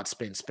would have fought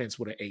Spence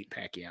would have ate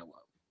Pacquiao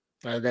up.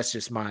 That's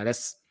just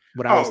that's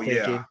what I was thinking.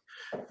 Yeah.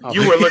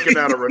 You were looking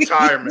at a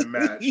retirement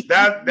match.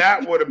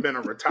 That would have been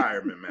a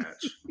retirement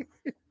match.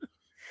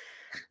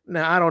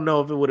 Now I don't know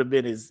if it would have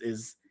been as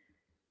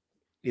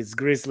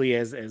grisly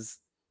as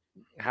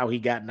how he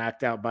got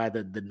knocked out by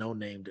the no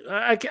name.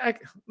 Let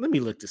me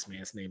look this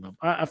man's name up.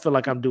 I feel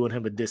like I'm doing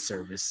him a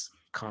disservice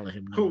calling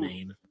him no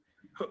name.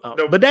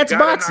 But that's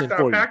boxing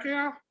for you.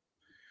 Pacquiao?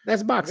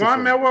 That's boxing.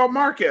 Juan Manuel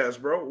Marquez,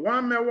 bro.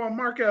 Juan Manuel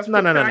Marquez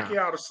put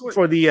Pacquiao to sleep.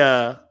 For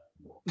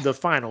the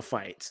final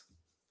fight.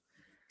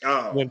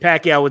 Oh. When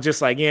Pacquiao was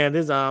just like, yeah,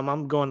 this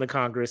I'm going to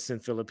Congress in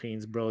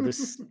Philippines, bro.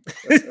 This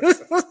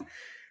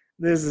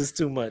this is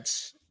too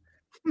much.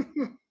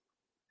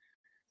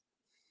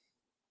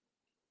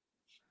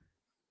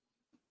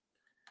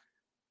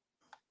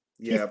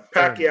 Yeah,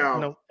 Pacquiao.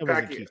 No, it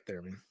wasn't Keith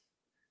Thurman.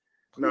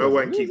 No, it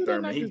wasn't Keith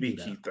Thurman. He beat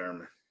Keith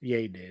Thurman. Yeah,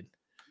 he did.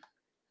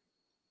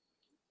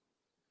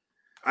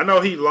 I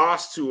know he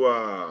lost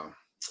to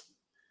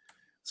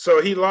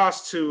he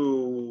lost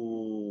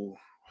to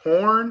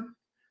Horn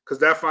because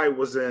that fight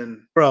was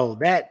in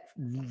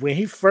when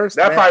he first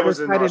that fight was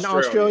in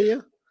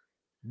Australia.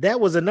 That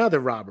was another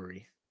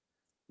robbery.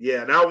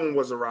 Yeah, that one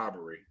was a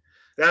robbery.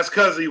 That's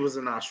because he was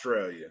in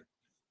Australia.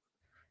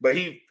 But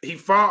he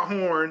fought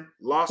Horn,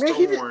 lost to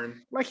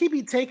Horn. He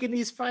be taking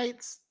these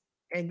fights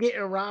and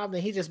getting robbed,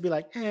 and he just be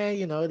like,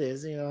 it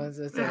is,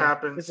 it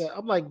happens.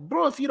 I'm like,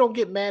 bro, if you don't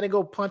get mad and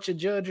go punch a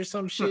judge or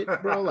some shit,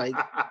 bro, like,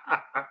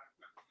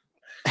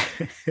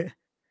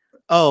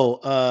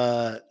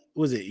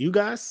 was it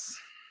Ugas?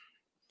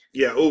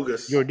 Yeah,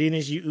 Ugas.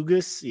 Yordenis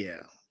Ugas,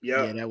 yeah.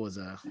 Yeah,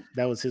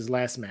 that was his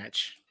last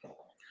match.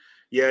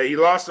 Yeah, he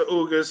lost to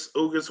Ugas.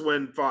 Ugas went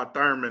and fought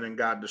Thurman and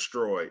got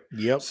destroyed.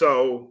 Yep.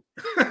 So,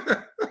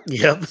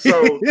 yep.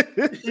 So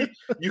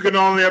you can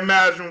only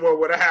imagine what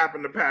would have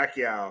happened to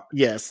Pacquiao.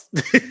 Yes.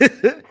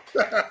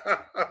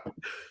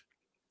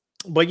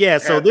 But yeah,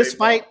 so this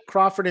fight,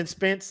 Crawford and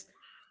Spence,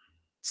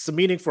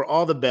 submitting for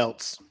all the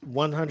belts,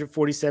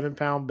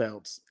 147-pound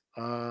belts.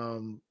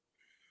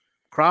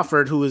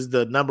 Crawford, who is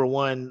the number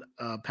one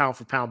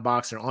pound-for-pound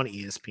boxer on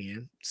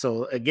ESPN.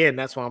 So again,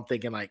 that's why I'm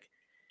thinking like,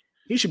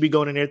 he should be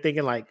going in there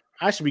thinking like,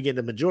 I should be getting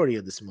the majority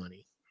of this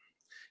money.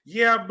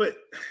 Yeah, but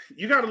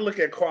you got to look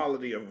at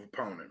quality of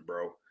opponent,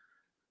 bro.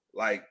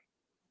 Like,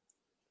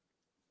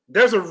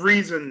 there's a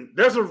reason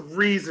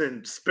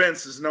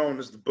Spence is known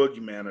as the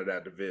boogeyman of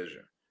that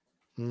division.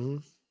 Mm-hmm.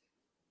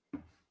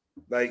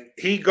 Like,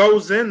 he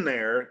goes in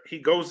there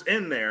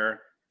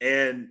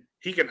and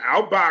he can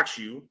outbox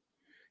you.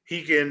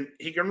 He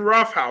can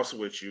roughhouse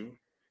with you.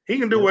 He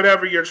can do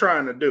whatever you're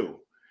trying to do.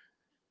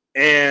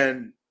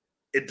 And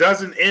it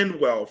doesn't end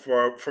well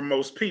for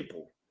most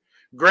people.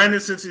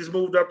 Granted, since he's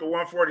moved up to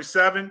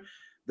 147,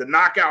 the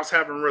knockouts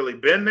haven't really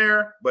been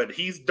there, but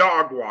he's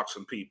dog walked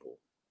some people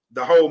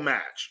the whole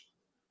match.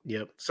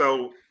 Yep.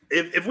 So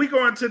if we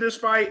go into this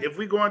fight,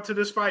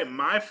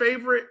 my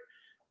favorite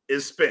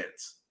is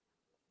Spence.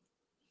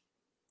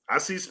 I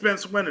see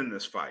Spence winning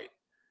this fight.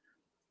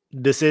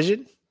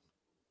 Decision?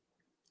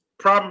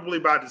 Probably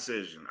by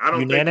decision. I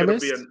don't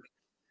Unanimous? think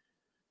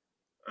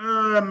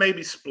it'll be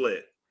maybe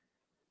split.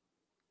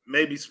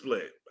 Maybe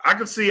split. I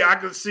could see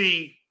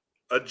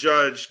a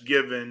judge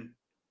giving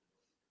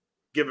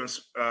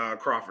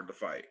Crawford the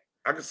fight.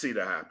 I could see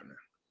that happening.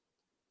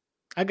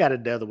 I got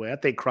it the other way. I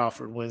think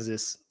Crawford wins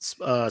this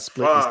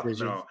split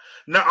decision.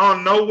 No,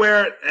 on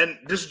nowhere, and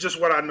this is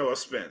just what I know of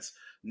Spence.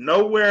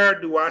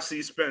 Nowhere do I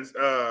see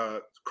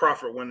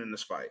Crawford winning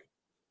this fight.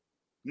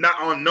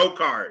 Not on no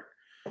card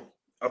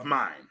of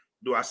mine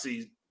do I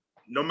see.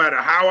 No matter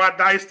how I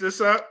dice this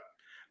up,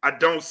 I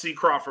don't see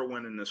Crawford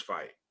winning this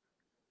fight.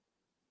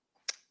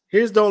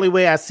 Here's the only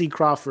way I see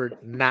Crawford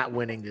not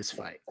winning this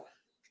fight.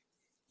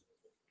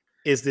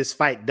 Is this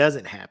fight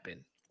doesn't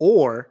happen,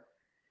 or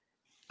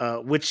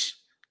which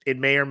it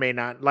may or may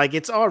not. Like,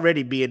 it's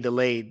already being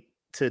delayed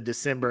to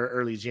December,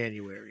 early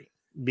January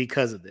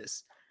because of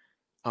this.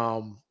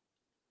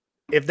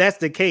 If that's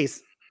the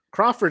case,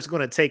 Crawford's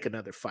going to take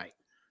another fight.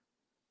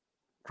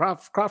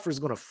 Crawford's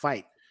going to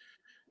fight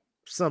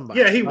somebody.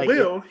 Yeah, he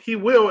will. He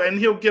will, and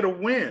he'll get a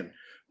win.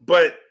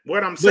 But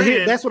what I'm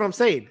saying, that's what I'm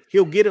saying.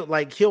 He'll get it.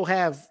 Like, he'll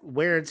have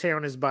wear and tear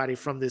on his body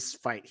from this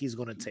fight he's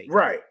going to take.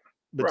 Right.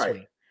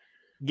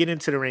 Get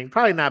into the ring.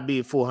 Probably not be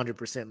a full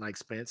 100% like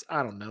Spence.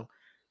 I don't know.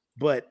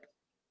 But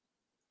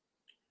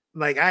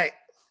like, I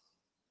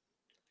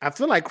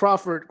feel like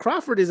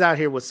Crawford is out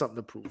here with something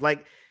to prove.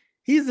 Like,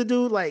 he's the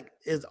dude, like,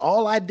 is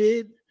all I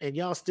did, and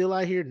y'all still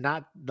out here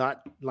not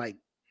like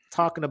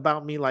talking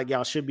about me like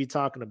y'all should be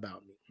talking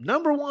about me.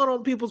 Number one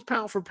on people's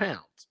pound for pound,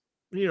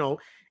 you know.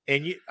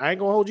 And I ain't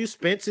gonna hold you.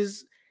 Spence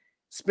is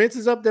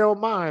up there on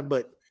mine,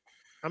 but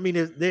I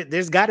mean,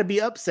 there's got to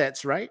be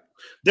upsets, right?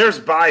 There's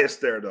bias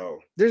there, though.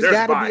 There's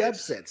got to be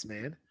upsets,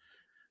 man.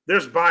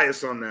 There's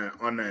bias on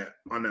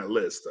that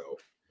list, though,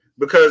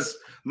 because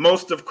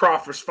most of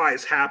Crawford's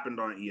fights happened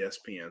on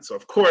ESPN, so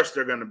of course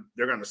they're gonna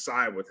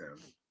side with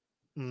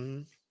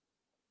him.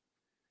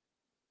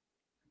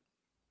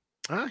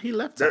 Mm-hmm. He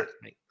left Top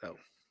Rank, though,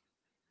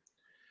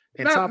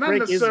 and not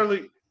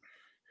necessarily.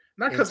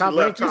 Not because he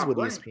left Top Rank.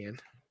 ESPN.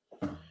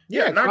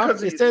 Yeah, not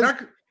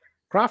because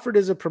Crawford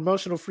is a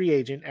promotional free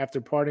agent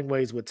after parting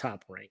ways with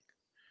Top Rank.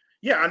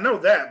 Yeah, I know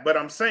that, but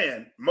I'm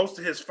saying most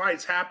of his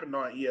fights happened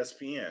on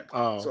ESPN.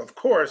 Oh, so of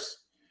course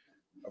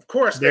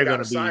they got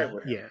to side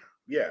with him.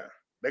 Yeah,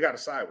 they got to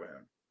side with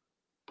him.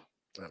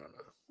 I don't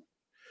know,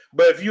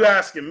 but if you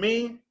asking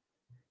me,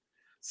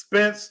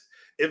 Spence,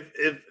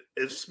 if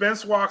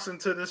Spence walks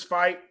into this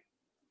fight,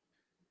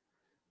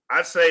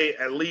 I'd say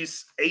at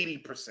least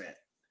 80%.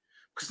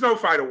 Because no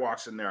fighter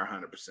walks in there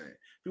 100%. If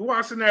he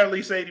walks in there at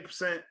least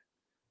 80%,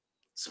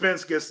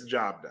 Spence gets the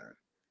job done.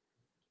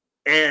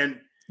 And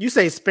you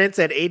say Spence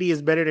at 80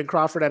 is better than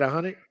Crawford at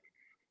 100?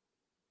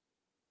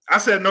 I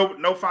said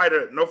no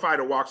fighter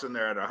walks in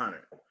there at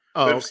 100.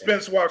 Oh, but if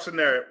Spence walks in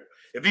there,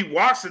 if he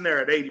walks in there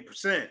at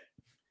 80%,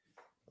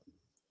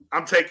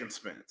 I'm taking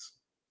Spence.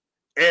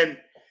 And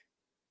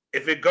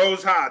if it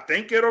goes how I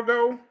think it'll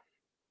go,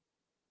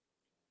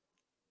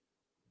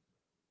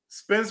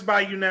 Spence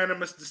by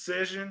unanimous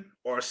decision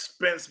or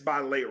Spence by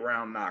late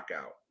round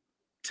knockout,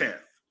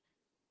 10th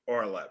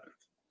or 11th.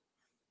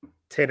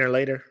 10 or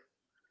later?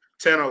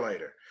 10 or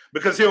later.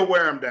 Because he'll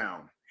wear him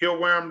down.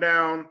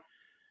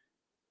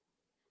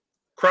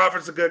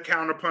 Crawford's a good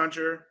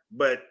counterpuncher,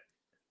 but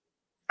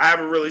I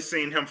haven't really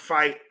seen him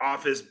fight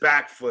off his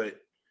back foot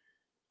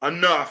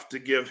enough to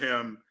give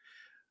him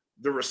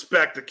the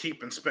respect of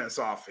keeping Spence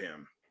off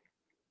him.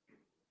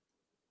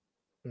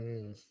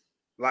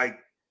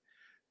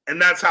 And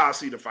that's how I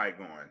see the fight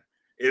going.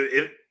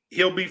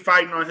 He'll be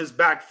fighting on his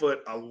back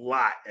foot a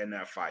lot in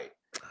that fight.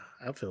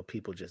 I feel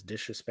people just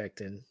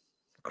disrespecting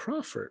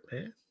Crawford,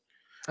 man.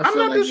 I'm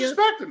not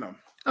disrespecting him.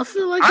 I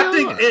feel like I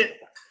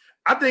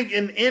think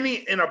in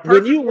a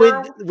perfect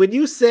world, when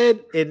you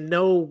said in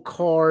no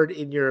card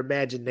in your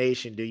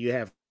imagination, do you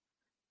have?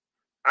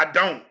 I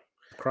don't.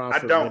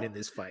 Crawford winning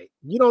this fight.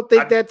 You don't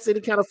think that's any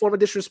kind of form of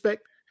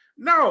disrespect?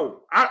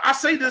 No, I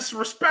say this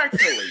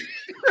respectfully.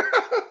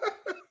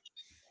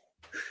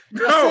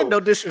 I said no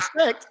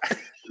disrespect.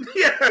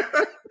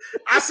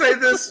 I say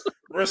this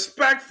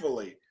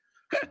respectfully.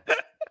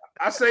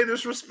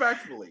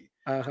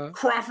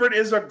 Crawford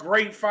is a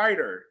great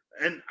fighter,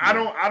 and I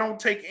don't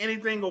take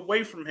anything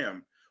away from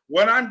him.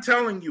 What I'm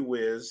telling you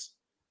is,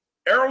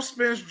 Errol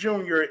Spence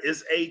Jr.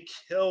 is a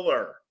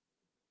killer.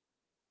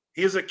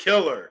 He is a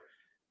killer.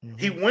 Mm-hmm.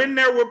 He went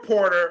there with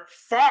Porter,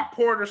 fought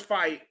Porter's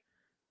fight,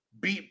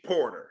 beat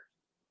Porter.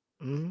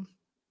 Mm-hmm.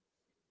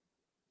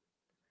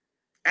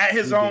 At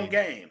his own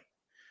game.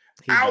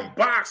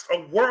 Outboxed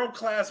a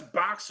world-class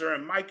boxer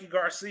in Mikey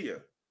Garcia.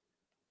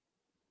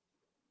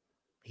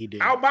 He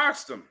did.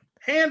 Outboxed him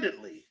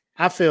handedly.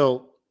 I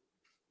feel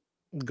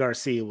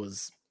Garcia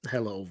was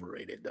hella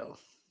overrated, though.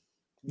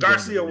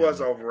 Garcia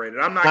was overrated.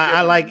 I'm not.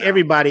 I like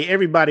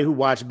everybody who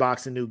watched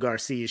boxing knew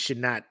Garcia should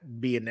not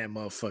be in that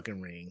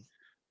motherfucking ring.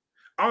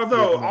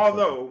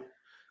 Although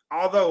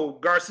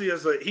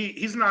Garcia's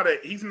he's not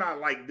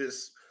like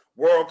this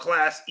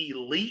world-class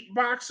elite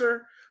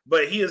boxer,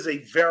 but he is a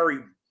very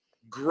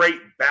great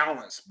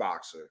balanced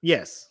boxer.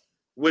 Yes.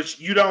 Which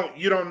you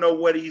don't know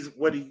what he's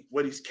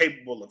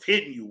capable of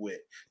hitting you with.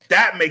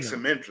 That makes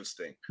him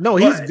interesting. No,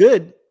 he's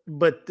good,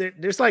 but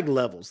there's like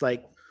levels.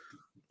 Like,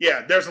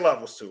 yeah, there's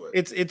levels to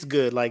it. It's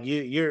good. Like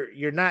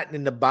you're not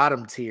in the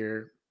bottom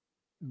tier,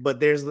 but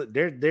there's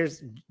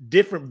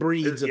different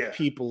breeds of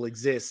people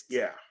exist.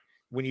 Yeah.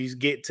 When you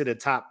get to the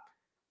top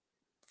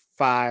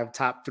 5,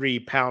 top 3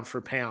 pound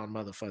for pound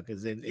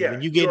motherfuckers, and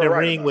when you get in the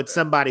ring with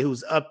somebody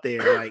who's up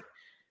there, like.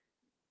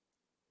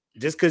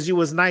 Just because you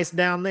was nice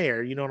down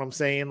there, you know what I'm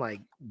saying? Like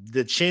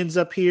the chins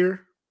up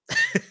here,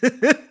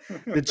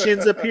 the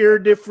chins up here are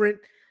different.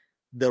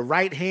 The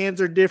right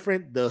hands are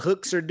different. The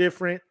hooks are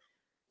different.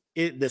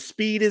 The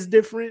speed is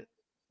different.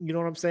 You know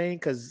what I'm saying?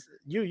 Because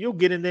you'll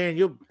get in there and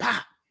you'll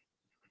pop.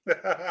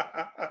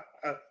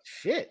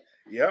 Shit.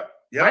 Yep.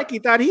 Mikey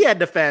thought he had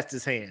the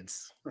fastest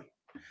hands.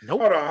 Nope.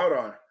 Hold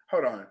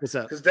on. What's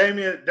up? Because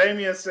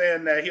Damien's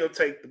saying that he'll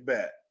take the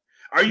bet.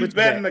 Are you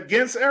betting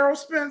against Errol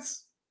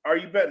Spence? Are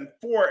you betting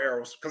for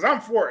Errol? Because I'm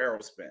for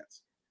Errol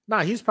Spence. Nah,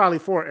 he's probably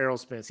for Errol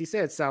Spence. He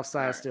said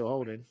Southside still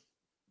holding.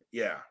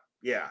 Yeah.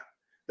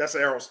 That's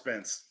Errol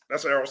Spence.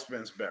 That's an Errol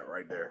Spence bet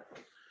right there.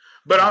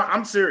 But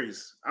I'm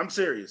serious.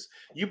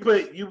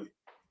 You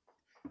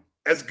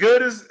as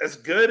good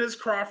as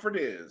Crawford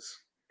is,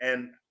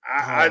 and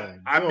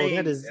I mean,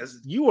 that is,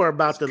 you are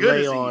about to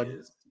lay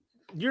on.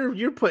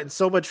 You're putting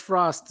so much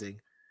frosting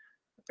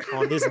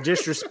on this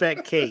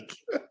disrespect cake.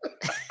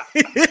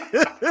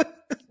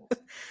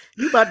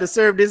 You about to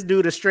serve this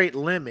dude a straight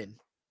lemon,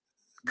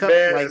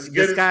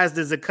 disguised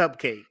as a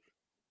cupcake,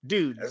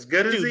 dude. As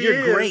good as he you're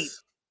is, great.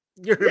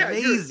 You're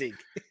amazing.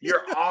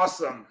 You're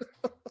awesome.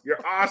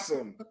 You're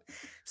awesome.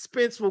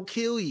 Spence will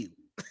kill you.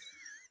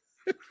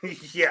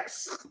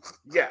 Yes.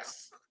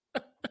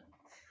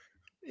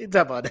 You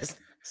talk about this.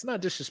 It's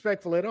not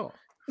disrespectful at all.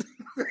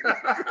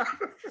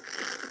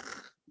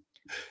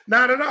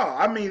 Not at all.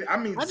 I mean,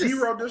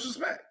 zero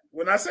disrespect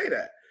when I say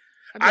that.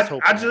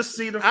 I just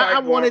see the fight. I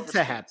want it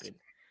to happen.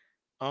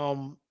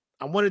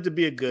 I want it to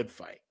be a good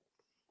fight.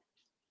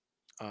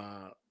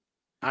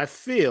 I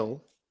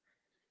feel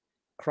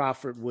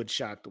Crawford would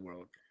shock the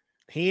world.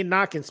 He ain't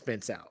knocking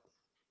Spence out.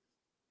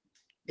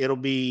 It'll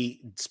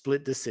be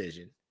split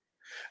decision.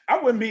 I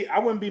wouldn't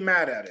be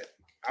mad at it.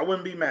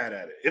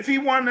 If he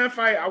won that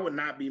fight, I would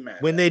not be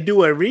mad. When they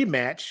do a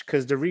rematch,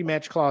 because the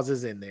rematch clause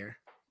is in there,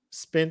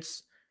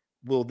 Spence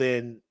will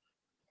then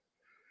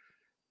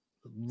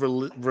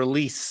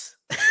release.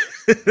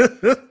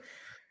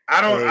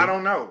 I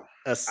don't know.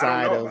 A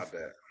side I don't know about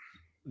that.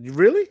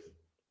 Really?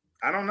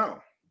 I don't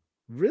know.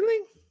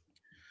 Really?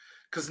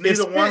 Because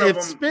neither one of them.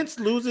 If Spence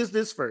loses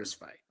this first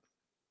fight,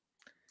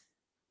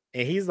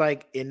 and he's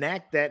like,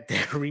 enact that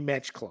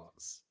rematch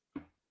clause,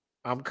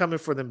 I'm coming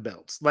for them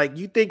belts. Like,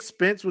 you think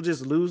Spence will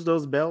just lose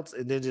those belts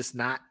and then just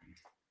not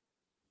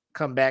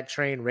come back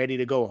trained, ready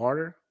to go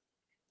harder?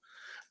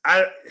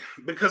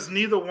 Because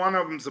neither one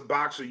of them's a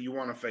boxer you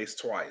want to face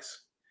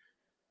twice.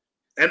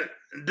 And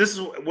this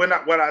is when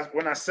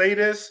I say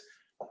this,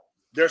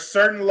 there's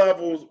certain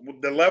levels,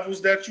 the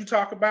levels that you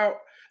talk about.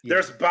 Yeah.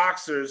 There's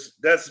boxers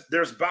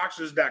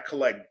that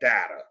collect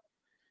data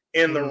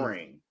in the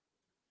ring,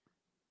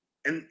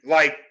 and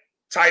like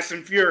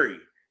Tyson Fury,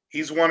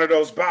 he's one of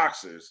those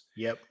boxers.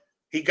 Yep,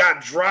 he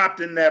got dropped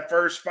in that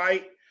first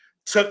fight.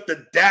 Took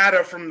the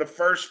data from the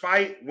first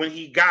fight when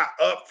he got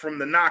up from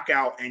the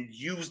knockout and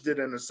used it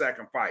in the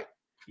second fight.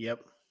 Yep,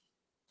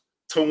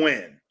 to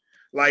win.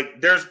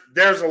 Like there's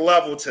a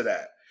level to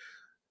that.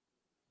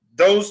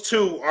 Those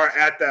two are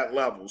at that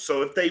level.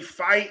 So if they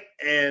fight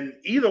and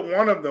either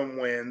one of them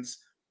wins,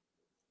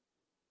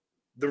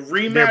 the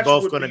rematch, they're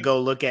both going to go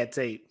look at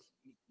tape.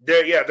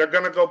 They're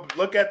going to go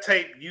look at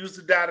tape, use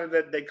the data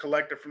that they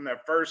collected from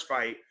that first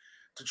fight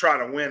to try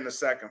to win the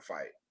second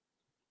fight.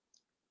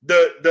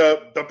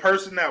 The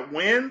person that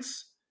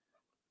wins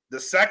the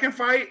second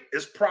fight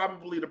is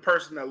probably the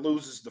person that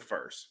loses the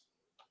first.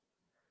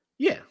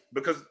 Yeah,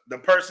 because the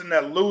person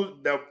that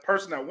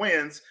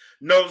wins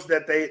knows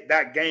that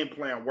that game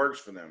plan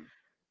works for them.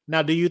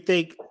 Now, do you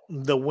think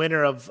the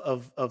winner of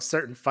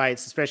certain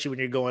fights, especially when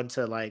you're going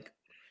to like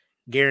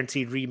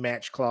guaranteed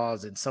rematch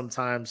clause and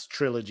sometimes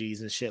trilogies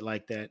and shit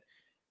like that,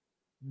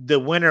 the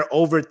winner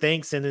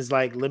overthinks and is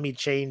like, let me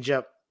change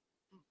up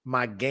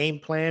my game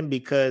plan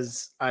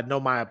because I know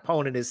my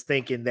opponent is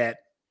thinking that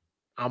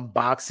I'm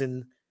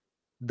boxing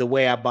the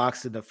way I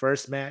boxed in the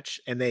first match,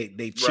 and they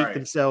cheat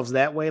themselves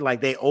that way.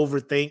 Like they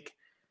overthink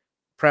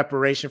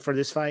preparation for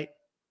this fight.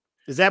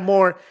 Is that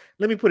more?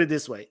 Let me put it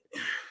this way: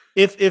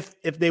 if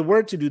they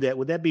were to do that,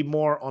 would that be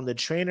more on the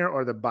trainer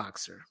or the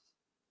boxer?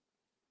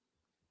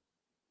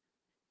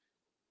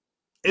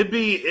 It'd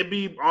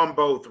be on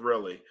both,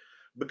 really,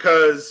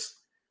 because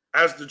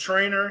as the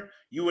trainer,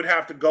 you would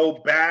have to go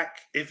back.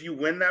 If you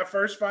win that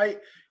first fight,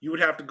 you would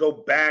have to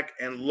go back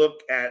and look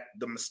at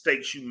the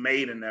mistakes you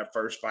made in that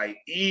first fight,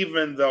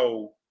 even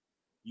though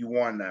you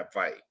won that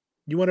fight.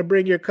 You want to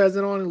bring your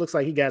cousin on? It looks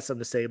like he got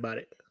something to say about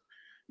it.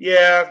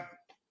 Yeah.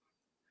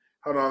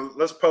 Hold on.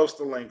 Let's post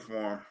the link for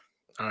him.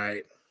 All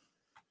right.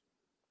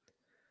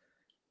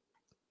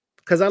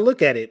 Because I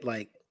look at it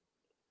like,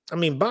 I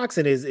mean,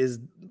 boxing is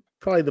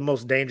probably the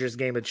most dangerous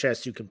game of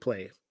chess you can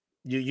play.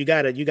 You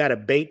gotta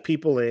bait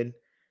people in.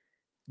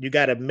 You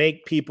gotta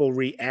make people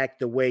react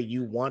the way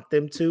you want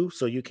them to,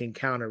 so you can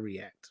counter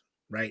react.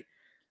 Right.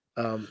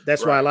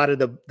 That's why a lot of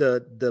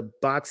the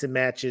boxing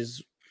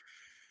matches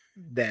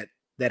that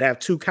have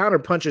two counter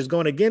punchers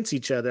going against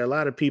each other, a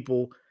lot of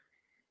people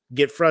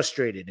get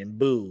frustrated and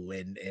boo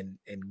and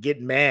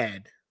get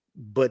mad,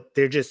 but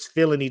they're just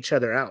filling each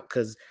other out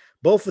because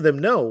both of them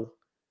know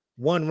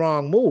one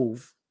wrong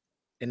move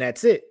and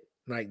that's it.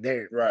 Like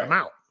I'm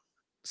out.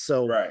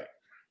 So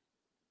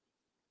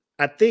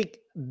I think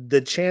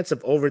the chance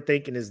of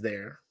overthinking is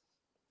there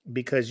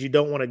because you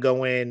don't want to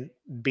go in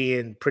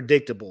being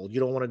predictable. You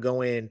don't want to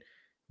go in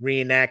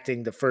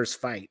reenacting the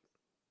first fight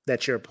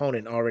that your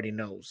opponent already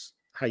knows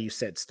how you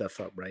set stuff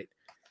up, right?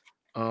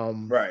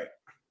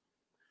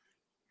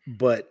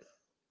 But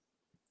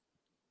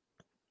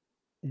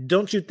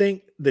don't you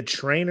think the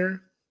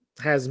trainer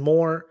has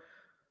more,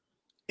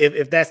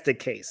 if that's the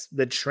case,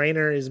 the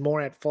trainer is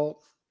more at fault?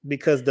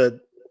 Because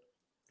the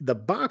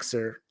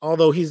boxer,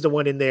 although he's the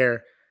one in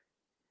there,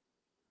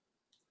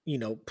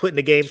 putting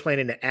the game plan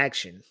into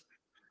action,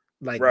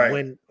 like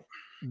when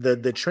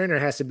the trainer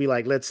has to be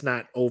like, let's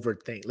not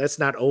overthink, let's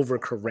not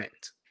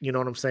overcorrect. You know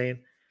what I'm saying?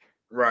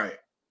 Right.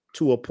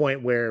 To a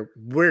point where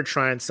we're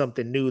trying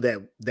something new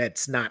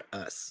that's not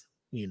us,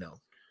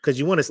 because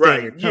you want to stay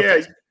in your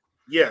comfort zone.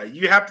 Yeah,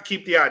 you have to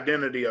keep the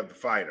identity of the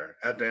fighter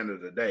at the end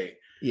of the day.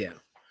 Yeah.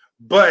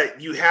 But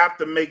you have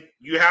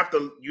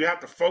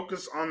to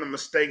focus on the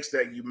mistakes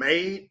that you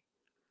made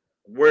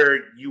where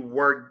you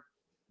were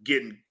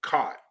getting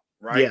caught,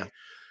 right? Yeah.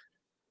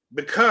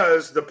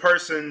 Because the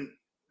person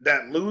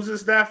that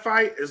loses that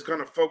fight is going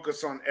to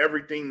focus on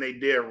everything they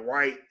did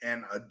right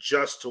and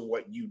adjust to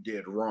what you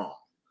did wrong.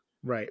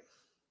 Right.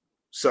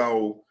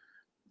 So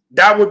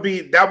that would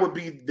be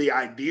the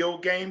ideal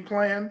game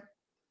plan.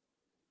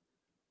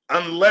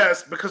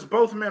 Unless, because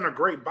both men are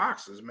great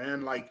boxers,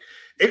 man. Like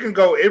it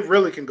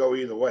really can go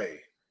either way.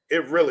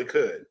 It really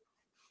could.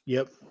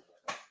 Yep.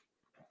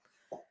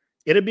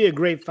 It'd be a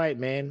great fight,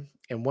 man.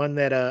 And one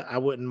that I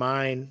wouldn't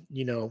mind,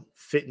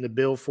 fitting the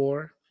bill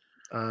for.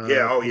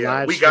 Yeah.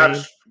 We got.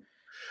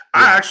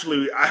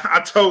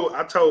 I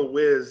told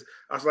Wiz,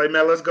 I was like,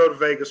 man, let's go to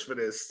Vegas for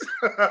this.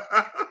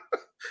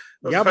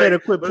 Y'all better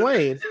quit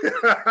playing.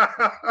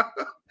 I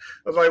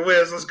was like,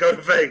 Wiz, let's go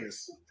to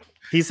Vegas.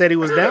 He said he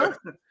was down.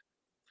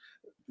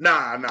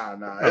 Nah.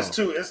 Oh.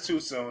 It's too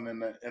soon in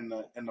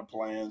the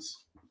plans.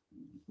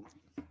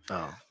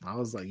 Oh, I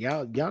was like,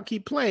 y'all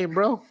keep playing,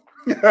 bro.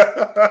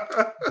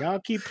 Y'all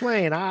keep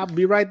playing. I'll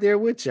be right there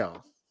with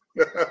y'all.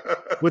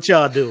 What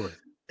y'all doing?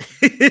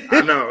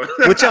 I know.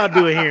 What y'all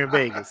doing here in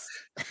Vegas?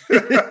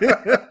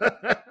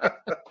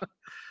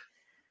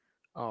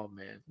 Oh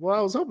man. Well,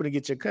 I was hoping to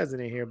get your cousin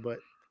in here, but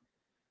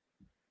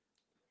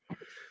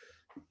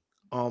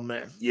oh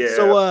man. Yeah.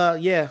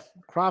 So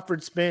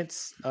Crawford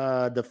Spence,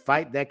 the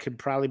fight that could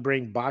probably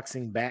bring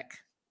boxing back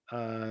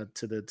to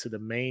the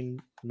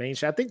main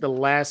show. I think the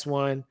last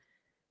one,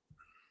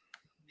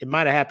 it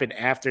might have happened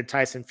after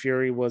Tyson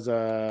Fury, was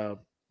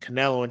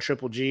Canelo and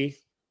Triple G.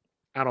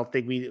 I don't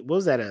think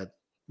was that a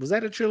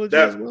trilogy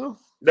as well?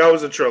 That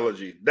was a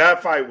trilogy.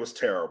 That fight was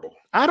terrible.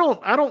 I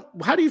don't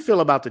how do you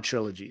feel about the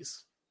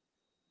trilogies?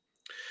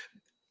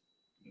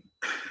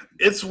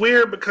 It's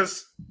weird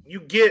because you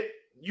get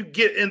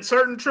in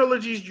certain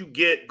trilogies, you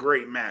get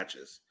great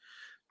matches,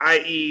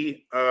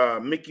 i.e.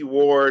 Mickey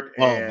Ward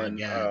and my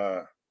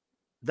God.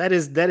 That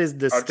is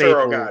the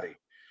staple. Gotti.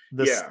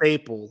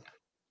 Staple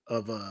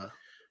of of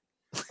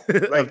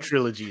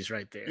trilogies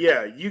right there.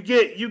 Yeah, you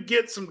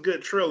get some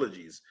good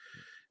trilogies.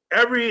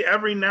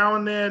 Every now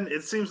and then,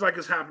 it seems like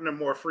it's happening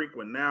more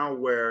frequent now,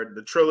 where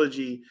the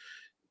trilogy,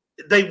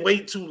 they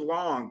wait too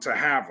long to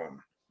have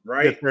them,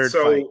 right? The third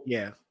fight,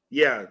 yeah.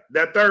 Yeah,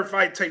 that third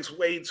fight takes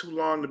way too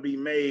long to be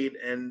made,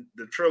 and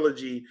the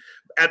trilogy,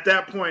 at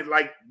that point,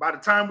 like by the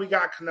time we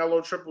got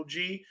Canelo Triple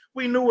G,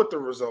 we knew what the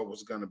result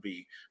was going to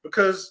be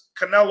because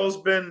Canelo's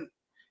been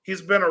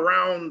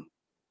around,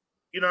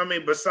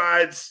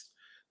 besides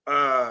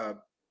Bivol,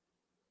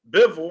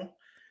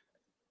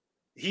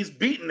 he's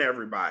beaten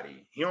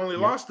everybody. He only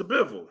lost to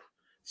Bivol,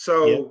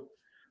 so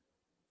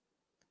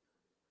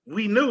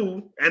we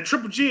knew. And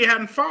Triple G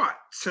hadn't fought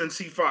since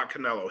he fought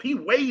Canelo. He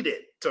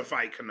waited to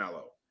fight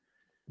Canelo.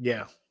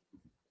 Yeah.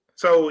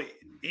 So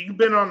you've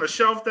been on the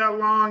shelf that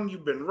long.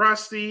 You've been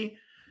rusty.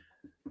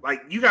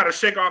 Like, you got to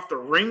shake off the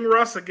ring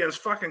rust against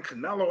fucking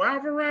Canelo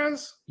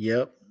Alvarez.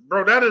 Yep.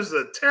 Bro, that is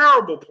a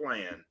terrible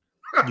plan.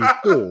 You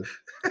fool.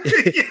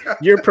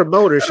 Your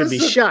promoter should be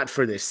shot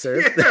for this,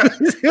 sir. Yeah,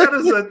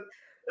 that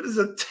is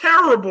a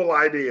terrible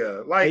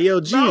idea. Like, hey, yo,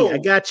 G, no. I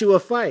got you a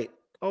fight.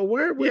 Oh,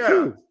 where? With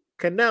who?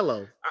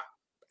 Canelo.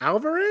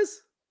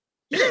 Alvarez?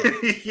 Yeah.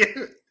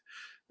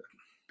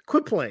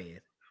 Quit playing.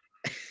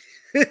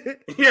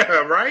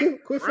 Yeah,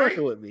 right? Quit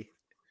fucking with me.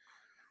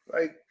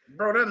 Like,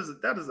 bro,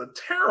 that is a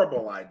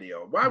terrible idea.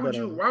 Why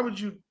would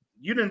you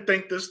didn't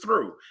think this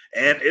through?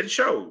 And it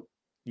showed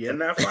in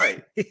that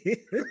fight.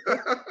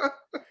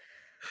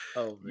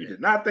 Oh, man. You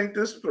did not think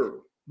this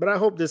through. But I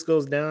hope this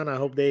goes down. I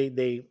hope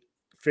they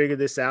figure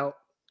this out.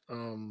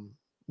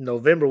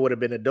 November would have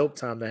been a dope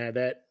time to have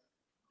that.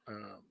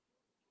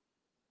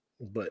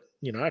 But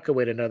I could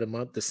wait another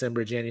month,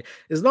 December, January.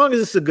 As long as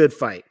it's a good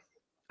fight,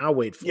 I'll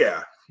wait for it.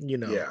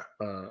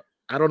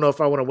 I don't know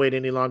if I want to wait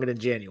any longer than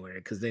January,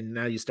 because then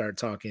now you start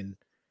talking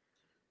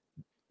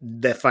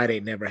that fight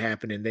ain't never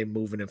happened and they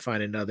moving and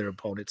finding other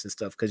opponents and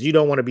stuff, because you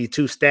don't want to be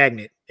too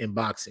stagnant in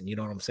boxing. You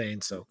know what I'm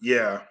saying? So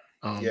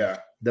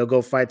they'll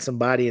go fight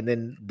somebody, and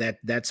then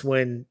that's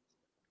when,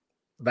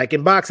 like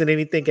in boxing,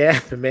 anything can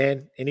happen,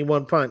 man. Any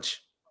one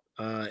punch,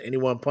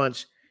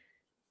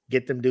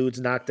 get them dudes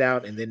knocked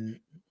out, and then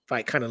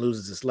fight kind of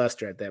loses its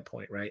luster at that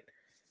point, right?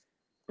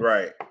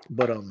 Right.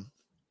 But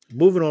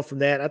moving on from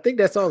that, I think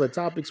that's all the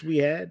topics we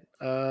had.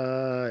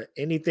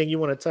 Anything you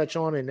want to touch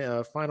on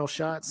in final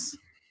shots?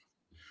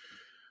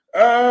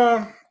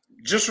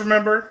 Just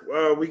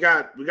remember, we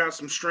got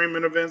some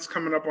streaming events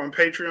coming up on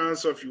Patreon.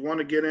 So if you want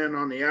to get in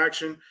on the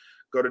action,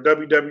 go to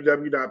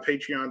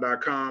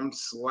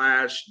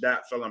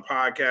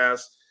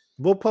www.patreon.com/thatfelonpodcast.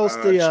 We'll post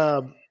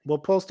we'll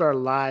post our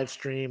live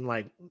stream,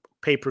 like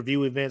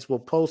pay-per-view events. We'll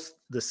post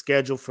the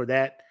schedule for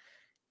that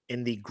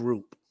in the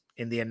group,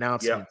 in the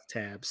announcements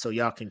tab, so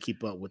y'all can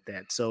keep up with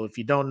that. So if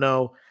you don't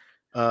know,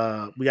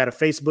 we got a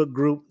Facebook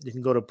group. You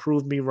can go to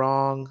Prove Me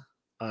Wrong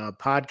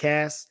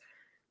podcast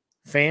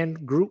fan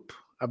group,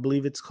 I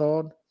believe it's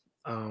called.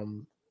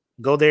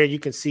 Go there. You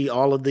can see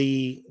all of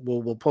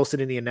we'll post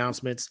it in the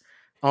announcements,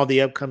 all the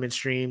upcoming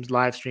streams,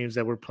 live streams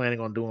that we're planning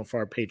on doing for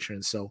our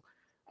patrons. So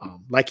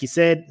like you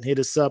said, hit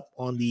us up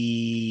on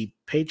the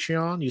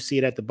Patreon. You see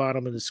it at the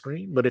bottom of the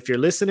screen. But if you're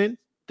listening,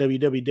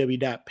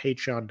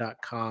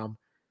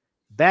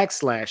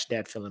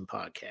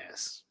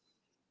 www.patreon.com/thatfeelingpodcast.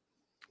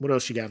 What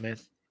else you got, man?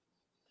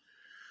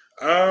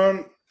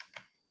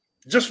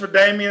 Just for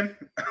Damien.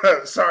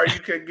 Sorry you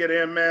couldn't get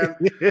in, man.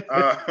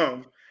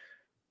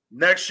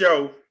 Next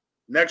show,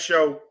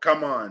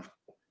 come on,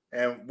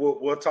 and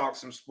we'll talk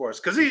some sports,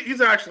 because he's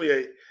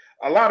actually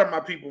a lot of my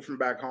people from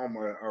back home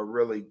are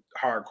really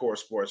hardcore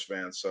sports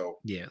fans. So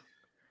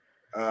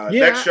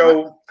next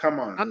show, come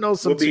on. I know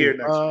some. We'll be here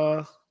next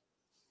week.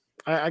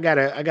 I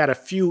got a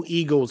few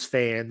Eagles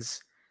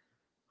fans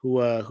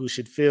who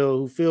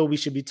feel we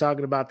should be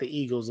talking about the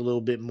Eagles a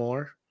little bit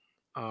more.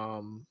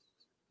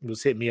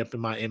 Just hit me up in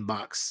my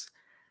inbox.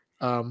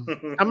 I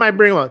might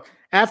bring them on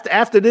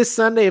after this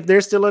Sunday. If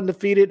they're still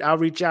undefeated, I'll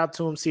reach out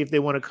to them, see if they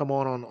want to come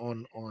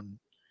on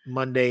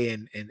Monday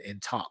and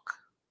talk.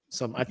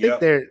 I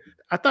think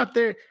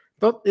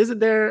isn't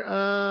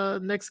their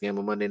next game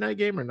a Monday night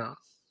game or not?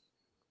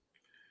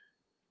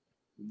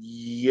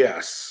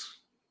 Yes,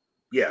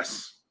 I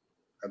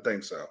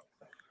think so.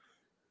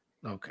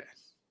 Okay,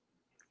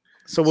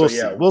 so we'll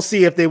see. We'll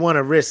see if they want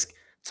to risk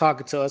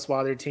talking to us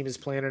while their team is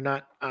playing or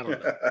not. I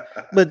don't know.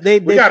 But they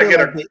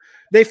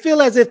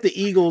feel as if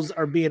the Eagles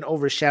are being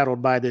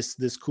overshadowed by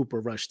this Cooper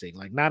Rush thing.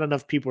 Like, not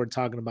enough people are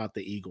talking about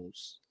the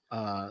Eagles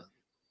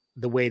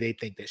the way they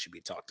think they should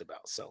be talked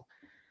about. So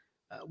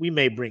we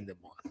may bring them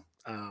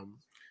on.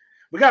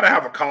 We got to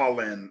have a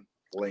call-in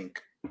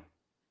link.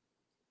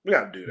 We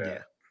got to do that. Yeah.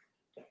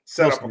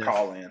 Set up a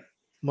call-in.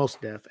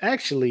 Most def.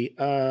 Actually,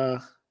 no,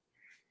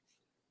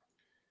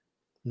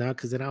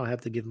 because then I'll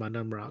have to give my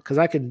number out. Because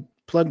I can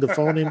plug the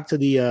phone into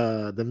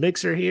the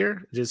mixer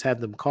here, just have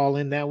them call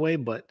in that way,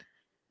 but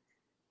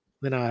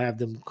then I'll have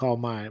them call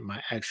my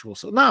actual.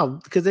 So no,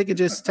 because they could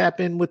just tap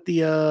in with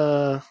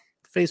the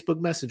Facebook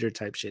Messenger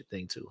type shit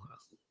thing too.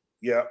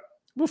 Yeah.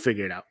 We'll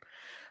figure it out.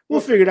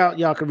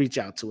 Y'all can reach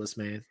out to us,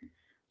 man.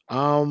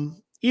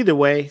 Either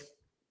way,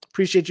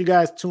 appreciate you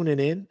guys tuning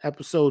in.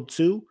 Episode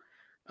 2.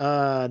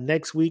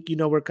 Next week,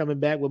 we're coming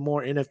back with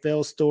more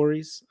NFL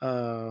stories.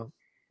 I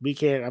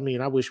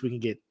wish we can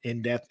get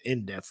in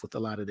depth with a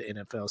lot of the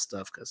NFL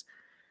stuff, because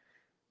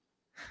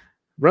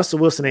Russell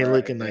Wilson ain't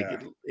looking like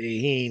it.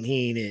 He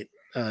ain't it.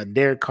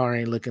 Derek Carr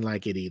ain't looking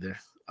like it either.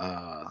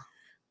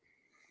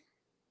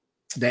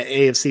 That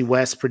AFC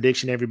West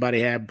prediction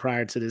everybody had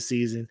prior to the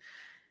season,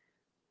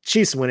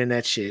 Chiefs winning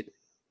that shit.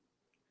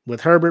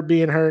 With Herbert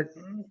being hurt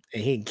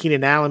and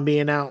Keenan Allen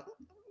being out,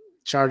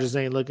 Chargers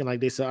ain't looking like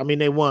they saw. I mean,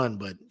 they won,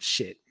 but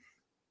shit.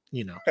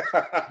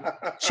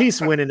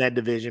 Chiefs winning that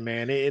division,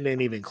 man. It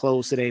ain't even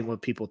close. It ain't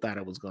what people thought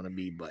it was going to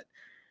be. But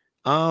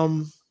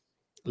a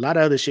lot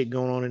of other shit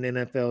going on in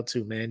the NFL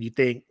too, man. You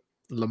think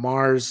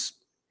Lamar's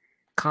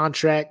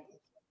contract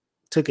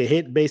took a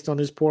hit based on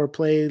his poor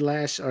play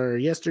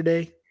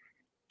yesterday?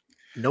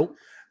 Nope.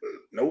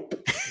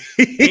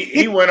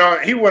 He went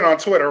on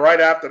Twitter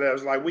right after that. It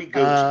was like, we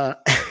Gucci.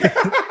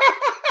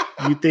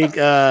 You think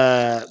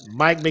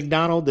Mike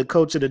McDonald, the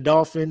coach of the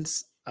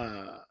Dolphins,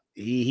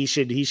 he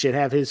should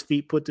have his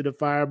feet put to the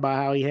fire by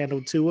how he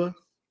handled Tua?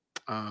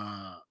 We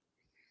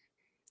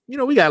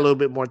got a little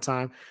bit more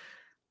time.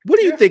 What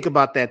do you think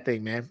about that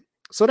thing, man?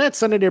 So that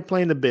Sunday they're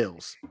playing the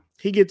Bills.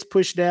 He gets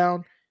pushed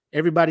down.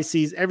 Everybody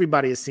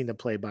has seen the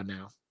play by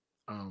now.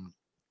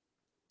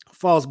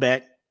 Falls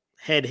back,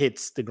 head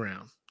hits the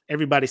ground.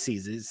 Everybody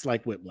sees it. It's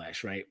like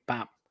whiplash, right?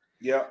 Bop.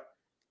 Yeah.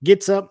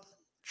 Gets up,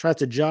 tries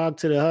to jog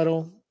to the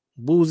huddle.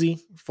 Woozy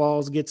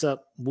falls, gets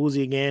up.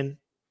 Woozy again.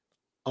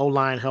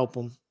 O-line help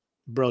him,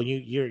 bro.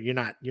 You're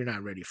not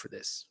ready for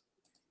this.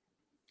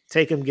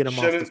 Take him, get him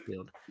off the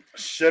field.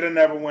 Should have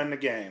never won the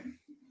game.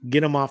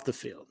 Get him off the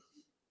field.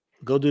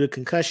 Go do the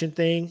concussion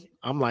thing.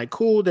 I'm like,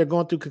 cool. They're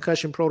going through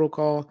concussion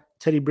protocol.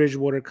 Teddy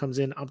Bridgewater comes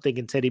in. I'm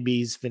thinking Teddy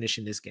B's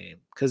finishing this game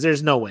because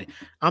there's no way.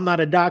 I'm not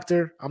a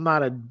doctor. I'm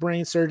not a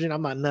brain surgeon.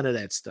 I'm not none of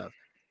that stuff.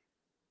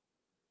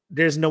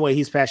 There's no way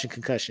he's passing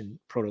concussion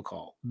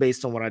protocol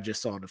based on what I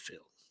just saw on the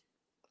field.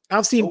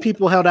 I've seen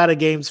people held out of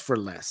games for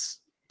less.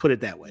 Put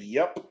it that way.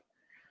 Yep.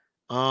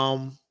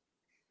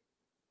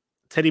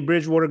 Teddy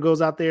Bridgewater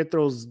goes out there,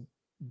 throws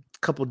a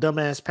couple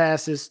dumbass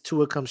passes.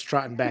 Tua comes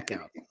trotting back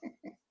out.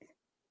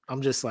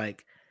 I'm just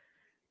like,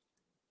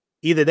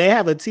 either they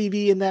have a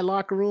TV in that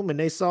locker room and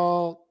they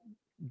saw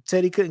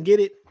Teddy couldn't get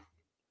it,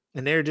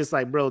 and they're just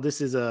like, bro,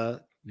 this is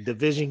a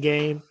division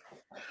game.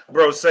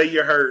 Bro, say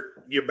you're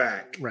hurt, you're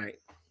back. Right.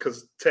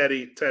 Because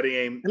Teddy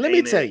ain't. And let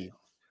me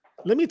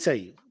tell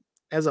you,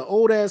 as an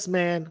old ass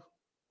man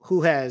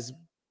who has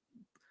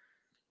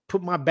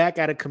put my back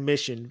out of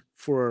commission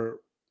for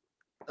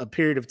a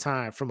period of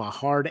time from a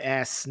hard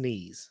ass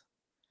sneeze,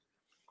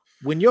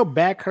 when your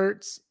back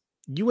hurts,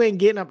 you ain't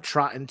getting up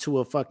trotting to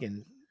a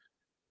fucking,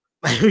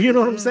 you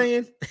know what I'm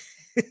saying?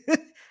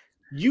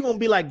 You gonna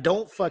be like,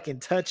 don't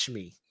fucking touch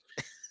me.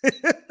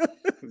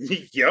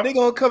 Yep. They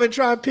gonna come and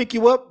try and pick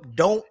you up.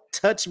 Don't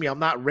touch me. I'm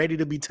not ready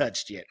to be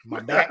touched yet.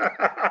 My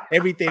back,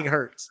 everything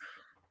hurts.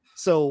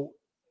 So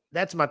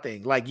that's my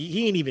thing. Like,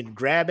 he ain't even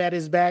grab at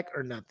his back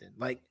or nothing.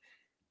 Like,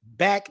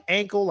 back,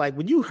 ankle, like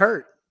when you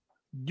hurt,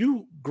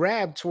 you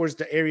grab towards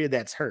the area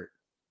that's hurt.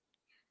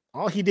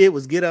 All he did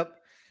was get up,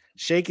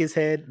 shake his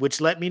head, which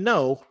let me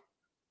know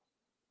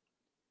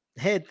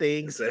head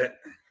things.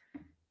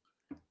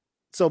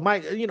 So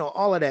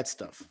all of that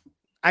stuff.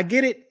 I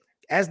get it.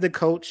 As the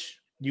coach,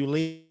 you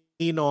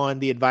lean on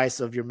the advice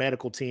of your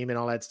medical team and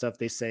all that stuff.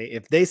 They say,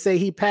 if they say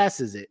he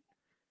passes it,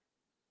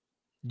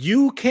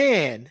 you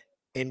can,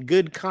 in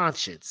good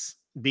conscience,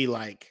 be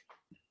like,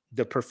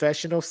 the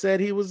professional said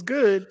he was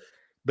good.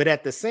 But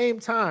at the same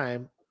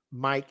time,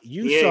 Mike,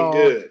 you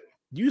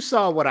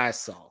saw what I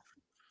saw.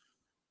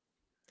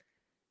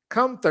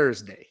 Come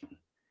Thursday.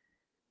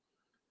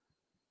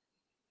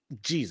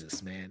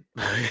 Jesus, man.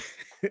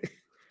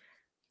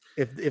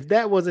 If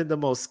that wasn't the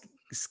most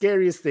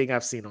scariest thing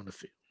I've seen on the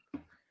field.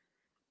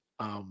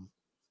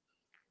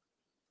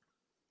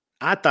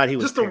 I thought he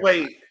was just the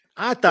way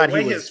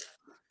his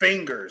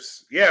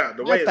fingers. Yeah,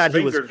 the way his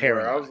fingers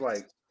were.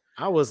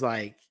 I was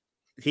like,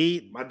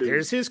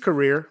 there's his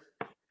career.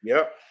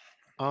 Yep.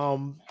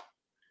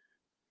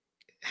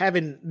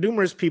 Having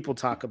numerous people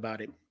talk about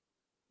it.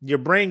 Your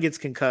brain gets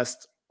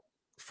concussed.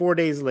 4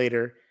 days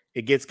later,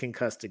 it gets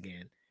concussed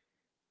again.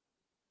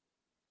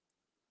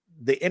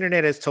 The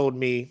internet has told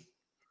me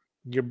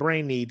your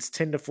brain needs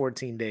 10 to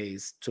 14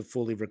 days to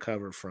fully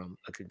recover from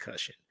a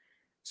concussion.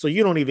 So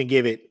you don't even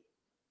give it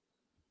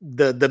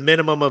the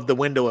minimum of the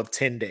window of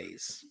 10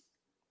 days.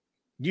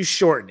 You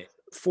shorten it.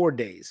 4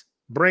 days.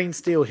 Brain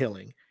still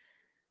healing.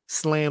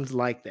 Slammed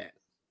like that.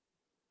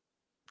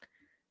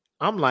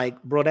 I'm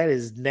like, bro, that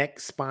is neck,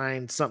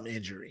 spine, something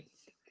injury.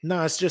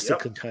 No, it's just a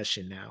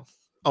concussion now.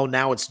 Oh,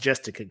 now it's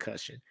just a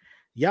concussion.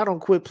 Y'all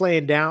don't quit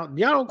playing down.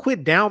 Y'all don't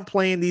quit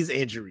downplaying these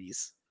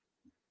injuries.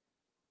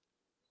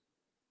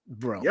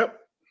 Bro. Yep.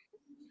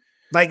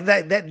 Like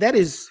that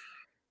is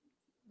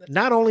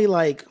not only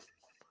like,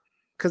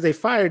 because they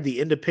fired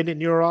the independent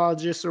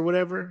neurologist or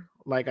whatever.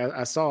 Like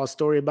I saw a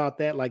story about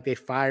that. Like they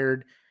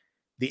fired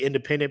the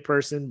independent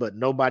person, but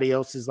nobody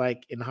else is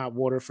like in hot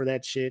water for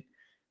that shit.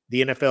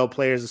 The NFL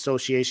Players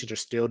Association are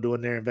still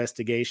doing their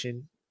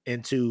investigation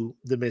into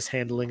the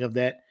mishandling of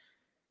that.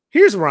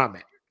 Here's where I'm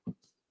at.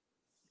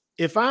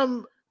 If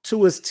I'm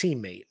Tua's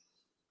teammate,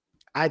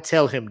 I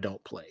tell him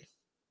don't play.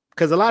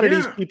 Because a lot of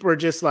these people are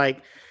just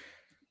like,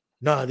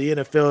 nah, the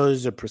NFL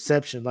is a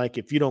perception. Like,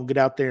 if you don't get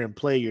out there and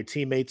play, your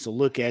teammates will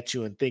look at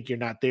you and think you're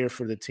not there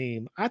for the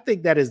team. I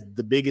think that is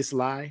the biggest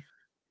lie.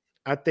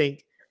 I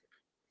think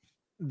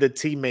the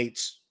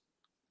teammates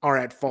are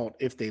at fault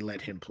if they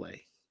let him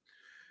play.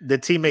 The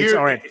teammates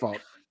are at fault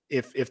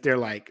if they're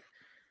like,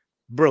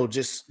 bro,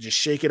 just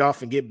shake it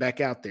off and get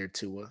back out there,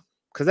 Tua.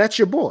 Because that's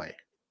your boy.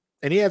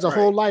 And he has a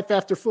whole life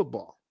after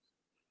football.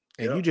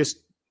 And you just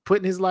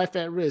putting his life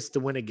at risk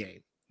to win a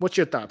game. What's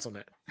your thoughts on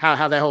that?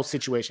 How that whole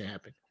situation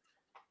happened?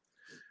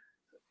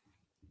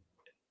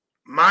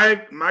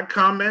 My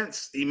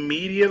comments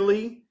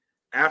immediately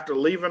after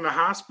leaving the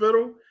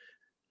hospital,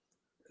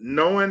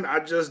 knowing I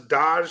just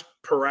dodged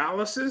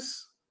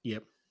paralysis.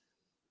 Yep.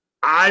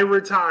 I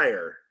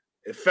retire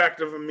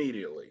effective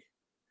immediately.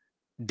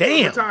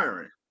 Damn. I'm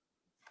retiring.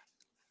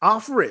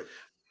 Off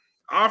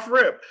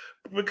rip.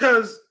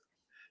 Because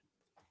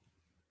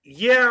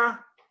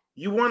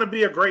you want to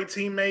be a great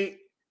teammate.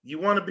 You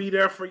want to be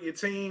there for your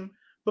team.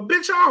 But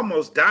bitch, I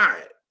almost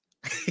died.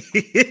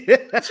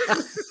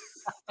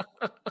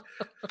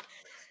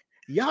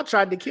 Y'all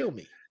tried to kill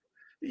me.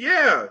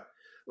 Yeah.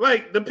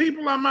 Like, the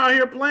people I'm out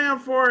here playing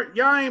for,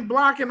 y'all ain't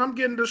blocking. I'm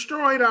getting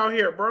destroyed out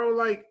here, bro.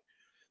 Like,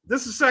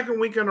 this is the second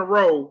week in a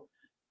row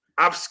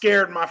I've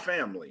scared my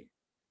family.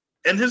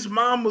 And his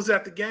mom was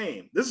at the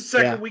game. This is the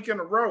second week in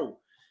a row.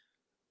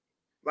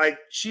 Like,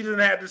 she didn't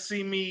have to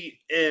see me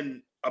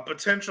in a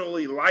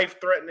potentially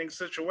life-threatening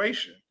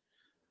situation.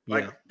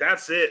 Like,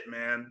 that's it,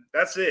 man.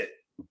 That's it.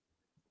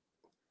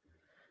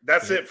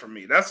 That's it for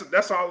me.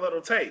 That's all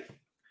it'll take.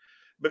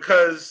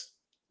 Because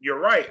you're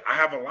right. I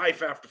have a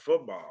life after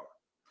football.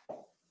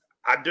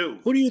 I do.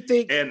 Who do you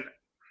think? And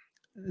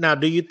now,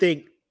 do you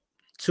think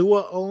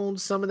Tua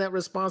owns some of that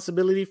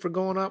responsibility for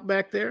going up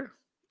back there?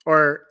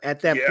 Or at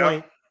that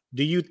point,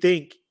 do you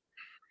think?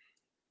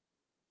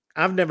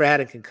 I've never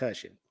had a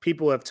concussion.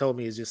 People have told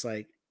me it's just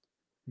like,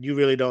 you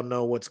really don't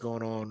know what's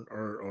going on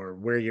or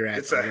where you're at.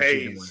 It's a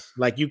haze.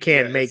 Like, you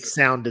can't make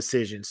sound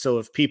decisions. So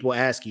if people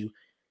ask you,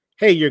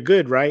 hey, you're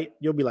good, right?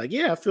 You'll be like,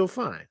 yeah, I feel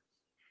fine.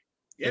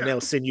 Yeah. And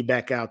they'll send you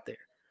back out there.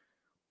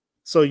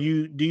 So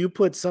do you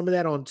put some of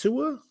that on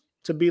Tua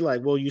to be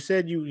like, well, you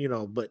said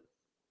but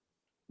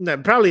no,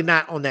 probably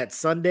not on that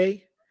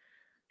Sunday.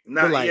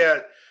 Not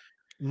yet.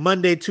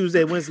 Monday,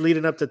 Tuesday, Wednesday,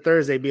 leading up to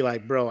Thursday, be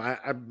like, bro,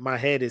 my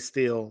head is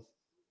still,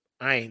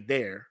 I ain't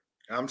there.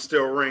 I'm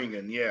still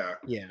ringing. Yeah.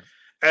 Yeah.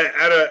 At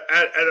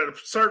a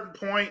certain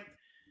point,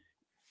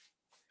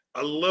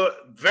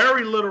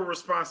 very little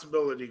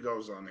responsibility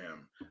goes on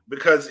him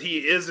because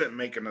he isn't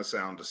making a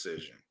sound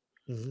decision.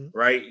 Mm-hmm.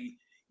 Right?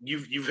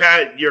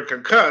 You're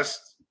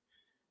concussed.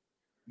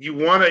 You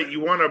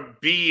wanna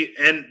be,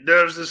 and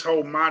there's this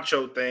whole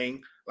macho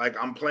thing, like,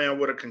 I'm playing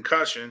with a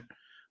concussion,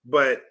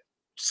 but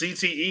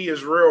CTE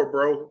is real,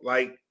 bro.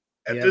 Like,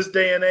 at this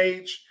day and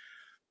age,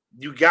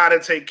 you gotta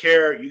take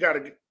care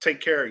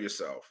of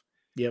yourself.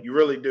 Yep. You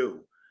really do.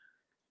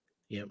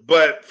 Yep.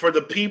 But for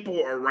the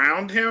people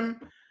around him,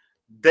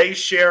 they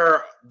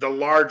share the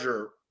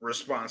larger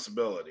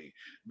responsibility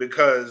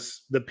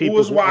because the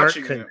people who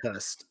watching aren't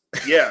concussed.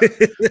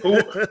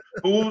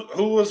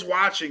 Who was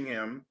watching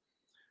him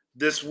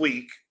this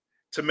week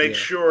to make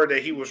sure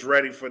that he was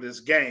ready for this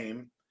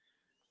game?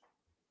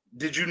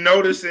 Did you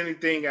notice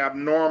anything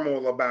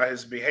abnormal about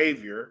his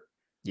behavior?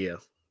 Yeah.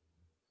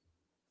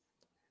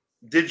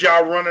 Did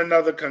y'all run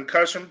another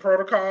concussion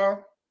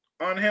protocol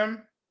on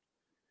him?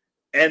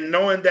 And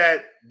knowing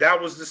that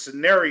was the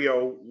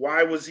scenario,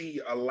 why was he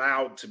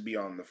allowed to be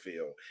on the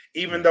field?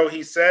 Even though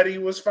he said he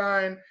was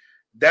fine,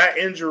 that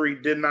injury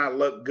did not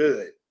look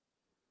good.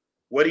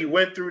 What he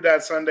went through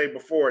that Sunday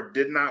before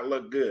did not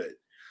look good.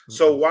 Mm-hmm.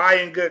 So why,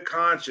 in good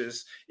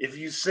conscience, if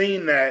you've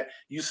seen that,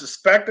 you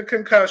suspect a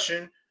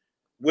concussion,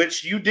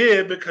 which you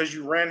did because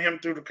you ran him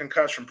through the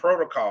concussion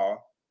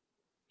protocol.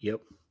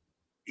 Yep.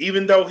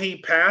 Even though he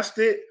passed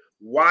it,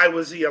 why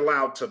was he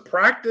allowed to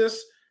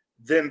practice,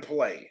 then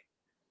play?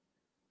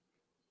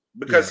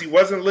 Because he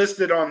wasn't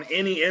listed on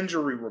any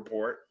injury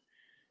report.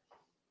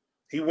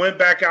 He went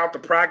back out to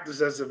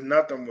practice as if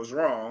nothing was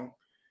wrong.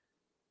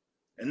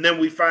 And then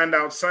we find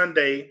out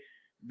Sunday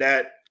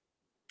that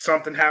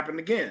something happened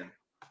again.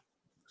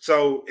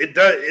 So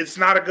it's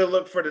not a good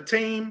look for the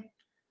team,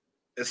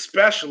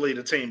 especially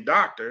the team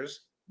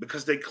doctors,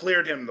 because they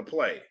cleared him to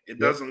play. It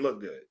doesn't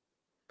look good.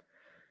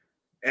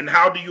 And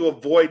how do you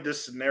avoid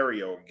this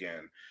scenario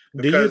again?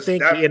 Because do you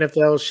think the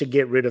NFL should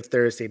get rid of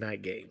Thursday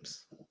night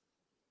games?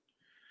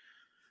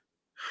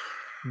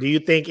 Do you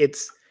think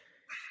it's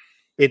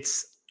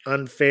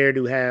unfair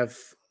to have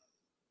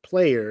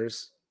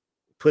players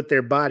put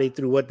their body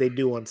through what they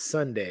do on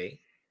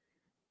Sunday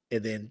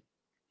and then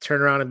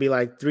turn around and be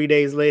like, 3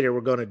 days later,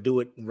 we're going to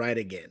do it right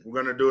again?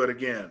 We're going to do it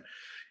again.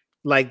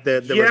 Like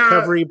the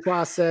recovery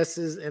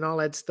processes and all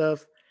that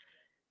stuff.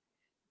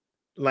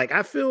 Like,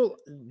 I feel,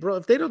 bro,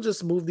 if they don't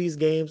just move these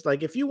games,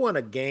 like if you want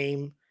a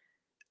game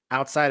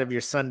outside of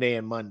your Sunday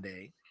and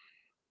Monday,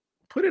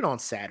 put it on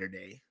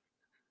Saturday.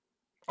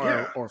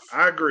 Or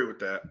I agree with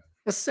that.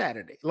 A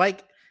Saturday.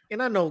 Like,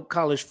 and I know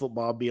college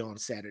football be on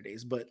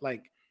Saturdays, but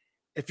like,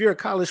 if you're a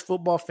college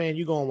football fan,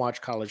 you're going to watch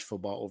college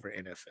football over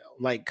NFL.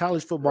 Like,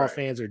 college football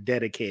fans are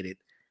dedicated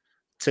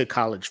to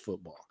college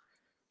football.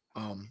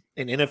 And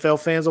NFL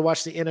fans will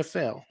watch the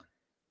NFL.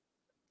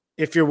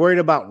 If you're worried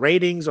about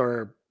ratings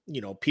or,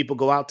 people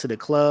go out to the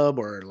club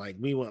or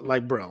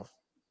bro,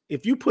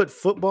 if you put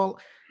football,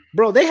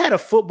 bro, they had a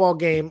football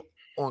game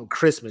on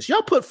Christmas.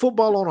 Y'all put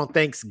football on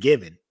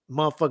Thanksgiving.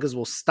 Motherfuckers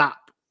will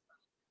stop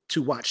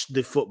to watch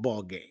the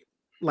football game.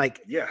 Like,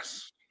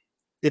 yes.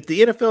 If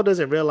the NFL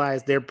doesn't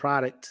realize their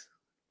product,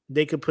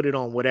 they could put it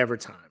on whatever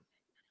time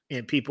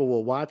and people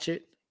will watch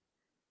it.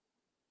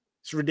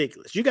 It's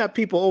ridiculous. You got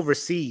people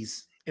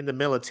overseas in the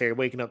military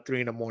waking up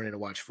 3 a.m. to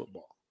watch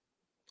football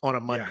on a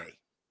Monday,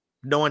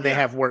 knowing they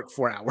have work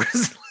 4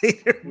 hours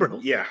later, bro.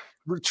 Yeah.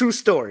 True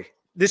story.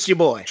 This your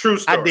boy. True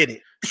story. I did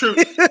it.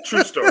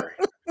 True story.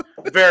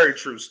 Very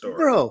true story.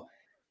 Bro,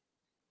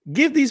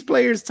 give these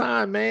players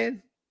time,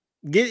 man.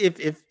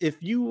 If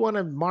you want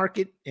to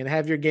market and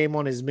have your game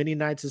on as many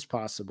nights as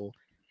possible,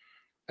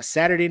 a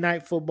Saturday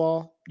night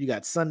football You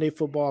got Sunday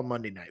football,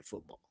 Monday night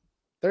football.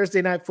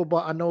 Thursday night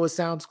football, I know it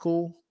sounds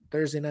cool.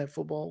 Thursday night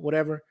football,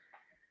 whatever.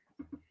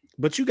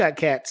 But you got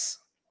cats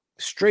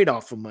straight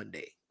off of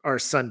Monday or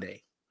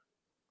Sunday.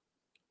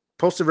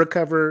 Supposed to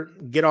recover,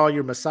 get all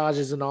your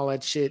massages and all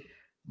that shit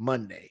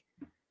Monday.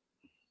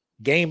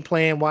 Game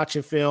plan,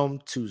 watching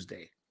film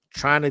Tuesday.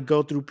 Trying to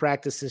go through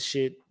practice and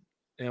shit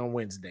on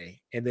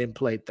Wednesday. And then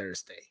play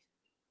Thursday.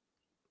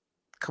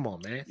 Come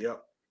on, man.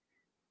 Yep.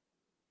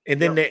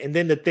 And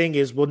then the thing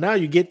is, well, now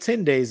you get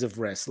 10 days of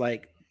rest.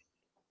 Like,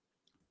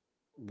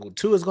 well,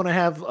 Tua's going to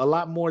have a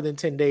lot more than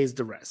 10 days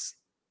to rest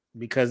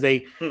because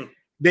they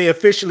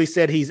officially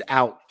said he's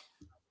out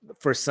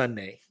for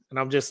Sunday. And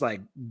I'm just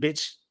like,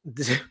 bitch,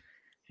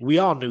 we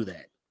all knew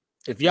that.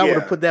 If y'all would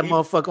have put that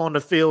motherfucker on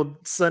the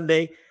field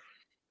Sunday,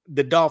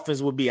 the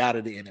Dolphins would be out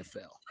of the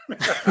NFL.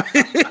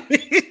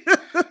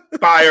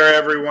 Fire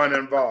everyone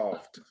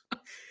involved.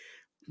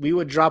 We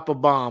would drop a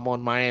bomb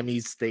on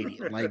Miami's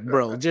stadium. Like,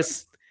 bro,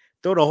 just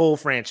throw the whole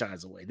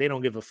franchise away. They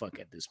don't give a fuck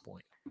at this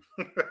point.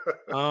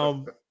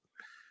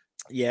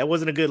 Yeah, it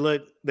wasn't a good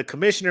look. The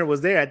commissioner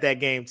was there at that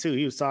game too.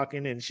 He was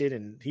talking and shit,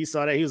 and he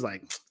saw that. He was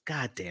like,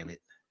 God damn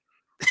it.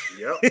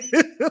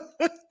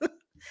 Yep.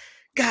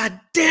 God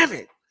damn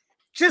it.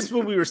 Just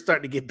when we were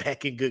starting to get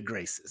back in good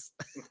graces.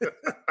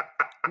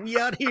 We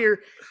out here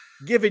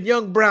giving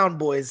young brown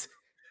boys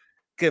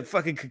good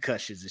fucking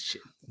concussions and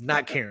shit.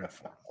 Not caring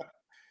for them.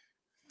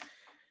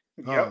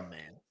 Yep. Oh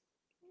man.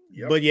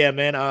 Yep. But yeah,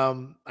 man,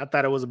 I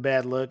thought it was a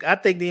bad look. I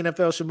think the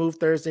NFL should move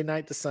Thursday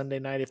night to Sunday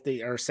night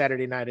or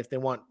Saturday night if they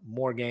want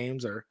more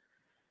games or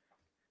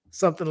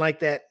something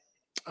like that.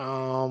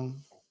 I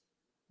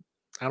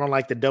don't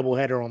like the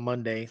doubleheader on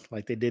Monday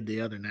like they did the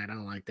other night. I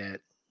don't like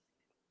that.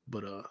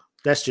 But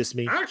that's just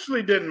me. I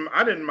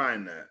didn't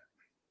mind that.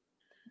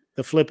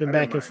 The flipping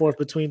back and forth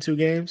between two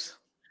games?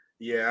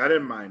 Yeah, I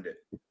didn't mind it.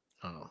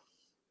 Oh.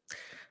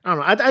 I don't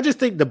know. I just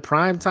think the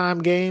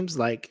primetime games,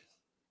 like,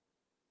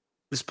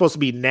 it's supposed to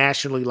be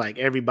nationally, like,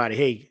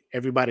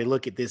 everybody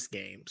look at this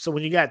game. So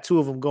when you got two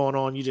of them going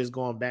on, you just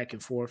going back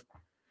and forth.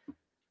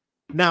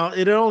 Now,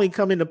 it'll only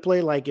come into play,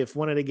 like, if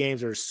one of the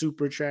games are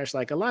super trash.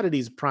 Like, a lot of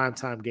these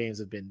primetime games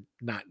have been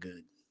not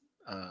good.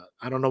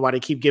 I don't know why they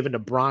keep giving the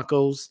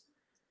Broncos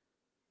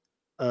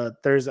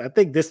Thursday. I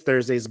think this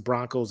Thursday is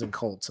Broncos and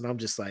Colts. And I'm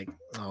just like,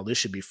 oh, this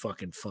should be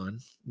fucking fun.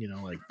 You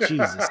know, like,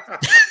 Jesus.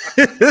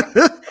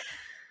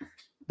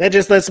 That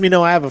just lets me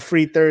know I have a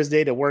free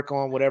Thursday to work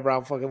on whatever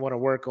I fucking want to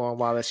work on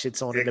while that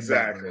shit's on in the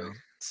background.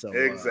 So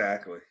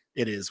exactly.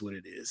 It is what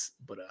it is.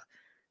 But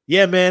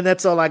yeah, man,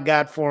 that's all I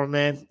got for him,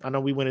 man. I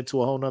know we went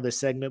into a whole nother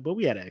segment, but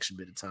we had an extra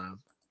bit of time.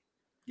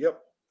 Yep.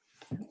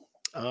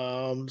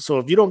 So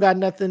if you don't got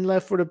nothing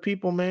left for the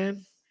people,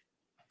 man.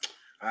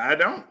 I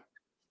don't.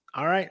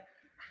 All right.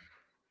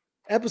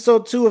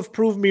 Episode 2 of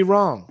Prove Me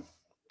Wrong.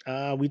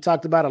 We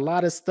talked about a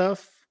lot of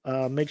stuff.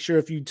 Make sure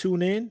if you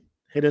tune in,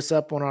 hit us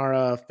up on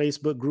our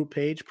Facebook group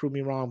page, Prove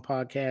Me Wrong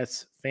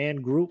Podcast fan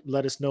group.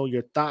 Let us know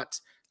your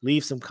thoughts.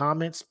 Leave some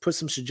comments. Put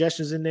some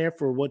suggestions in there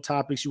for what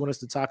topics you want us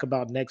to talk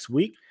about next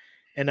week.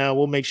 And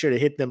we'll make sure to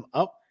hit them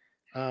up.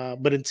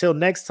 But until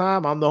next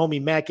time, I'm the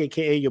homie Mac,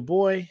 a.k.a. your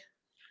boy.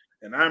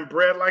 And I'm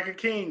bred like a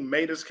king.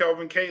 Matus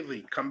Kelvin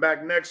Cayley. Come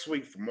back next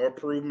week for more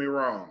Prove Me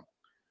Wrong.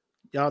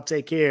 Y'all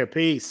take care.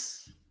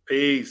 Peace.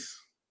 Peace.